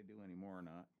I don't know if they do anymore or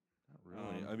not. Not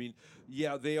really. Um, I mean,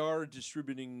 yeah, they are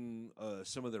distributing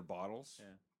some of their bottles,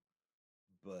 Yeah.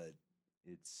 but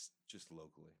it's just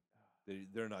locally.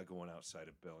 They're not going outside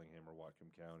of Bellingham or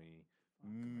Whatcom County.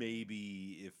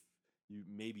 Maybe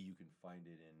you can find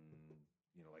it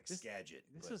in like This- Skagit.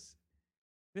 but-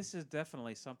 This is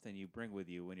definitely something you bring with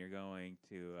you when you're going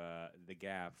to the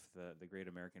GAF, the Great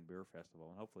American Beer Festival,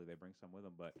 and hopefully they bring some with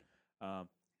them. But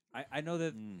I know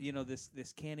that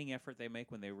this canning effort they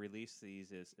make when they release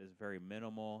these is very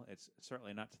minimal. It's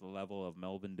certainly not to the level of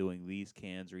Melvin doing these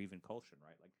cans or even Colshan,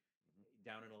 right? Like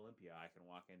down in Olympia, I can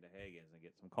walk into Hagen's and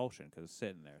get some Colshan because it's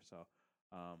sitting there. So,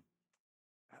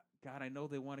 God, I know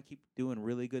they want to keep doing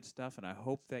really good stuff, and I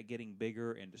hope that getting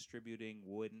bigger and distributing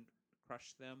wouldn't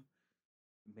crush them.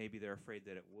 Maybe they're afraid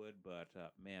that it would, but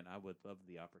man, I would love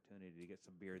the opportunity to get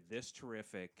some beer this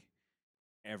terrific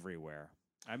everywhere.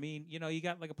 I mean, you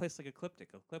got like a place like Ecliptic.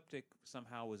 Ecliptic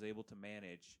somehow was able to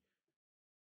manage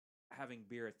having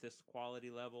beer at this quality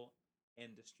level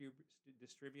and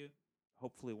distribute.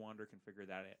 Hopefully, Wander can figure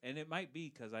that out, and it might be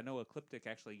because I know Ecliptic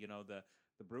actually.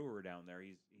 The brewer down there,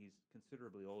 he's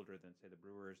considerably older than say the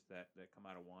brewers that come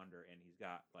out of Wander, and he's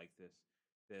got like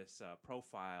this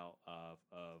profile of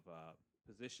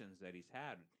positions that he's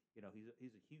had.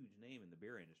 He's a huge name in the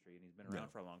beer industry, and he's been around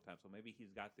for a long time. So maybe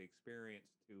he's got the experience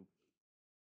to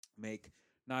make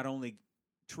not only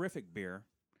terrific beer,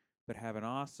 but have an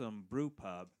awesome brew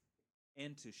pub,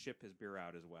 and to ship his beer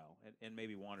out as well. And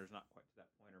maybe Wander's not quite to that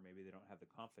point, or maybe they don't have the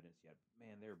confidence yet. But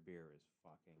man, their beer is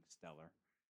fucking stellar.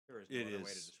 There is no other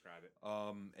way to describe it.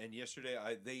 And yesterday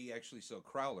they actually sell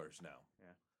crowlers now.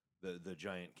 Yeah. The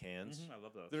giant cans. I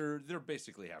love those. They're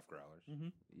basically half growlers,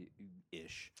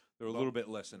 ish. They're a Bo- little bit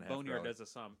less than half. Boneyard growlers. does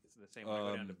it's the same. When I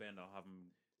go down to Bend, I'll have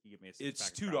them. You give me a It's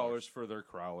six-pack of $2 crowlers. for their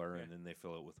crowler, Yeah. and then they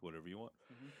fill it with whatever you want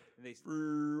And they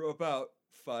for about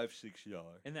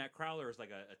 $5-6. and that crowler is like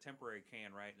a temporary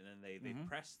can, right? And then they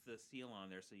press the seal on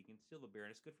there so you can seal the beer,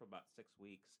 and it's good for about 6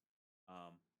 weeks.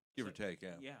 Give or take,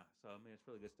 yeah. Yeah, so I mean, it's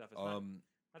really good stuff. It's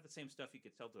not the same stuff you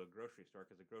could sell to a grocery store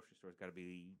because a grocery store's got to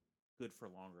be good for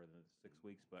longer than 6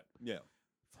 weeks. But yeah,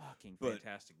 fucking But-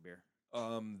 fantastic beer.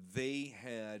 they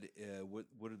had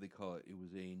what did they call it? It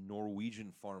was a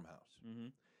Norwegian farmhouse,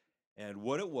 and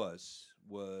what it was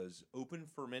open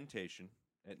fermentation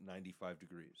at 95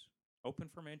 degrees. Open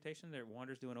fermentation.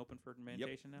 Wander's doing open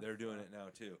fermentation now. They're doing it now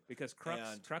too. Because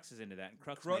Crux is into that, and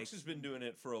Crux has been doing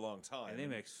it for a long time, and they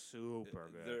make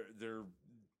super good.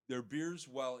 Their beers,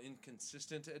 while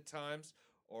inconsistent at times,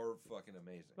 are fucking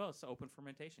amazing. Well, it's open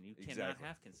fermentation. You cannot Exactly.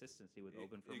 have consistency with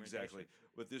open fermentation. Exactly.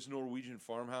 But this Norwegian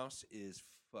farmhouse is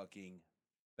fucking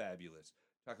fabulous.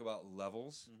 Talk about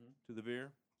levels to the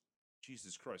beer.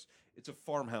 Jesus Christ. It's a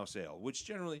farmhouse ale, which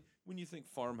generally, when you think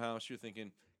farmhouse, you're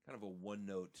thinking kind of a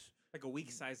one-note. Like a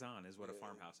weak saison is what a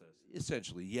farmhouse is.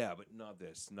 Essentially, yeah, but not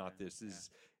this. Not this.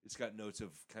 It's got notes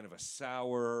of kind of a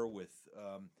sour with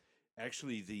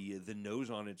actually the nose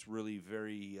on it's really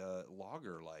very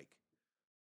lager-like,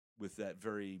 with that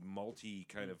very malty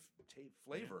kind of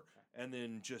flavor, and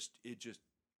then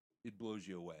it blows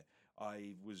you away.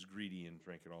 I was greedy and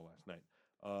drank it all last night.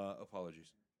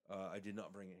 Apologies, I did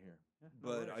not bring it here,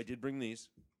 but I did bring these.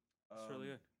 It's really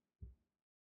good.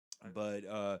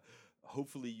 But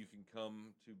hopefully you can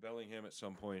come to Bellingham at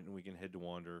some point, and we can head to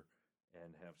Wander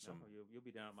and have some. You'll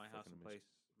be down at my house and amazing.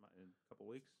 in a couple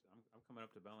weeks. I'm coming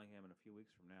up to Bellingham in a few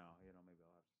weeks from now. Maybe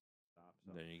I'll have to stop.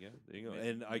 So. There you go. There you go.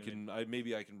 And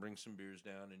maybe I can bring some beers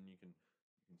down, and you can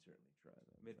certainly try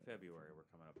them. Mid-February, we're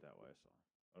coming up that way. So.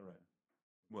 All right.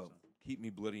 Well, keep me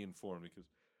bloody informed because,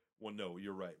 well, no,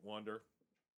 you're right. Wander,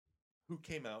 who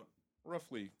came out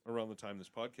roughly around the time this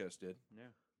podcast did,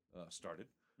 started,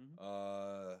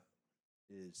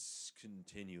 is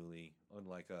continually,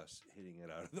 unlike us, hitting it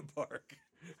out of the park.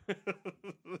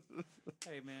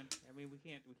 Hey, man. I mean, we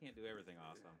can't do everything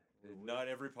awesome. Not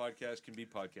every podcast can be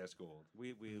podcast gold.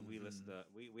 We listen to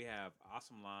we have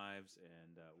awesome lives,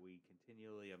 and we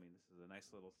continually. I mean, this is a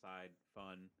nice little side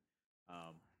fun.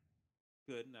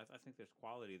 Good, and I think there's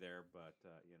quality there, but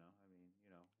we're not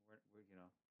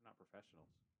professionals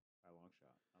by a long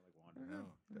shot. Not like Wander.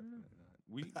 No, definitely not.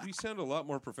 We sound a lot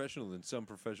more professional than some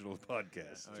professional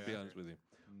podcasts, to be honest with you.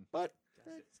 But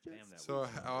So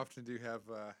how often do you have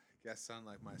guests on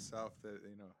like myself that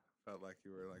felt like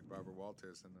you were like Barbara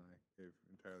Walters and I gave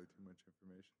entirely too much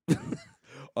information?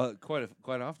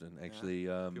 Quite often, actually.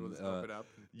 People just open up.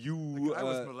 I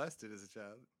was molested as a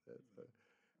child.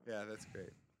 Yeah, that's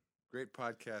great. Great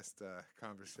podcast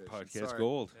conversation. Podcast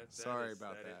gold. Sorry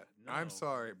about that. I'm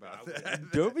sorry about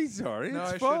that. Don't be sorry.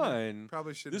 It's fine.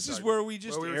 Probably shouldn't. This is where we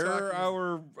just air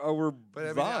our But I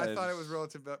vibes. mean, I thought it was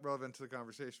relevant to the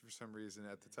conversation for some reason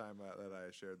at the time that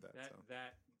I shared that.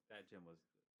 That Jim was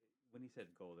when he said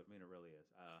gold. I mean, it really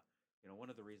is. One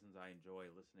of the reasons I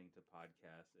enjoy listening to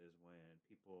podcasts is when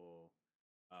people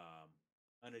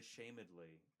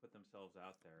unashamedly put themselves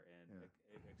out there and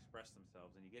express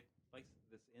themselves, and you get like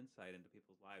this insight into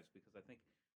people's lives, because I think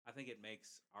it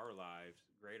makes our lives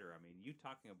greater. I mean, you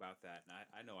talking about that, and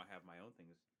I know I have my own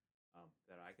things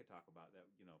that I could talk about. That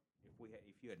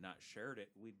if you had not shared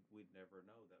it, we'd never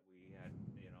know that we had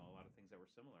a lot of things that were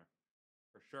similar.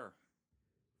 For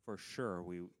sure,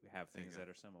 we have things that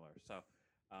are similar. So,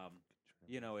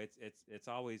 it's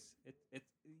always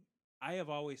I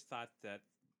have always thought that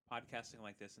podcasting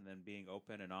like this and then being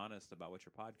open and honest about what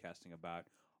you're podcasting about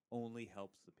only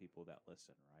helps the people that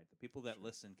listen, right? The people that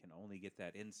listen can only get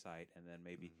that insight, and then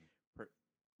maybe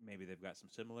maybe they've got some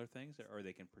similar things, or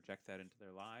they can project that into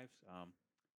their lives.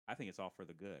 I think it's all for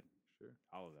the good. Sure.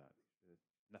 All of that.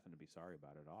 Nothing to be sorry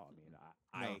about at all.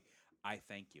 I mean, I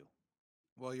thank you.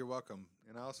 Well, you're welcome.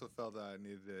 And I also felt that I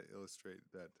needed to illustrate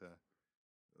that,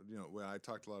 when I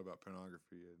talked a lot about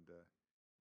pornography,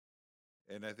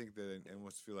 and I think that I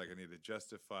almost feel like I need to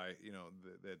justify,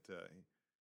 that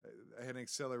I had an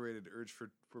accelerated urge for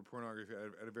pornography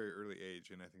at a very early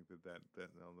age, and I think that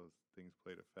all those things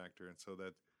played a factor, and so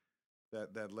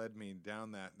that led me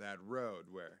down that road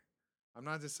where I'm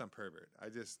not just some pervert. I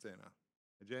just, I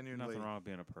genuinely nothing wrong with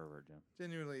being a pervert, Jim.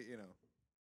 Genuinely,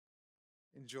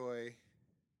 enjoy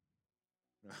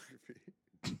pornography.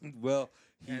 Well,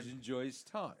 he enjoys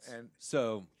tots, and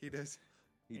so he does.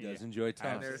 He does enjoy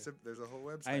tots. And there's a whole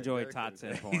website. I enjoy tots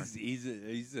and porn. He's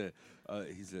a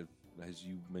as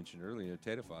you mentioned earlier, a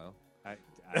Taterphile.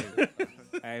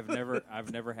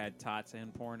 I've never had tots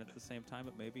and porn at the same time,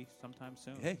 but maybe sometime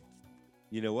soon. Hey,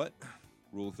 you know what?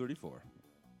 Rule 34.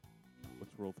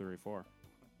 What's Rule 34?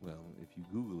 Well, if you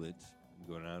Google it and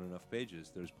go down enough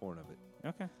pages, there's porn of it.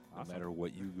 Okay. No matter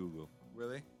what you Google.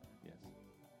 Really? Yes.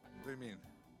 What do you mean?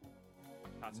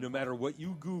 No matter what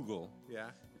you Google.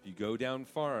 Yeah. If you go down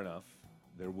far enough,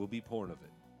 there will be porn of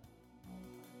it.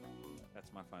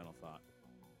 That's my final thought.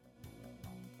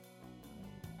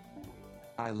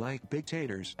 I like big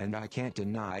taters, and I can't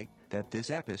deny that this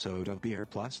episode of Beer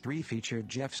Plus 3 featured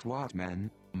Jeff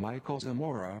Swatman, Michael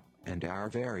Zamora, and our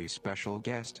very special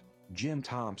guest, Jim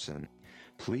Thompson.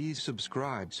 Please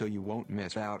subscribe so you won't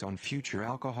miss out on future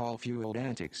alcohol-fueled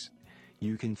antics.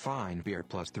 You can find Beer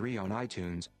Plus 3 on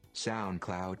iTunes,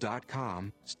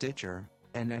 SoundCloud.com, Stitcher,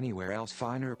 and anywhere else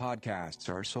finer podcasts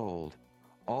are sold.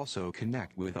 Also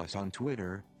connect with us on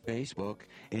Twitter, Facebook,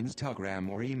 Instagram,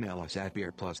 or email us at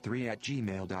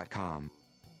beerplus3@gmail.com.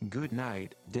 Good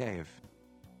night, Dave.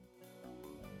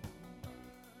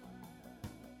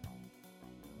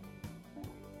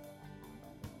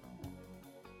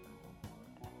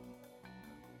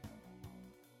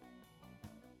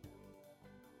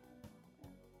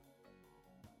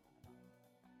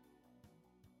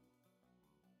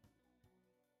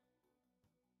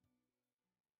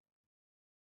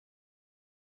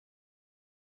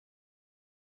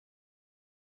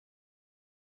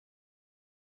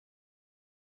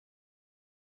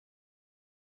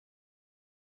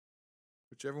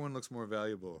 Whichever one looks more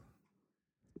valuable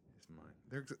is mine.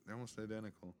 They're almost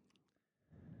identical.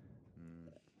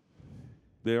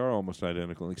 They are almost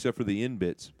identical, except for the in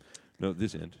bits. No,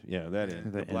 this end. Yeah, that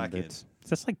end. The black end. It's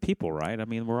just like people, right? I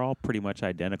mean, we're all pretty much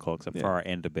identical except for our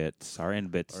end bits. Our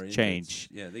end bits change.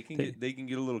 Yeah, they can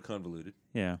get a little convoluted.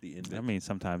 Yeah. The end bits. I mean,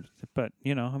 sometimes, but,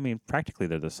 practically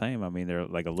they're the same. I mean, they're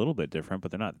like a little bit different,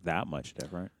 but they're not that much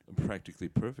different. Practically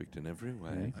perfect in every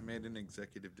way. I made an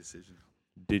executive decision.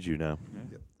 Did you now? Yeah.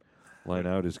 Yep. Line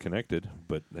out is connected,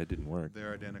 but that didn't work.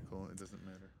 They're identical. It doesn't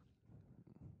matter.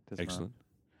 Excellent.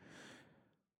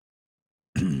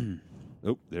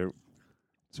 Oh, there.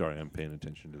 Sorry, I'm paying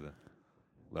attention to the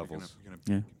levels. You're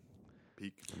gonna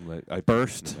peak. I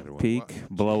Burst, no matter what. peak,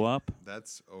 blow up.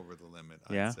 That's over the limit,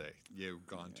 Yeah? I'd say. You've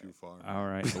gone too far. All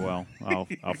right. Well,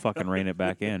 I'll fucking rein it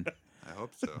back in. I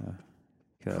hope so.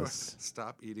 'Cause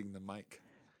Stop eating the mic.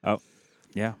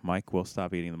 yeah, Mike will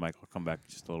stop eating the mic. I'll come back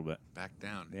just a little bit. Back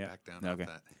down. Yeah. Back down. Okay. Off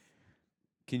that.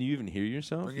 Can you even hear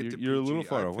yourself? Bring it to You're a little PG.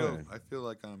 far away. I feel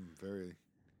like I'm very.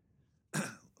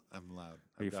 I'm loud.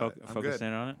 Are you I've got it. I'm focusing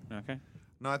good. on it? Okay.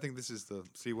 No, I think this is the.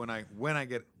 See, when I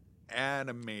get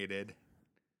animated,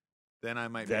 then I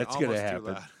might That's be gonna almost happen.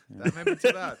 too loud. That might be too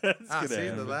loud. gonna See,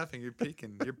 happen. the laughing. You're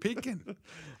peeking. You're peeking.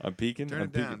 I'm peeking. Turn I'm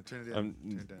it down. peeking. Turn it down. I'm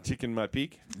Turn it down. ticking my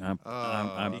peak. I'm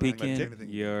Oh, peeking. anything.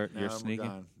 You're Now I'm sneaking.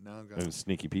 gone. Now I'm gone. I'm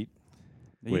sneaky Pete.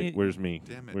 You Wait, need, where's me?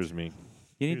 Damn it. Where's me?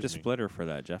 you need the here's me. splitter for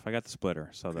that, Jeff. I got the splitter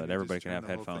so Can that you everybody just can turn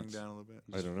have the whole thing headphones. down a little bit?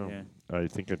 I don't know. Yeah. I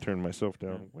think I turned myself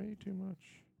down way too much.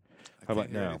 I How about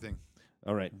can't hear now? anything.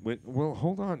 All right. Wait, well,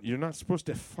 hold on. You're not supposed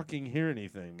to fucking hear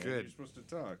anything. Man. Good. You're supposed to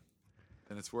talk.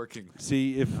 Then it's working.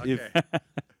 See, if Okay.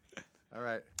 All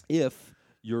right. if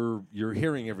you're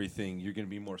hearing everything, you're going to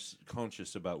be more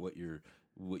conscious about what you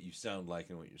sound like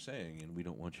and what you're saying, and we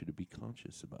don't want you to be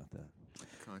conscious about that.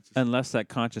 Conscious. Unless that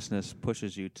consciousness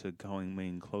pushes you to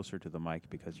going closer to the mic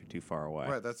because you're too far away.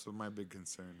 Right. That's what my big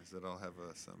concern is, that I'll have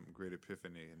some great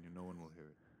epiphany and no one will hear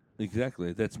it.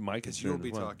 Exactly. That's my Because concern. you'll be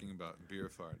as well. talking about beer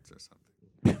farts or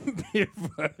something. beer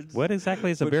farts. What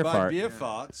exactly is a But beer by fart? Beer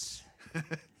farts.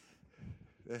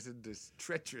 That's this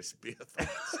treacherous beer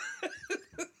farts.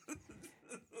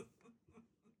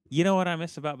 You know what I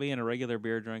miss about being a regular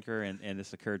beer drinker, and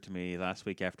this occurred to me last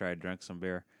week after I drank some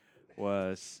beer,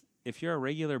 was if you're a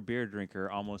regular beer drinker,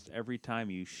 almost every time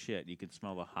you shit, you can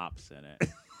smell the hops in it.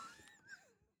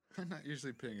 I'm not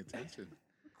usually paying attention.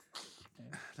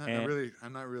 And-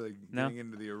 I'm not really No? getting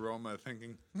into the aroma,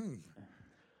 thinking,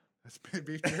 that's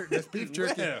beef jerky. That's beef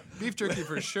jerky. Yeah. Beef jerky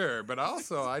for sure. But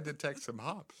also, I detect some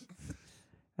hops.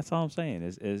 That's all I'm saying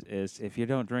is if you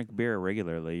don't drink beer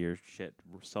regularly, your shit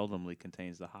seldomly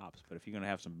contains the hops. But if you're going to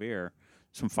have some beer,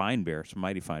 some fine beer, some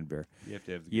mighty fine beer, You have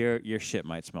to have the your shit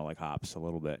might smell like hops a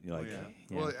little bit. You're like,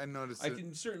 yeah. Well, I noticed I that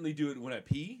can certainly do it when I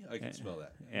pee. I can smell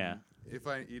that. yeah. if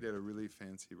I eat at a really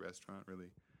fancy restaurant, really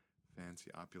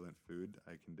fancy, opulent food,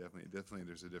 I can definitely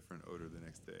there's a different odor the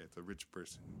next day. It's a rich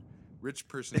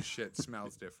person shit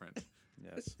smells different.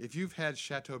 Yes. If you've had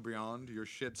Chateaubriand, your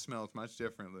shit smells much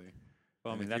differently.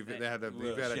 Well, I than mean, if that,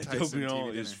 you've had a Tyson Chateaubriand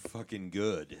TV is dinner. fucking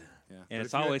good. Yeah. And But it's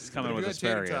if you had- always coming but with if you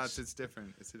had tater asparagus. tots, it's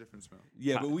different. It's a different smell.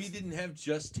 Yeah, but we Tots. didn't have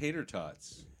just tater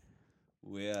tots.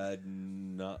 We had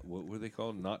what were they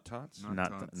called? Not tots? Not not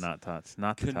tots. not tots,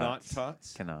 not the Canot tots.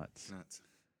 tots? Canots. Nuts.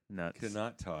 Nuts.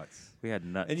 Canot tots. We had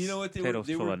nuts. And you know what? They Potatoes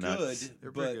were full good, of nuts.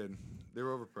 They're but pretty good. They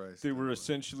were overpriced. they were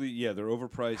essentially they're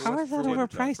overpriced. How is that for what-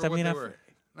 overpriced? For I what mean, they I've- were.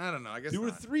 I don't know. I guess They were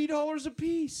not. $3 a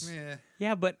piece. Yeah.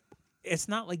 Yeah, but it's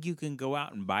not like you can go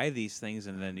out and buy these things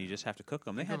and then you just have to cook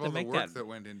them. They Think had of to all the make work that.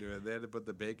 went into it. They had to put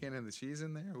the bacon and the cheese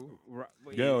in there. Ooh.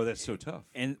 No, that's so tough.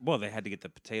 And well, they had to get the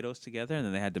potatoes together, and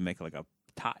then they had to make like a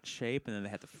tot shape, and then they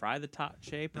had to fry the tot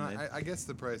shape. No, And then I guess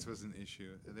the price was an issue.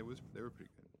 They were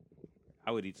pretty good.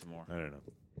 I would eat some more, I don't know.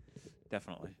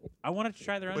 definitely. I wanted to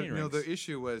try their But onion no, rings. the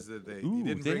issue was that they Ooh,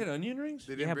 didn't they bring, had onion rings?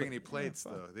 they didn't Yeah, bring but- any plates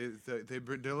fuck. though. They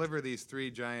deliver these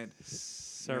 3 giant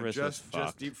Service was just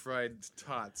fucked. deep fried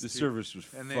tots. The to- service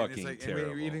was and then fucking it's like, terrible.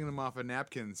 and we were eating them off of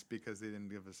napkins because they didn't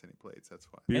give us any plates. That's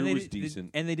why. Beer and they was did-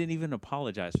 decent. and they didn't even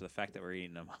apologize for the fact that we're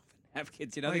eating them off of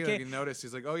napkins. You know, Oh, they yeah, can't. you noticed.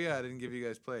 He's like, "Oh yeah, I didn't give you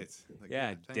guys plates." Like, Yeah,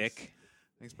 thanks. dick,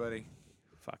 Thanks, buddy.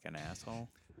 fucking asshole.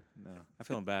 No. I'm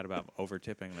feeling bad about over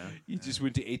tipping now. You just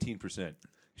went to 18%.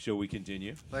 Shall we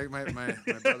continue? Like my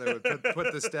brother would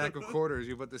put the stack of quarters.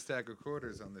 You put the stack of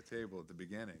quarters on the table at the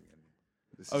beginning. And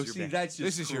this is Oh, your see, that's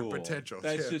just this is your cool. potential.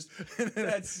 That's tip. just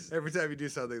that's every time you do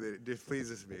something that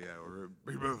displeases me, I will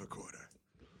remove a quarter.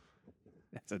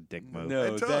 That's a dick move.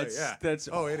 no, Totally, yeah. that's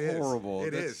Oh, it is horrible.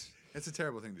 It That's- is. It's a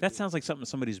terrible thing to do. That sounds like something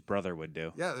somebody's brother would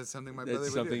do. Yeah, that's something my That's brother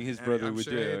would something do. his And brother I'm would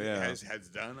sure do, it yeah. has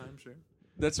done. I'm sure.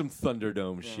 That's some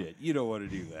Thunderdome Yeah. shit. You don't want to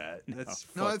do that. That's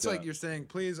No, fucked it's like up. you're saying,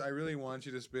 please, I really want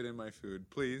you to spit in my food.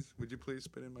 Please, would you please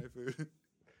spit in my food?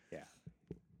 Yeah.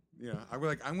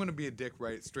 I'm going to be a dick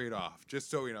right straight off, just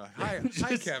so you know. Hi,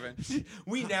 Kevin.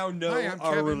 We now know Hi, I'm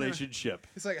our Kevin. relationship.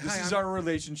 It's like, this hi, is our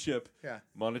relationship. Yeah.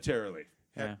 Monetarily.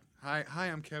 Yeah. Hi,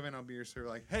 I'm Kevin. I'll be your server.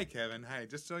 Like, hey, Kevin. Hi,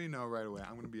 just so you know right away,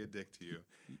 I'm going to be a dick to you,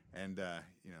 and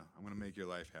I'm going to make your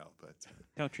life hell. But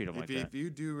Don't treat them like that. if you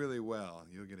do really well,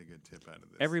 you'll get a good tip out of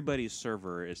this. Everybody's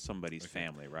server is somebody's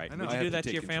family, right? I know. Would I you have do to that to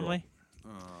take your control. family?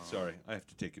 Sorry, I have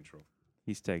to take control.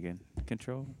 He's taking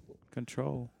control.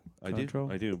 I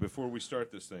do. Before we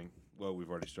start this thing, well, we've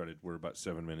already started. We're about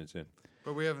 7 minutes in.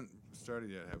 But we haven't started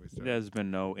yet, have we? Started? There's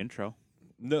been no intro.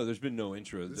 No, there's been no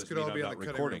intro. This Doesn't could mean all be I'm on not the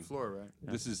cutting recording. room floor, right?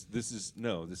 Yeah. This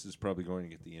is probably going to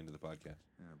get the end of the podcast.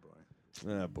 Oh,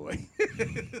 boy. Ah, boy.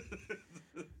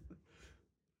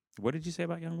 What did you say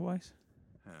about young boys?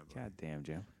 Oh, boy. God damn,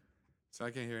 Jim. So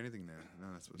I can't hear anything now. No,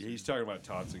 that's what's Yeah, he's talking about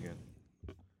tots again.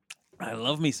 I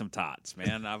love me some tots,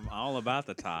 man. I'm all about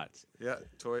the tots. Yeah,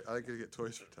 I like to get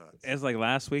toys for tots. It's like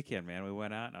last weekend, man. We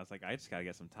went out, and I was like, I just got to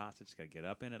get some tots. I just got to get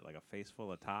up in it, like a face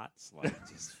full of tots. Like,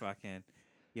 just fucking,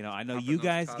 I know Popping you those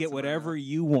guys tots get in my whatever mouth.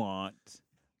 you want,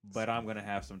 but I'm going to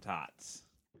have some tots.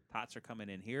 Tots are coming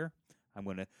in here. I'm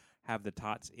going to have the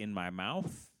tots in my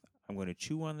mouth. I'm going to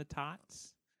chew on the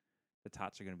tots. The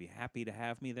tots are going to be happy to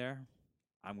have me there.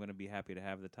 I'm going to be happy to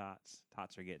have the tots.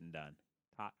 Tots are getting done.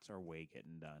 Tots are way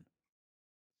getting done.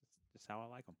 Just how I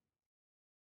like them.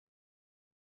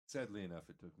 Sadly enough,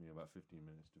 it took me about 15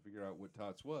 minutes to figure out what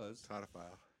tots was.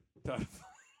 Taterphile.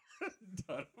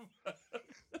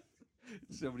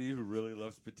 Somebody who really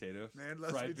loves potato. Man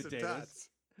loves fried pizza potatoes. tots.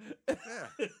 Yeah.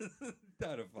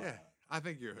 Taterphile. Yeah. I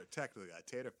think you're technically a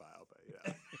taterphile, but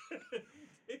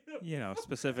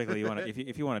Specifically, you want to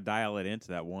if you want to dial it into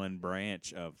that one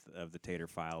branch of the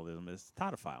taterphileism is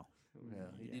Taterphile. Well,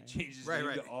 he Yeah. did change his Right, name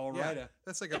right. to All Yeah. Righta.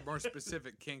 That's like a more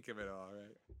specific kink of it all,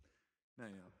 right? No,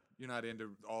 you're not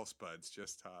into all spuds,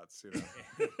 just tots,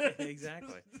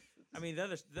 Exactly. I mean, the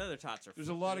other tots are. There's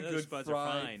a lot of the other good spuds fried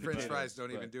are fine. French potatoes, fries don't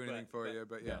but- even do anything for you,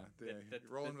 but yeah, the-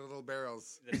 rolling the little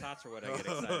barrels. The tots are what I get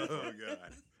excited for. Oh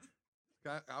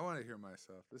God! I want to hear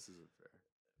myself. This isn't fair.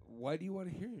 Why do you want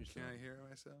to hear yourself? Can I hear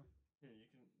myself? Here, you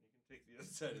can take the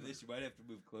other side of this. You might have to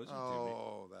move closer to me.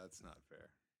 Oh, that's not fair.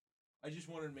 I just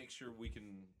wanted to make sure we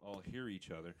can all hear each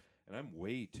other, and I'm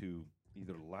way too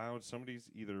either loud. Somebody's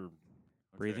either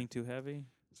Breathing too heavy.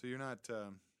 So you're not,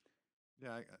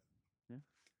 Yeah.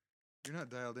 you're not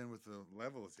dialed in with the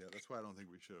levels yet. That's why I don't think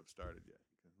we should have started yet.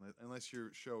 Unless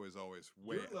your show is always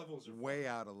way Your levels are way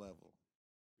out of level.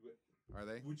 Are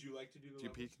they? Would you like to do the Do you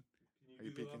levels? peek? Can Are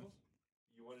you do the peeking? levels?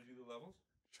 You want to do the levels?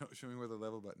 Show me where the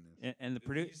level button is. And the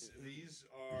produce. These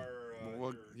are.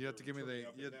 Well, you have to give me the turning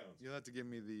up and downs. you'll have to give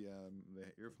me the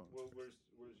earphones. Well, where's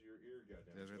your ear guy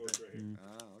down? There's right Oh, it's there. right here.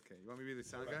 Ah, okay. You want me to be the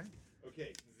sound guy?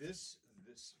 Okay, this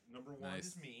number one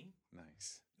Nice. is me.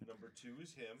 Nice. Number two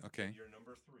is him. Okay. And you're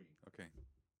number three. Okay.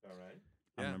 All right.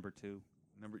 I'm Yeah. number 2.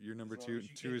 You're number As long two. as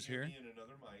you Two can't is hear here. me in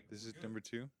another mic, This we're is good. number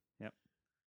 2. Yep.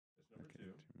 That's number Okay.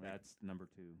 two. That's number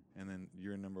 2. And then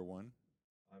you're number 1.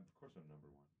 Of course, I'm number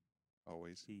one.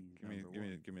 Always. He's Give me number give me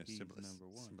one. give me a He's syphilis. number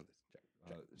 1. Syphilis.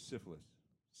 Check. Syphilis.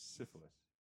 Syphilis.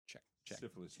 Check. Check.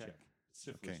 Syphilis Check. check.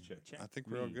 Syphilis Okay. check. Check. I think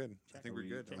we're all Me. good. I Check. think Are we're we-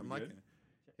 good. are I'm we liking good? it.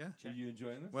 Yeah. Are you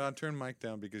enjoying this? Well, I'll turn mic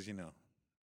down because Yeah.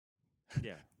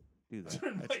 Do that.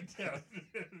 Turn mic down.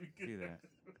 Do that.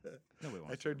 Nobody I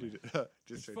wants turned to you do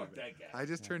just turned Fuck you back. that guy. I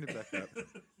just turned it back up.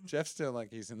 Jeff's still like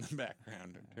he's in the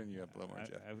background. Turn you up a little more,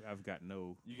 Jeff. I've got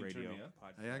no You can turn radio me up?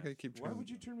 podcast. Yeah, I gotta keep Why turning. would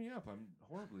you turn me up? I'm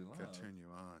horribly loud. Gotta turn you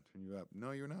on, turn you up.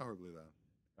 No, you're not horribly loud.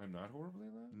 I'm not horribly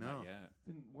loud? No. Not yet.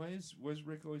 Then why is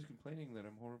Rick always complaining that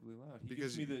I'm horribly loud? He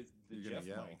Because gives me the you're gonna Jeff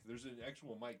yell. mic. There's an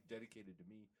actual mic dedicated to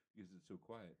me because it's so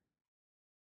quiet.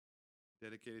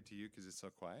 Dedicated to you because it's so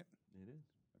quiet. It is.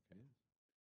 Okay.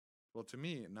 Well, to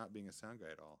me, not being a sound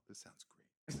guy at all, this sounds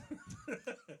great.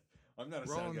 I'm not a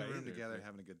We're all sound in the guy room either, together but-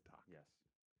 having a good talk. Yes.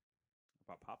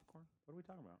 About popcorn? What are we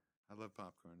talking about? I love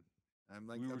popcorn. I'm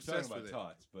like we were obsessed talking with about it.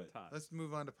 tots, but Tots. Let's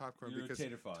move on to popcorn You're a because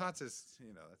taterphile. tots is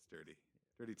that's dirty,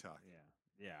 dirty talk.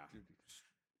 Yeah.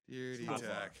 Dirty low talk.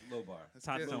 bar. Low bar. Let's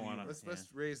Tots get- don't wanna- Let's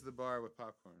raise the bar with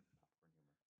popcorn.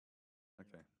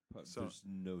 Okay. So- There's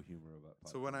no humor about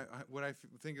popcorn. So when I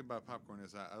think about popcorn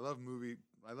is I love movie.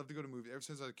 I love to go to movies. Ever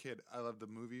since I was a kid, I love the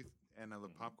movie and I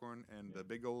love popcorn and the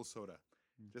big old soda.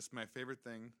 Just my favorite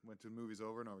thing. Went to the movies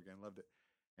over and over again. Loved it.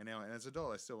 And now, and as an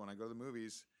adult, I still when I go to the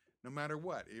movies, no matter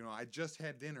what, I just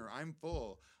had dinner. I'm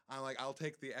full. I'll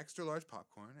take the extra large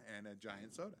popcorn and a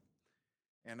giant soda.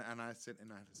 And I sit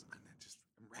and I'm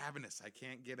ravenous. I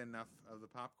can't get enough of the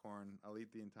popcorn. I'll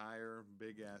eat the entire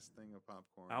big ass thing of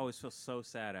popcorn. I always feel so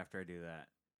sad after I do that.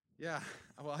 Yeah.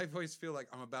 Well, I always feel like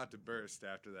I'm about to burst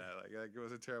after that. Like it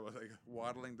was a terrible, like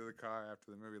waddling to the car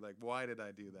after the movie. Like, why did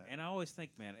I do that? And I always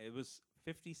think, man, it was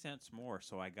 50 cents more,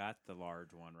 so I got the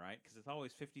large one, right? Because it's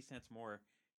always 50 cents more.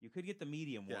 You could get the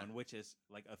medium Yeah. one, which is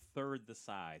like a third the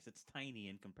size. It's tiny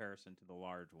in comparison to the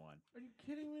large one. Are you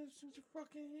kidding me? Those things are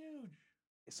fucking huge.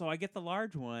 So I get the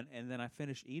large one, and then I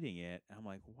finish eating it, and I'm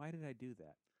like, why did I do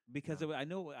that? Because I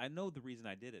know the reason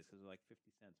I did it is because it was like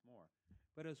 50 cents more.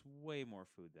 But it was way more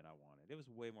food than I wanted. It was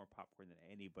way more popcorn than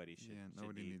anybody should. Yeah, should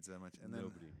nobody eat. needs that much. And then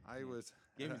Nobody. I was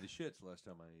Gave me the shits last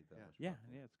time I ate that much. Yeah,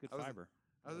 popcorn. yeah, it's good I was- fiber.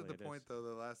 I was at Really, the it point is. though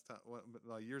the last time,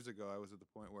 years ago, I was at the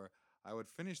point where I would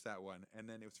finish that one and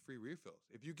then it was free refills.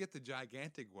 If you get the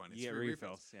gigantic one, it's You get free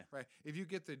refills, yeah. Right. If you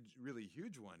get the really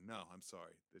huge one, no, I'm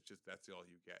sorry, that's all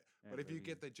you get. Yeah, but if you maybe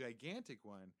get the gigantic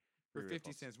one for Free 50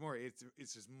 refills. cents more, it's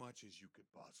as much as you could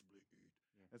possibly eat.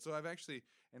 And so I've actually,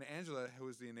 and Angela, who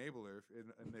was the enabler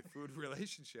in the food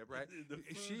relationship, right?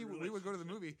 We would go to the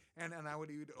movie, and I would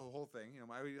eat a whole thing. You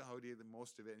know, I would eat the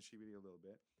most of it, and she would eat a little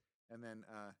bit, and then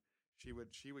she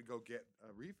would go get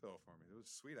a refill for me. It was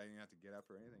sweet. I didn't have to get up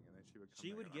or anything, and then she would come.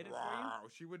 She back would and get it for you?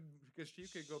 "Rawr." She would, because she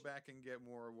could go back and get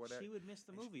more or whatever. She would miss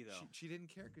the And movie, though. She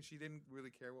didn't care because she didn't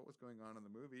really care what was going on in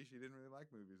the movie. She didn't really like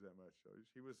movies that much. So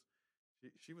she was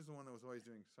the one that was always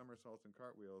doing somersaults and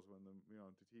cartwheels when the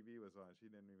TV was on. She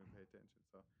didn't even pay attention.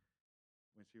 So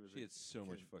when she was She had so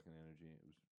much kid- fucking energy. It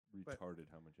was But- retarded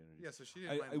how much energy. yeah, so she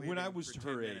didn't mind When I leaving was for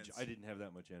her 10 age, minutes. I didn't have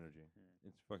that much energy.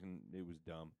 It's fucking. It was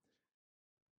dumb.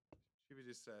 She would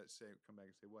just come back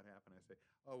and say, "What happened?" I say,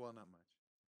 "Oh well, not much."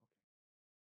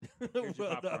 Here's your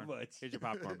Well, not popcorn. much. Here's your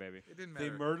popcorn, baby. It didn't They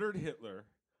matter. murdered Hitler.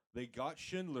 They got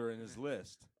Schindler in his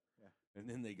list. Yeah. And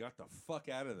then they got the fuck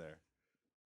out of there.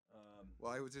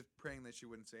 Well, I was just praying that she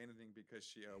wouldn't say anything because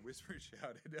she whisper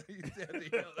shouted. You had to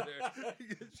yell at her.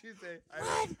 She'd say,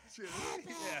 she'd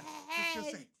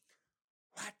say,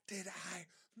 "What did I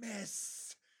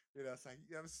miss?" You know, it's like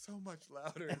that was so much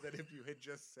louder than if you had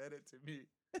just said it to me.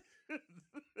 What?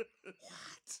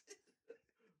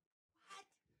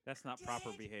 That's not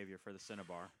proper behavior for the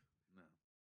Cinnabar. No.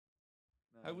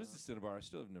 I was the Cinnabar. I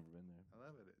still have never been there. I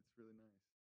love it. It's really nice.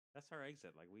 That's our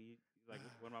exit. Like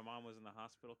when my mom was in the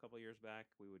hospital a couple years back,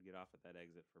 we would get off at that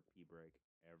exit for pee break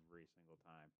every single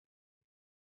time.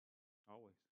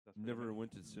 Always. That's what Never it is.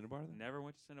 went to Cinnabar then? Never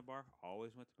went to Cinnabar.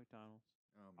 Always went to McDonald's.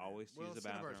 Oh, man. Always well, use the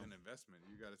Cinnabar's bathroom. an investment.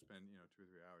 You got to spend 2 or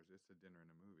 3 hours. It's a dinner and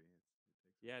a movie. It takes.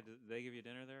 Yeah, do they give you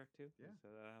dinner there too? Yeah. Is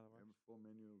that how that They have works? a full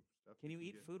menu of stuff. Can you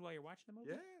eat get. food while you're watching the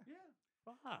movie? Yeah. Yeah.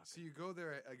 Fuck. So you go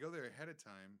there. I go there ahead of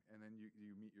time, and then you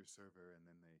meet your server, and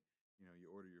then they, you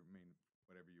order your main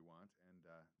whatever you want, and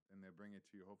then they'll bring it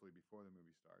to you hopefully before the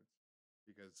movie starts,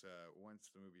 because once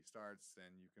the movie starts,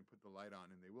 then you can put the light on,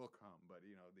 and they will come. But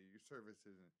your service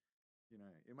isn't.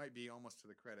 It might be almost to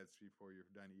the credits before you're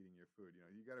done eating your food.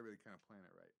 You got to really kind of plan it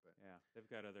right. But Yeah,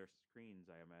 they've got other screens,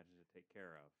 I imagine, to take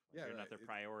care of. Yeah, you're right. not their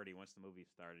priority once the movie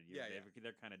started. Yeah,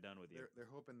 they're kind of done with you.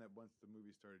 they're hoping that once the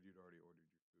movie started, you'd already ordered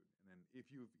your food, and then if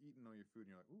you've eaten all your food,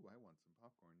 and you're like, "Ooh, I want some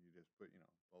popcorn," you just put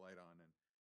the light on and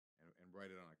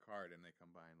write it on a card, and they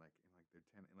come by and like they're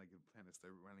tennis,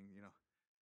 they're running,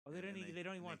 Oh, they don't. and They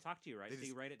don't even want to talk to you, right? they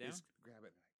So you write it they down. just grab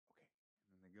it and like, okay,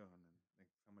 and then they go, and then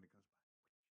somebody goes by, and then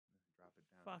they drop it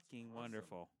down. It's Fucking awesome.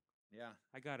 wonderful. Yeah,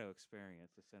 I got to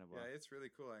experience the Cinnabar. yeah, it's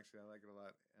really cool actually. I like it a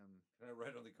lot. Can I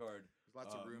write on the card? There's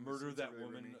lots of room. the Murder seats are that really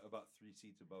woman roomy. about 3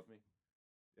 seats above me.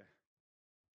 Yeah.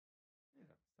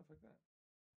 Yeah, stuff like that.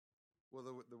 Well,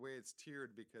 the way it's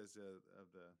tiered because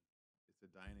it's a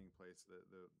dining place.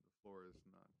 The floor is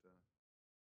not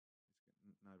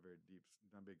not very deep,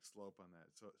 not a big slope on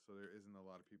that. So there isn't a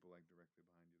lot of people like directly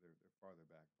behind you. They're farther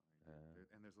back behind you.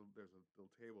 And there's a little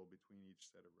table between each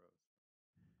set of rows.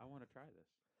 I want to try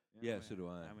this. Yeah, so do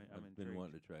I. I'm I've intrigued. been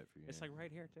wanting to try it for years. It's like right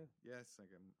here too. Yeah, it's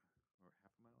like or half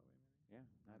a mile away maybe. Yeah,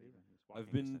 not even. It's I've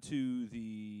walking been distance. to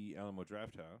the Alamo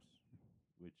Draft House,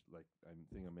 which, like I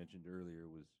think I mentioned earlier,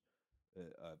 was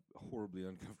horribly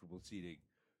uncomfortable seating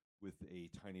with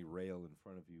a tiny rail in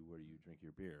front of you where you drink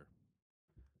your beer.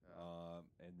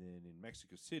 And then in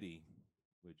Mexico City,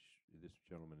 which this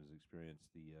gentleman has experienced,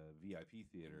 the VIP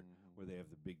theater, where they have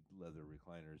the big leather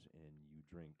recliners and you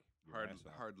drink your ass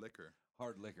off. Hard liquor.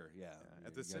 Hard liquor, yeah.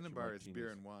 At You the got your Cinnabar, it's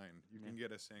beer martinis. and wine. You can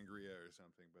get a sangria or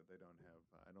something, but they don't have.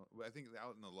 I think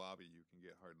out in the lobby you can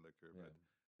get hard liquor, Yeah. but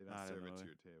they don't Not in serve it the- to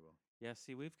your table. Yeah,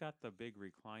 see, we've got the big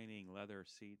reclining leather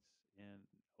seats in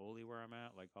Ole where I'm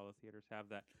at. Like all the theaters have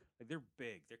that. Like they're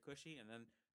big, they're cushy, and then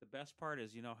the best part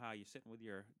is, how you're sitting with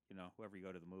your, whoever you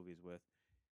go to the movies with,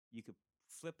 you could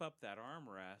flip up that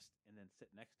armrest and then sit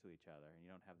next to each other, and you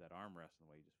don't have that armrest in the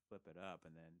way. You just flip it up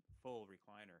and then full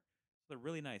recliner. So they're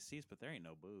really nice seats, but there ain't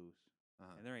no booze.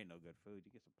 and there ain't no good food.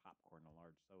 You get some popcorn and a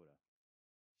large soda.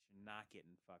 You're not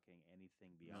getting fucking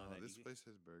anything beyond that. This place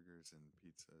has burgers and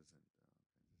pizzas and all kinds of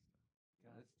stuff.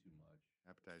 God, that's too much.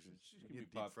 Appetizers. Just You give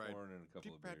me get popcorn and a couple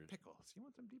deep of fried beers. pickles. You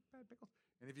want some deep fried pickles?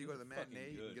 And if you go Those to the are fucking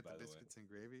matinee, you good, can get by the the way. biscuits and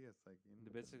gravy. It's like The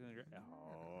biscuits and gravy.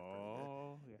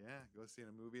 Oh, Yeah. yeah. Go see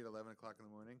a movie at 11 o'clock in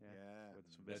the morning. Yeah. Yeah. With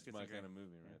some That's biscuits my and kind of gravy.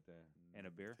 movie Yeah. right there. And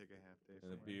a beer. Take a half day.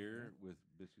 And a somewhere. beer with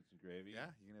biscuits and gravy.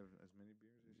 Yeah, you can have as many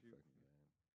beers as you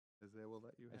as they will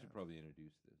let you I have. should probably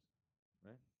introduce this.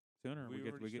 Sooner We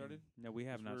already started? No, we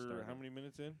have not started. How many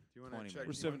minutes in? Do you want 20 to check?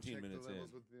 minutes. We're you wanna 17 check minutes the levels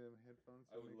in. with the headphones.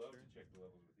 I would make love sure? to check the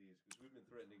levels with these because we've been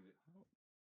threatening to There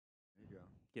you go.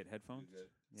 Get headphones. do that.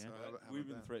 Yeah. So how We've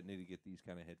about been that? threatening to get these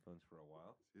kind of headphones for a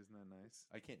while. Isn't that nice?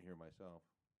 I can't hear myself.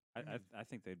 I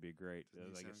think they'd be great,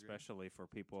 Doesn't he like sound great? especially for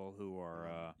people who are.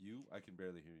 I can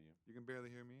barely hear you. You can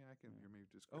barely hear me. I can hear me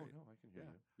just great. Oh no, I can hear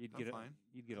Yeah. you. You'd I'm get fine.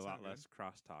 you'd get I a lot sound good. less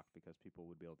crosstalk because people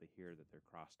would be able to hear that they're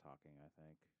cross talking. I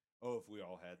think. Oh, if we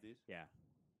all had these? Yeah.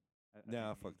 I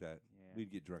Nah, think fuck that. Yeah.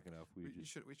 We'd get drunk enough. We Just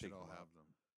should take all them have out. them.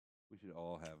 We should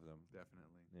all have them.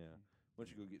 Definitely. Yeah. Why don't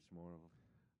you go get some more of them?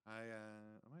 I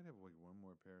might have like one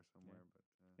more pair somewhere, but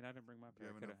And I didn't bring my Do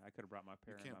you pair. have I could have brought my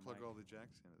pair. you and can't my plug mic. all the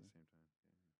jacks in at the same time.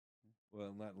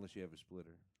 Well, not unless you have a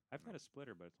splitter. I've got a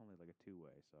splitter, but it's only like a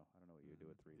two-way, so I don't know what you would do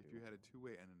with three. If you had a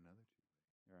two-way and another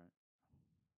You're right.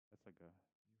 That's like a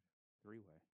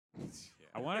three-way. two-way,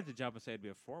 I wanted to jump and say it'd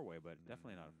be a four-way, but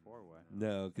definitely not a four-way.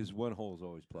 No, because one hole's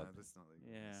always plugged. That's not like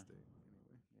Yeah. state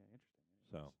anyway. Yeah, interesting.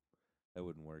 So that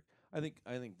wouldn't work. I think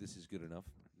this is good enough.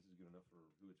 This is good enough for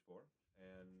who it's for.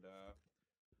 And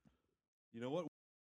you know what?